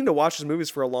been meaning to watch his movies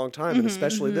for a long time, and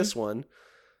especially this one.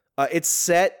 It's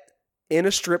set in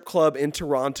a strip club in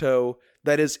Toronto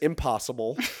that is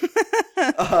impossible.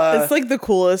 It's like the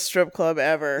coolest strip club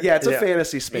ever. Yeah, it's a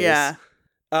fantasy space. Yeah.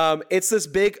 It's this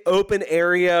big open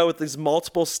area with these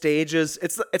multiple stages.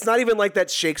 It's not even like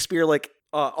that Shakespeare like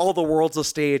all the world's a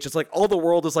stage. It's like all the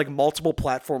world is like multiple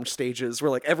platform stages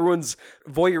where like everyone's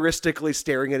voyeuristically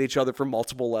staring at each other from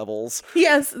multiple levels.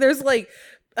 Yes, there's like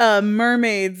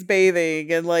mermaids bathing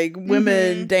and like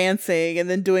women dancing and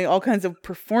then doing all kinds of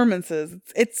performances.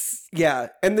 It's yeah,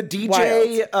 and the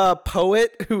DJ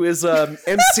Poet who is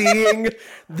emceeing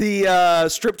the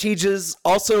stripteases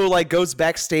also like goes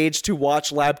backstage to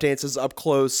watch lap dances up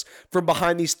close from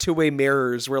behind these two-way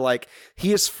mirrors where like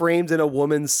he is framed in a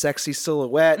woman's sexy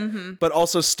silhouette but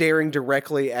also staring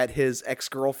directly at his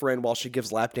ex-girlfriend while she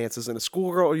gives lap dances in a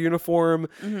schoolgirl uniform,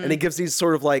 and he gives these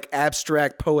sort of like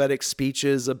abstract poetic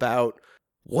speeches about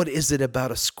what is it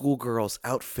about a schoolgirl's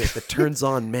outfit that turns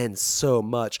on men so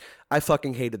much. I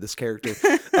fucking hated this character.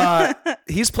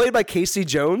 He's played by Casey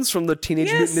Jones from the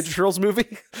Teenage Mutant Ninja Turtles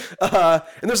movie. And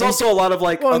there's also a lot of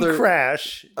like other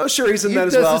Crash. Oh, sure, he's in that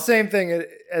as well. well. He does the same thing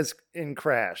as in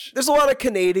Crash. There's a lot of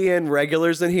Canadian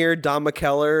regulars in here. Don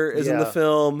McKellar is in the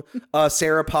film.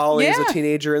 Sarah Polley is a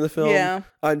teenager in the film. Yeah.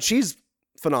 And she's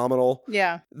phenomenal.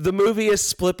 Yeah. The movie is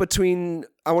split between,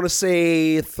 I want to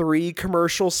say, 3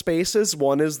 commercial spaces.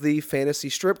 One is the fantasy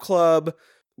strip club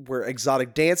where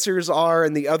exotic dancers are,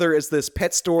 and the other is this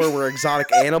pet store where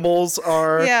exotic animals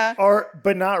are. Yeah.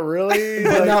 But not really.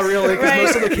 But not really,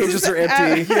 because most of the cages are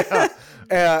empty.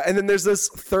 And then there's this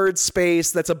third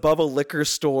space that's above a liquor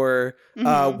store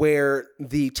where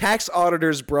the tax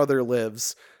auditor's brother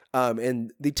lives.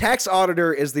 And the tax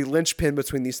auditor is the linchpin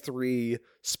between these 3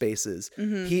 spaces.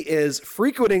 He is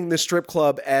frequenting the strip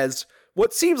club as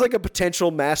what seems like a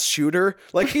potential mass shooter.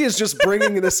 Like he is just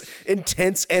bringing this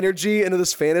intense energy into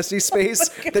this fantasy space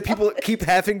that people keep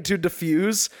having to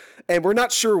diffuse, and we're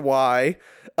not sure why.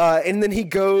 And then he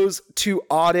goes to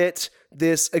audit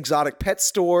this exotic pet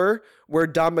store where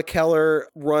Don McKellar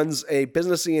runs a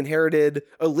business he inherited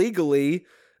illegally.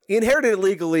 He inherited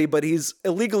illegally, but he's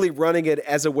illegally running it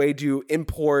as a way to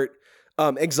import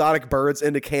exotic birds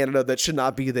into Canada that should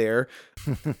not be there.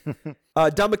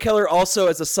 Don McKellar also,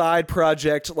 as a side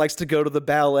project, likes to go to the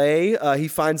ballet. He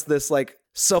finds this like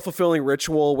self-fulfilling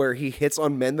ritual where he hits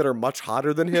on men that are much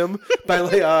hotter than him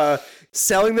by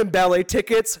selling them ballet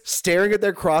tickets, staring at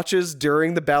their crotches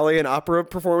during the ballet and opera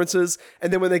performances,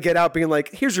 and then when they get out being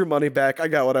like, here's your money back, I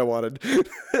got what I wanted.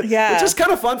 Yeah. Which is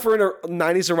kind of fun for a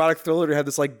 90s erotic thriller to have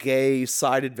this like gay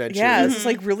side adventure. Yeah, it's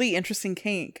like really interesting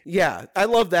kink. Yeah, I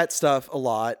love that stuff a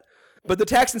lot. But the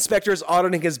tax inspector is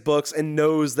auditing his books and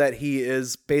knows that he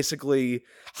is basically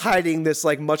hiding this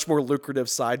like much more lucrative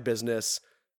side business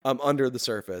under the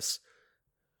surface.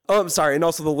 Oh, I'm sorry. And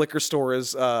also the liquor store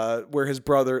is where his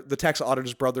brother, the tax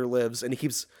auditor's brother, lives. And he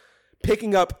keeps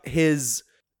picking up his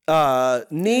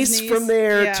niece from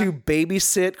there to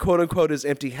babysit, quote unquote, his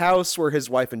empty house where his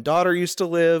wife and daughter used to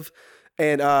live.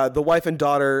 And the wife and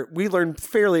daughter, we learned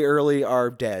fairly early,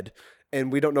 are dead.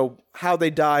 And we don't know how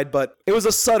they died, but it was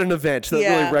a sudden event that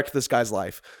really wrecked this guy's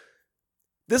life.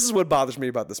 This is what bothers me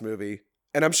about this movie.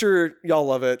 And I'm sure y'all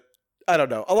love it. I don't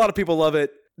know. A lot of people love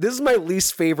it. This is my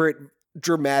least favorite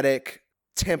dramatic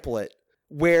template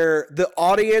where the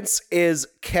audience is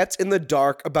kept in the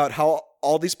dark about how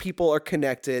all these people are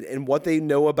connected and what they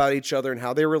know about each other and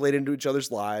how they relate into each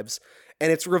other's lives.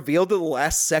 And it's revealed at the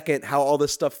last second how all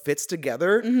this stuff fits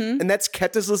together. Mm-hmm. And that's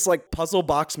kept as this like puzzle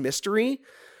box mystery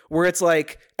where it's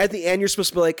like at the end, you're supposed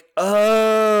to be like,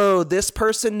 oh, this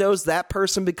person knows that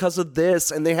person because of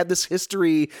this. And they had this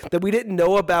history that we didn't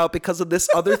know about because of this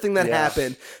other thing that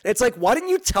happened. And it's like, why didn't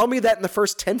you tell me that in the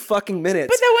first 10 fucking minutes?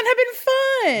 But that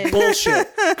wouldn't have been fun.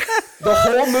 Bullshit. The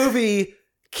whole movie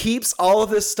keeps all of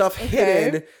this stuff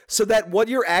hidden so that what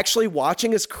you're actually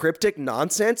watching is cryptic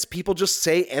nonsense. People just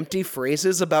say empty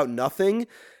phrases about nothing.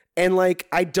 And like,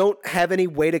 I don't have any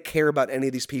way to care about any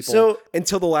of these people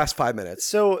until the last 5 minutes.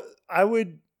 So I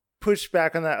would push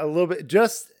back on that a little bit,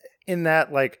 just in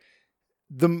that, like,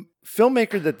 the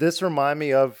filmmaker that this reminded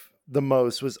me of the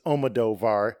most was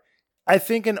Almodovar. I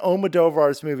think in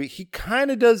Almodovar's movie, he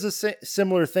kind of does a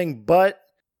similar thing, but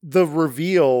the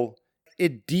reveal,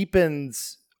 it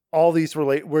deepens all these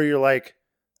where you're like,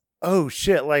 oh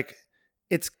shit, like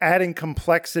it's adding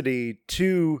complexity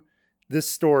to this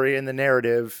story and the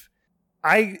narrative.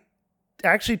 I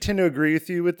actually tend to agree with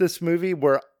you with this movie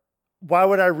where why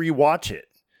would I rewatch it?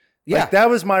 Yeah. Like, that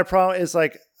was my problem. Is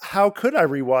like, how could I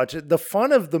rewatch it? The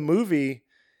fun of the movie,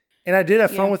 and I did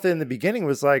have fun with it in the beginning,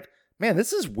 was like, man,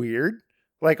 this is weird.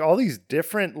 Like all these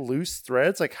different loose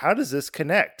threads, like how does this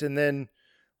connect? And then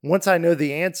once I know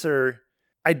the answer,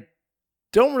 I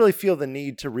don't really feel the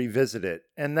need to revisit it.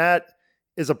 And that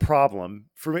is a problem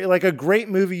for me. Like a great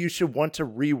movie, you should want to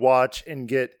rewatch and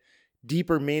get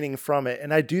deeper meaning from it.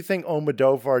 And I do think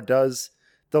Almodovar does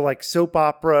the like soap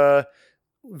opera,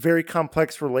 very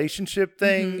complex relationship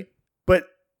thing, but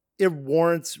it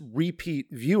warrants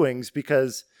repeat viewings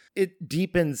because it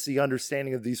deepens the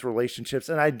understanding of these relationships.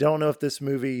 And I don't know if this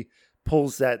movie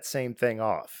pulls that same thing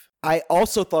off. I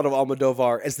also thought of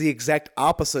Almodovar as the exact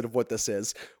opposite of what this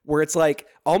is, where it's like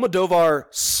Almodovar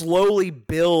slowly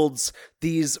builds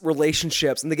these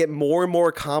relationships and they get more and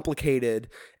more complicated.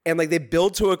 And like they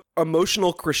build to an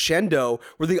emotional crescendo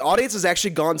where the audience has actually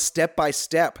gone step by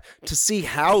step to see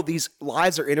how these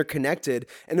lives are interconnected.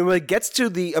 And then when it gets to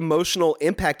the emotional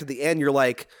impact at the end, you're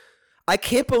like, I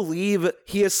can't believe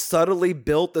he has subtly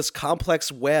built this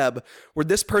complex web where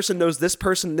this person knows this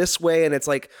person this way. And it's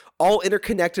like all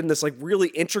interconnected in this like really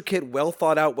intricate, well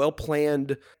thought out, well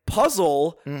planned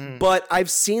puzzle. But I've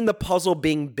seen the puzzle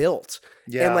being built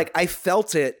and like I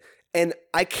felt it. And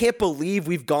I can't believe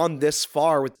we've gone this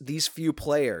far with these few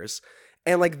players.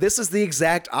 And like, this is the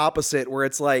exact opposite where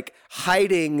it's like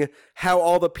hiding how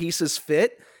all the pieces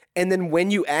fit. And then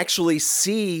when you actually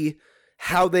see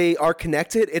how they are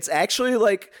connected, it's actually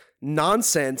like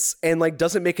nonsense and like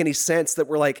doesn't make any sense that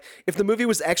we're like, if the movie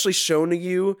was actually shown to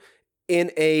you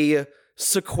in a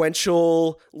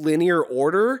sequential linear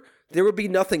order, there would be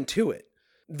nothing to it.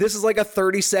 This is like a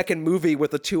 30-second movie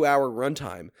with a 2-hour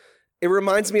runtime. It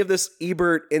reminds me of this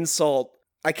Ebert insult.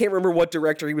 I can't remember what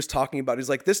director he was talking about. He's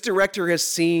like, this director has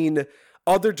seen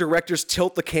other directors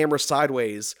tilt the camera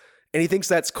sideways and he thinks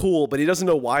that's cool, but he doesn't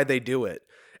know why they do it.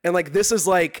 And like, this is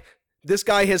like, this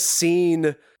guy has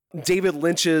seen David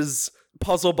Lynch's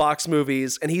puzzle box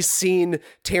movies and he's seen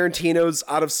Tarantino's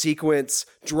out of sequence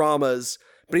dramas,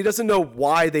 but he doesn't know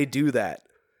why they do that.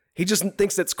 He just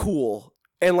thinks that's cool.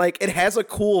 And like it has a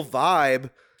cool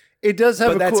vibe. It does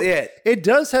have It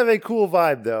does have a cool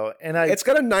vibe though. And it's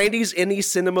got a 90s indie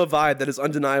cinema vibe that is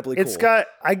undeniably cool.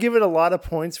 I give it a lot of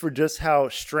points for just how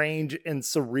strange and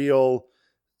surreal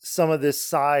some of this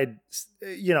side,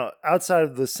 outside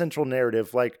of the central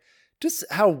narrative, like just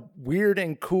how weird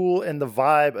and cool and the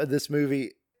vibe of this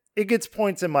movie. It gets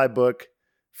points in my book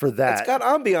for that. It's got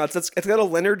ambiance. It's got a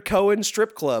Leonard Cohen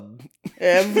strip club.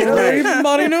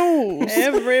 Everybody knows.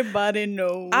 Everybody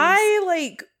knows.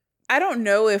 I don't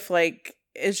know if like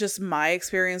it's just my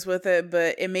experience with it,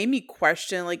 but it made me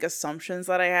question like assumptions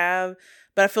that I have.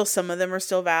 But I feel some of them are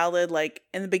still valid. Like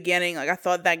in the beginning, like I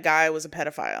thought that guy was a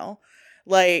pedophile.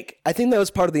 Like I think that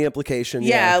was part of the implication.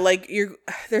 Yeah, like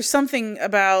there's something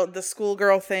about the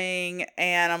schoolgirl thing,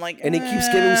 and I'm like, and he keeps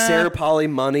giving Sarah Polly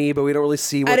money, but we don't really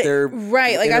see what their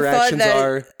interactions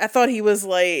are. I thought he was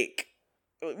like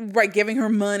giving her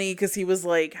money because he was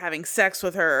like having sex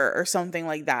with her or something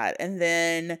like that, and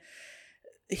then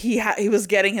he was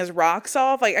getting his rocks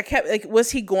off. Like I kept like, was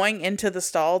he going into the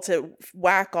stall to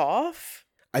whack off?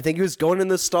 I think he was going in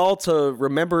the stall to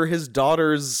remember his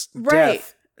daughter's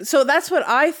death. So that's what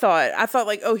I thought. I thought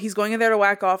like, oh, he's going in there to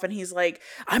whack off and he's like,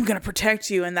 I'm going to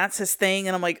protect you. And that's his thing.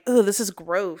 And I'm like, oh, this is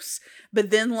gross. But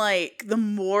then like the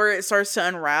more it starts to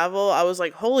unravel, I was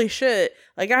like, holy shit.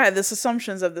 Like I had this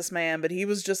assumptions of this man, but he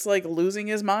was just like losing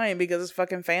his mind because his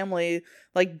fucking family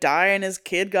like died and his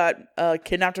kid got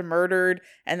kidnapped and murdered.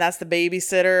 And that's the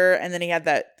babysitter. And then he had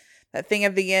that thing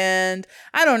at the end.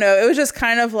 I don't know. It was just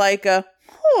kind of like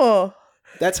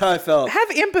that's how I felt. Have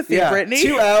empathy, Brittany.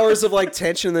 2 hours of like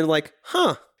tension, and then like,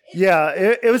 huh? Yeah,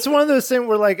 it was one of those things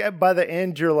where like by the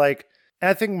end you're like,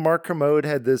 I think Mark Kermode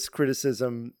had this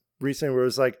criticism recently where it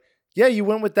was like, yeah, you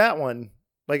went with that one.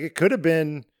 Like it could have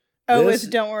been. Oh, with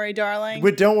Don't Worry, Darling.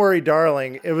 With Don't Worry,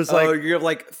 Darling, it was like you have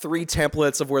like 3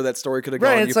 templates of where that story could have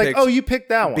gone. Right, it's like, you picked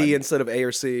that one, B instead of A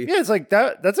or C. Yeah, it's like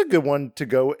that's a good one to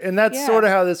go, and that's sort of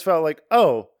how this felt. Like,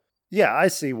 oh, yeah, I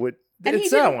see what. And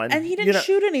it's that one. And he didn't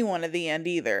shoot anyone at the end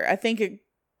either. I think it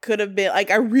could have been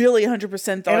like I really 100% thought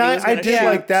he was going to shoot. I did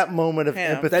like that moment of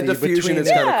empathy. That diffusion is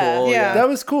kind of cool. Yeah, that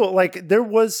was cool. Like there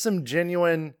was some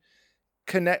genuine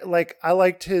connect. Like I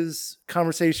liked his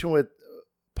conversation with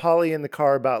Polly in the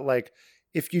car about like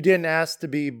if you didn't ask to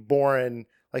be born,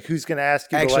 like who's going to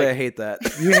ask you? Actually, to, I hate that.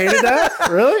 You hated that?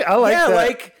 Really? I like that. Yeah,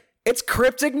 like it's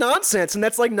cryptic nonsense, and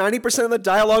that's like 90% of the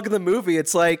dialogue in the movie.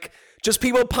 It's like. Just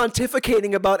people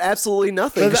pontificating about absolutely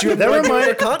nothing. But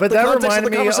that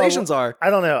reminded me conversations are. I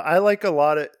don't know. I like a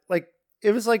lot of like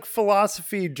it was like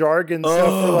philosophy jargon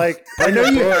stuff. For like I know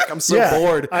I'm so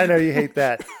bored. I know you hate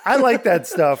that. I like that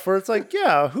stuff where it's like,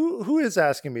 yeah, who is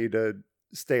asking me to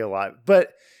stay alive?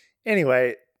 But anyway,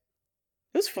 it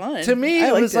was fun. To me,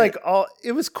 it was like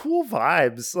it was cool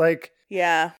vibes. Like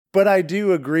but I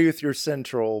do agree with your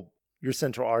central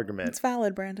argument. It's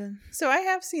valid, Brandon. So I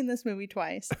have seen this movie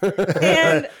twice.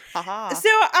 And so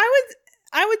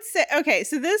I would say, okay,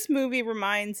 so this movie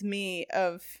reminds me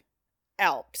of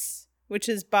Alps, which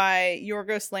is by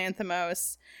Yorgos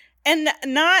Lanthimos. And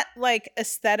not like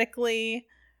aesthetically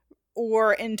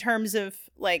or in terms of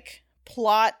like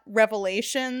plot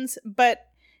revelations, but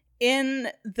in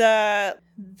the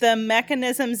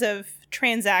mechanisms of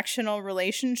transactional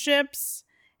relationships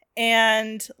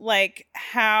and like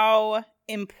how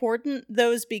important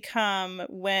those become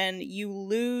when you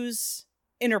lose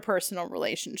interpersonal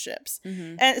relationships.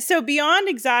 Mm-hmm. And so beyond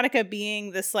Exotica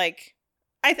being this like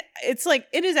it's like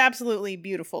it is absolutely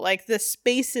beautiful. Like the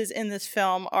spaces in this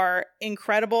film are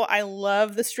incredible. I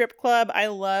love the strip club. I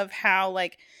love how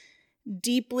like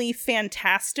deeply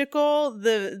fantastical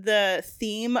the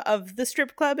theme of the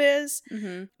strip club is.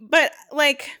 Mm-hmm. But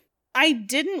like I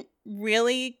didn't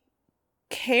really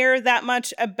care that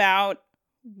much about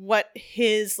what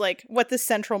the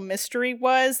central mystery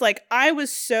was. Like I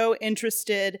was so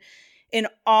interested in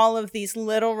all of these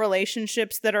little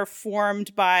relationships that are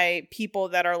formed by people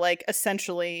that are like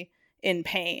essentially in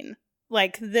pain.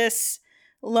 Like this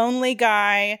lonely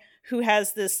guy who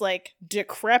has this like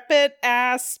decrepit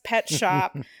ass pet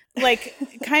shop, like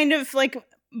kind of like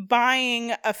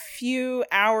buying a few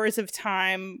hours of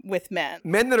time with men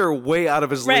that are way out of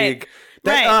his league.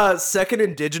 That second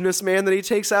indigenous man that he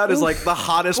takes out is like the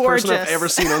hottest person I've ever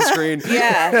seen on screen.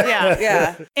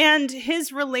 Yeah. And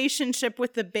his relationship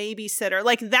with the babysitter,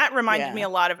 like that reminded me a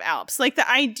lot of Alps. Like the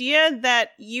idea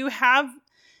that you have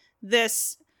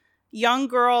this young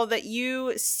girl that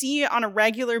you see on a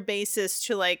regular basis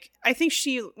to like, I think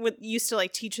she used to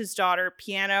like teach his daughter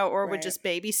piano or would just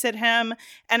babysit him.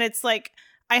 And it's like,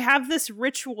 I have this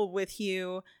ritual with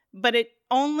you, but it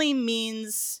only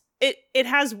means it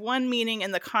has one meaning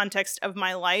in the context of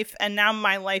my life. And now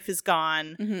my life is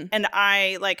gone and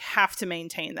I like have to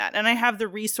maintain that. And I have the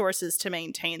resources to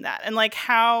maintain that. And like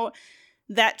how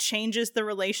that changes the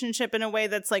relationship in a way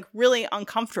that's like really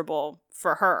uncomfortable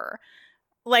for her.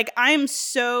 Like, I'm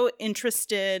so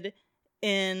interested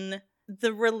in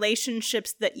the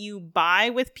relationships that you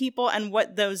buy with people and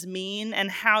what those mean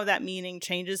and how that meaning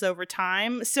changes over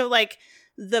time. So, like,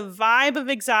 the vibe of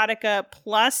Exotica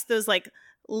plus those, like,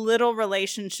 little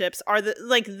relationships are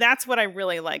that's what I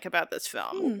really like about this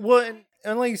film. Well,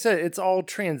 and like you said, it's all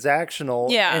transactional.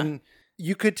 Yeah. And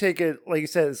you could take it, like you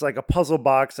said, it's like a puzzle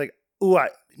box. Like, ooh, I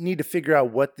need to figure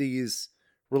out what these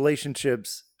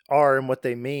relationships are and what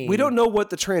they mean. We don't know what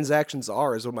the transactions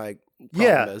are is what my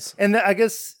problem is. And I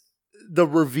guess the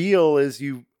reveal is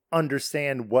you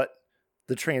understand what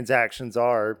the transactions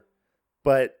are,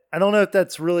 but I don't know if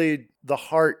that's really the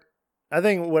heart. I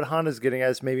think what Hannah's getting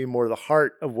at is maybe more the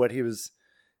heart of what he was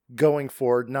going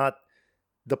for, not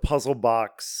the puzzle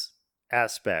box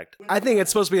aspect. I think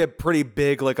it's supposed to be a pretty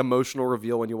big like emotional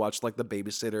reveal when you watch like The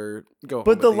Babysitter go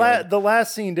But home at the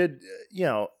last scene did,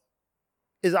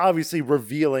 is obviously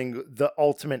revealing the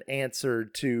ultimate answer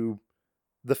to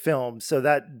the film. So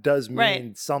that does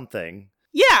mean something.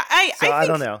 Yeah, I think I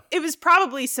don't know. It was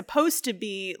probably supposed to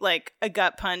be like a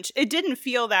gut punch. It didn't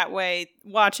feel that way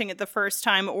watching it the first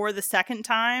time or the second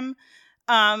time.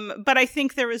 But I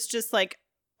think there was just like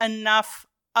enough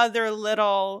other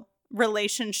little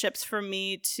relationships for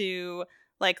me to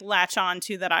like latch on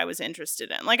to that I was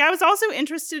interested in. Like I was also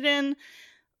interested in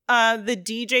the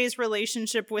DJ's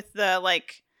relationship with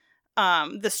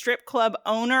the strip club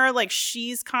owner. Like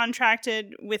she's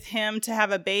contracted with him to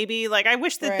have a baby. Like I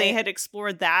wish that they had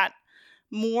explored that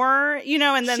more,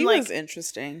 and then she like was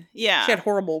interesting. Yeah. She had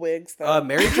horrible wigs though.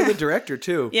 Married to the director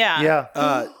too. Yeah.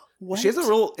 Yeah. She has a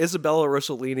real Isabella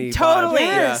Rossellini Totally. vibe.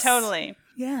 Yes. Totally.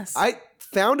 Yes. I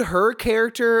found her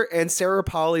character and Sarah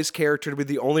Polley's character to be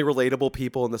the only relatable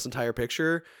people in this entire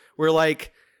picture. Where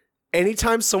like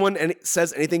anytime someone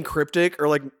says anything cryptic or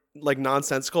like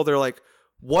nonsensical, they're like,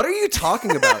 "What are you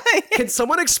talking about? Can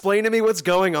someone explain to me what's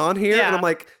going on here?" Yeah. And I'm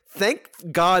like, "Thank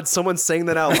God someone's saying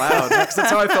that out loud," because that's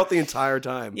how I felt the entire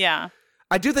time. Yeah.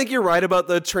 I do think you're right about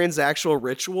the transactional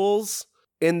rituals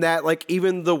in that, like,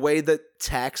 even the way that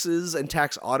taxes and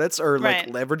tax audits are like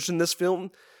leveraged in this film,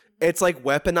 it's like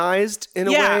weaponized in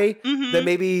a way that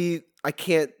maybe I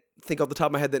can't think off the top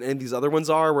of my head that any of these other ones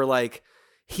are, where like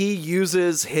he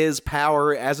uses his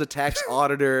power as a tax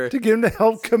auditor to get him to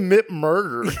help commit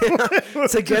murder.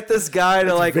 To get this guy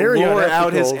to like very lure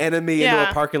out his unethical. enemy into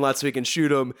a parking lot so he can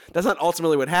shoot him. That's not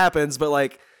ultimately what happens, but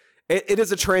like it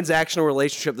is a transactional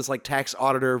relationship, this like tax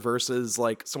auditor versus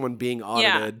like someone being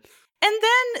audited. And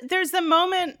then there's the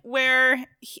moment where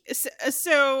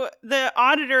so the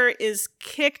auditor is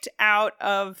kicked out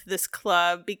of this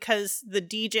club because the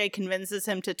DJ convinces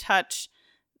him to touch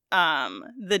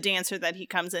the dancer that he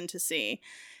comes in to see.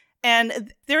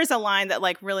 And there's a line that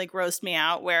like really grossed me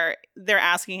out where they're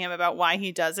asking him about why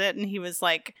he does it. And he was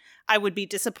like, "I would be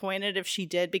disappointed if she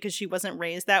did because she wasn't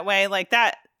raised that way." Like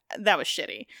that was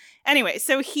shitty. Anyway,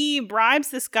 so he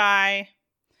bribes this guy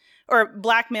or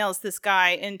blackmails this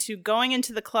guy into going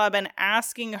into the club and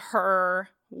asking her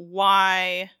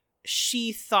why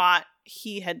she thought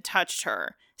he had touched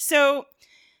her. So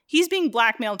he's being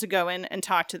blackmailed to go in and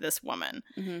talk to this woman.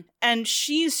 And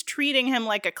she's treating him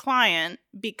like a client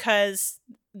because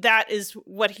that is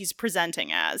what he's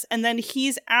presenting as. And then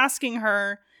he's asking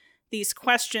her these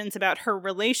questions about her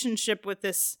relationship with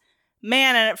this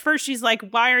man. And at first she's like,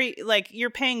 "Why are you, like, you're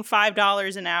paying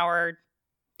 $5 an hour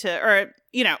to, or,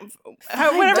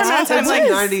 whatever amount of time, It's like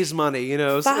 90s money,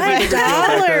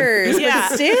 $5. Yeah.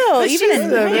 But still, even in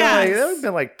That Yeah. would have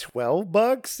been like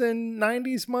 $12 in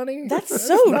 90s money. that's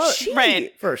so not- cheap.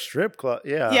 Right. for a strip club.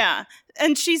 Yeah. Yeah.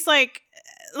 And she's like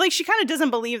she kind of doesn't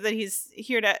believe that he's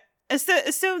here to.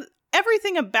 So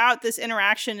everything about this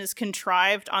interaction is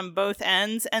contrived on both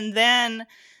ends. And then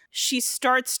she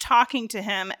starts talking to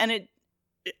him, and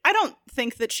I don't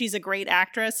think that she's a great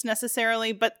actress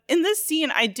necessarily, but in this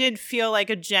scene, I did feel like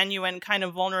a genuine kind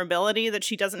of vulnerability that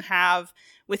she doesn't have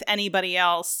with anybody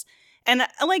else. And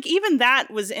like, even that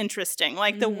was interesting.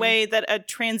 Like the way that a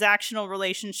transactional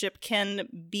relationship can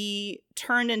be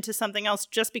turned into something else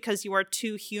just because you are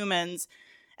two humans.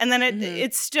 And then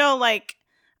it's still like,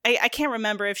 I can't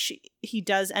remember if he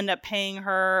does end up paying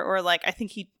her, or like, I think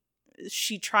he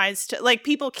she tries to, like,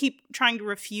 people keep trying to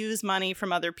refuse money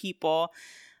from other people.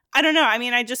 I don't know. I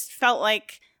mean, I just felt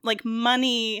like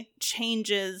money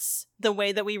changes the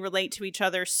way that we relate to each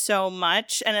other so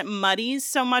much, and it muddies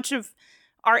so much of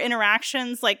our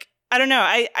interactions. Like, I don't know.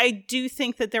 I do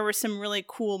think that there were some really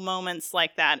cool moments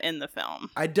like that in the film.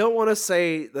 I don't want to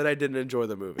say that I didn't enjoy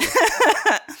the movie.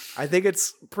 I think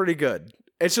it's pretty good.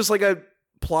 It's just like a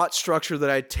plot structure that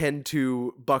I tend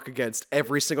to buck against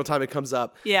every single time it comes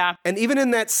up. Yeah. And even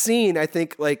in that scene, I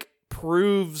think like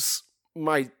proves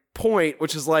my point,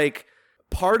 which is like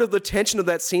part of the tension of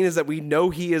that scene is that we know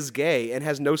he is gay and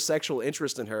has no sexual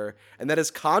interest in her. And that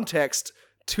is context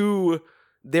to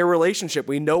their relationship.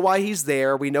 We know why he's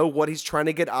there. We know what he's trying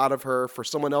to get out of her for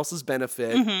someone else's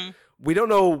benefit. Mm-hmm. We don't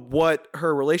know what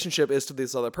her relationship is to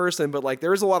this other person, but like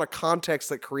there is a lot of context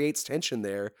that creates tension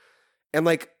there. And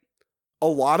like a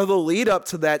lot of the lead up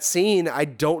to that scene, I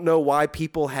don't know why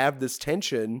people have this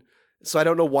tension. So I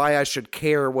don't know why I should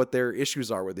care what their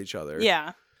issues are with each other.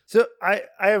 Yeah. So I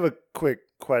have a quick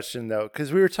question though,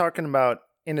 because we were talking about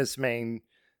Innis Main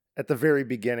at the very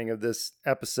beginning of this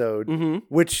episode,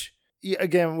 which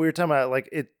again, we were talking about like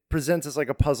it presents as like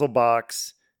a puzzle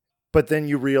box, but then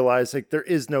you realize like there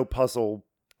is no puzzle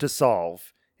to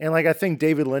solve. And like I think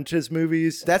David Lynch's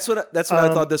movies, That's what I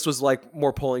thought this was like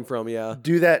more pulling from. Yeah,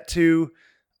 do that too.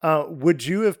 Would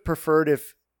you have preferred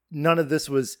if none of this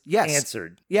was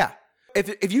answered? Yeah.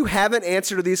 If you have an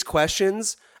answer to these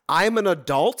questions, I'm an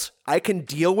adult. I can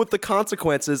deal with the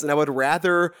consequences, and I would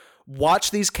rather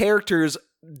watch these characters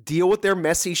deal with their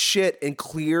messy shit in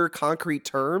clear, concrete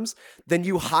terms than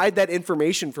you hide that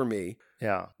information from me.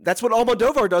 Yeah. That's what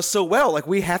Almodovar does so well. Like,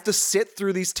 we have to sit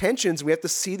through these tensions. We have to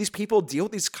see these people deal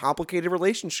with these complicated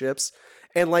relationships.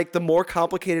 And, like, the more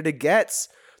complicated it gets,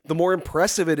 the more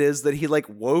impressive it is that he, like,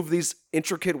 wove these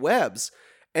intricate webs.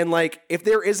 And, like, if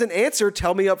there is an answer,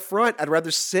 tell me up front. I'd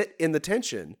rather sit in the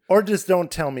tension. Or just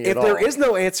don't tell me If at all. there is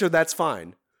no answer, that's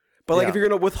fine. But, like, if you're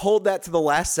going to withhold that to the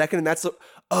last second and that's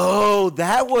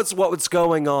that was what was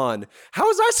going on. How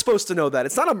was I supposed to know that?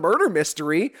 It's not a murder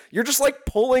mystery. You're just, like,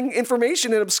 pulling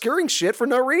information and obscuring shit for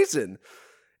no reason.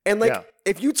 And, like,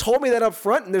 if you told me that up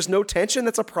front and there's no tension,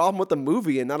 that's a problem with the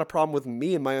movie and not a problem with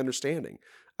me and my understanding.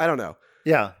 I don't know.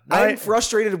 Yeah. I'm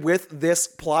frustrated with this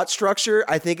plot structure.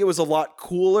 I think it was a lot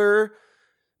cooler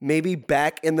maybe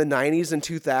back in the 90s and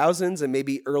 2000s and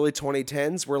maybe early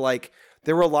 2010s where, like,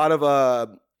 there were a lot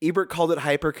of Ebert called it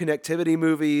hyperconnectivity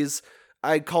movies.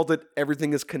 I called it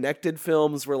everything is connected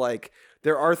films where, like,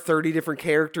 there are 30 different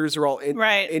characters who are all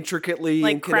intricately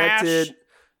like connected. Crash.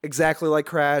 Exactly like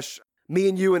Crash. Me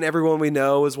and You and Everyone We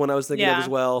Know is one I was thinking of as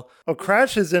well. Oh,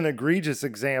 Crash is an egregious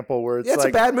example where it's it's like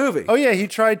a bad movie. Oh yeah, he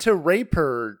tried to rape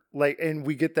her, like, and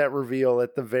we get that reveal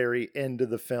at the very end of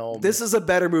the film. This is a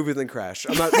better movie than Crash.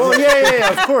 I'm not. Well, yeah,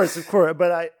 of course.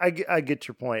 But I get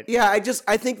your point. Yeah,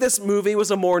 I think this movie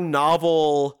was a more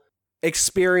novel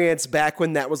experience back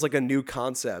when that was like a new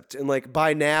concept, and like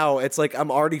by now it's like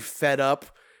I'm already fed up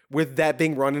with that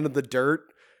being run into the dirt.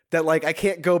 That, like, I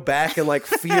can't go back and, like,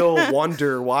 feel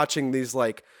wonder watching these,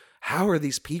 like, how are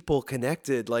these people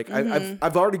connected? Like,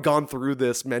 I've already gone through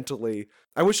this mentally.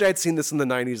 I wish I had seen this in the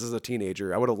 90s as a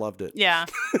teenager. I would have loved it. Yeah.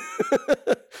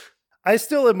 I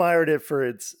still admired it for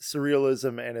its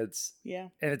surrealism and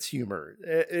its humor.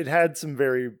 It had some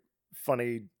very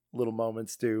funny little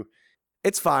moments, too.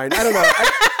 It's fine. I don't know.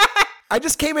 I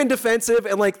just came in defensive,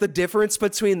 and like the difference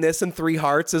between this and Three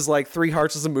Hearts is like Three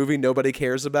Hearts is a movie nobody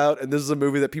cares about, and this is a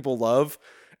movie that people love,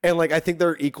 and like I think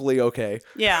they're equally okay.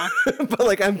 Yeah. But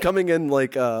like I'm coming in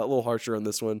like a little harsher on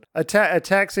this one. A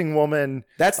taxing woman.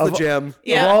 That's the gem.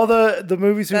 Of all the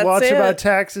movies we watch about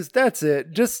taxes, that's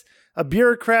it. Just a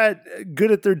bureaucrat good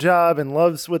at their job and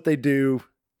loves what they do.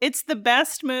 It's the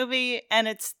best movie, and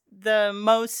it's the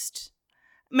most...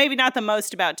 Maybe not the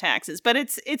most about taxes, but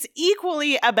it's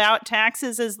equally about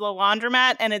taxes as The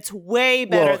Laundromat, and it's way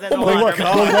better than The Laundromat. The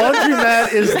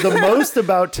Laundromat is the most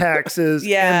about taxes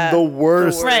and the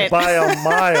worst by a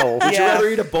mile. Would you rather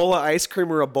eat a bowl of ice cream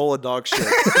or a bowl of dog shit?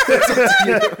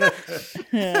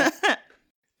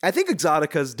 I think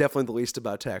Exotica is definitely the least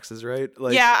about taxes, right?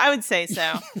 Like, yeah, I would say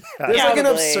so. There's like an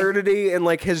absurdity in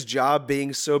like his job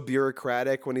being so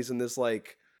bureaucratic when he's in this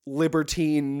like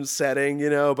libertine setting, you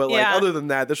know, but like other than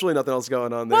that, there's really nothing else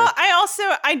going on there. Well,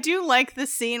 I do like the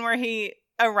scene where he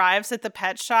arrives at the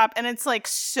pet shop and it's like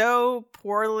so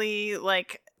poorly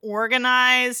like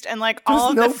organized and like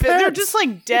all There's of the no they're pets. just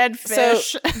like dead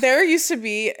fish. So there used to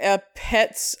be an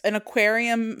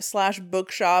aquarium /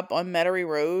 bookshop on Metairie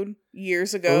Road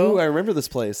years ago. Ooh, I remember this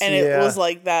place. And it was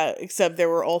like that, except there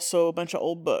were also a bunch of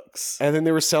old books. And then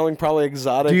they were selling probably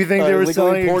exotic. Do you think they were illegally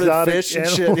selling imported exotic fish and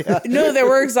animals? shit? Yeah. No, there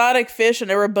were exotic fish, and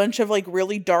there were a bunch of like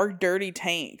really dark, dirty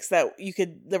tanks that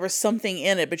there was something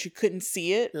in it, but you couldn't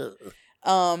see it.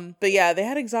 But yeah, they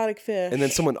had exotic fish. And then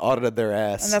someone audited their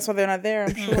ass. And that's why they're not there,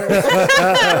 I'm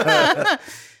sure.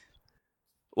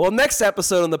 Well, next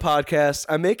episode on the podcast,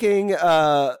 I'm making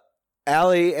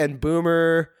Allie and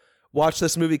Boomer watch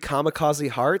this movie Kamikaze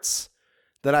Hearts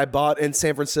that I bought in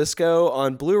San Francisco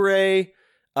on Blu-ray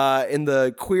in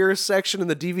the queer section in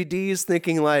the DVDs,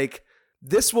 thinking like,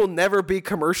 this will never be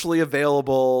commercially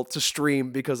available to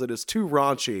stream because it is too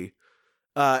raunchy.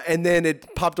 And then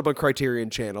it popped up on Criterion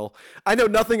Channel. I know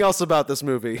nothing else about this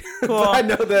movie. But I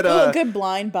know that a good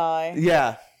blind buy.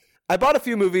 yeah. I bought a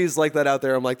few movies like that out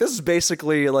there. I'm like, this is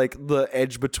basically like the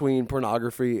edge between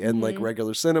pornography and like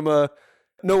regular cinema.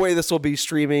 No way this will be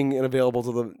streaming and available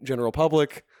to the general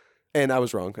public. And I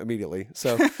was wrong immediately.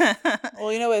 So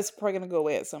Well, you know, it's probably going to go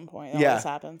away at some point. That Yeah. always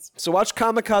happens. so watch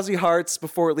Kamikaze Hearts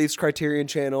before it leaves Criterion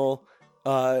Channel.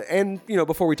 And, you know,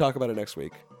 before we talk about it next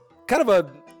week. Kind of a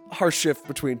harsh shift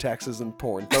between taxes and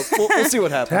porn. But we'll see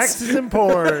what happens. Taxes and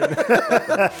porn.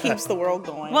 Keeps the world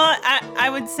going. Well, I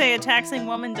would say a taxing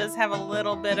woman does have a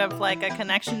little bit of like a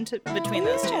connection between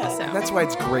those two. So That's why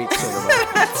it's great cinema.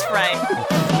 that's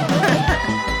right.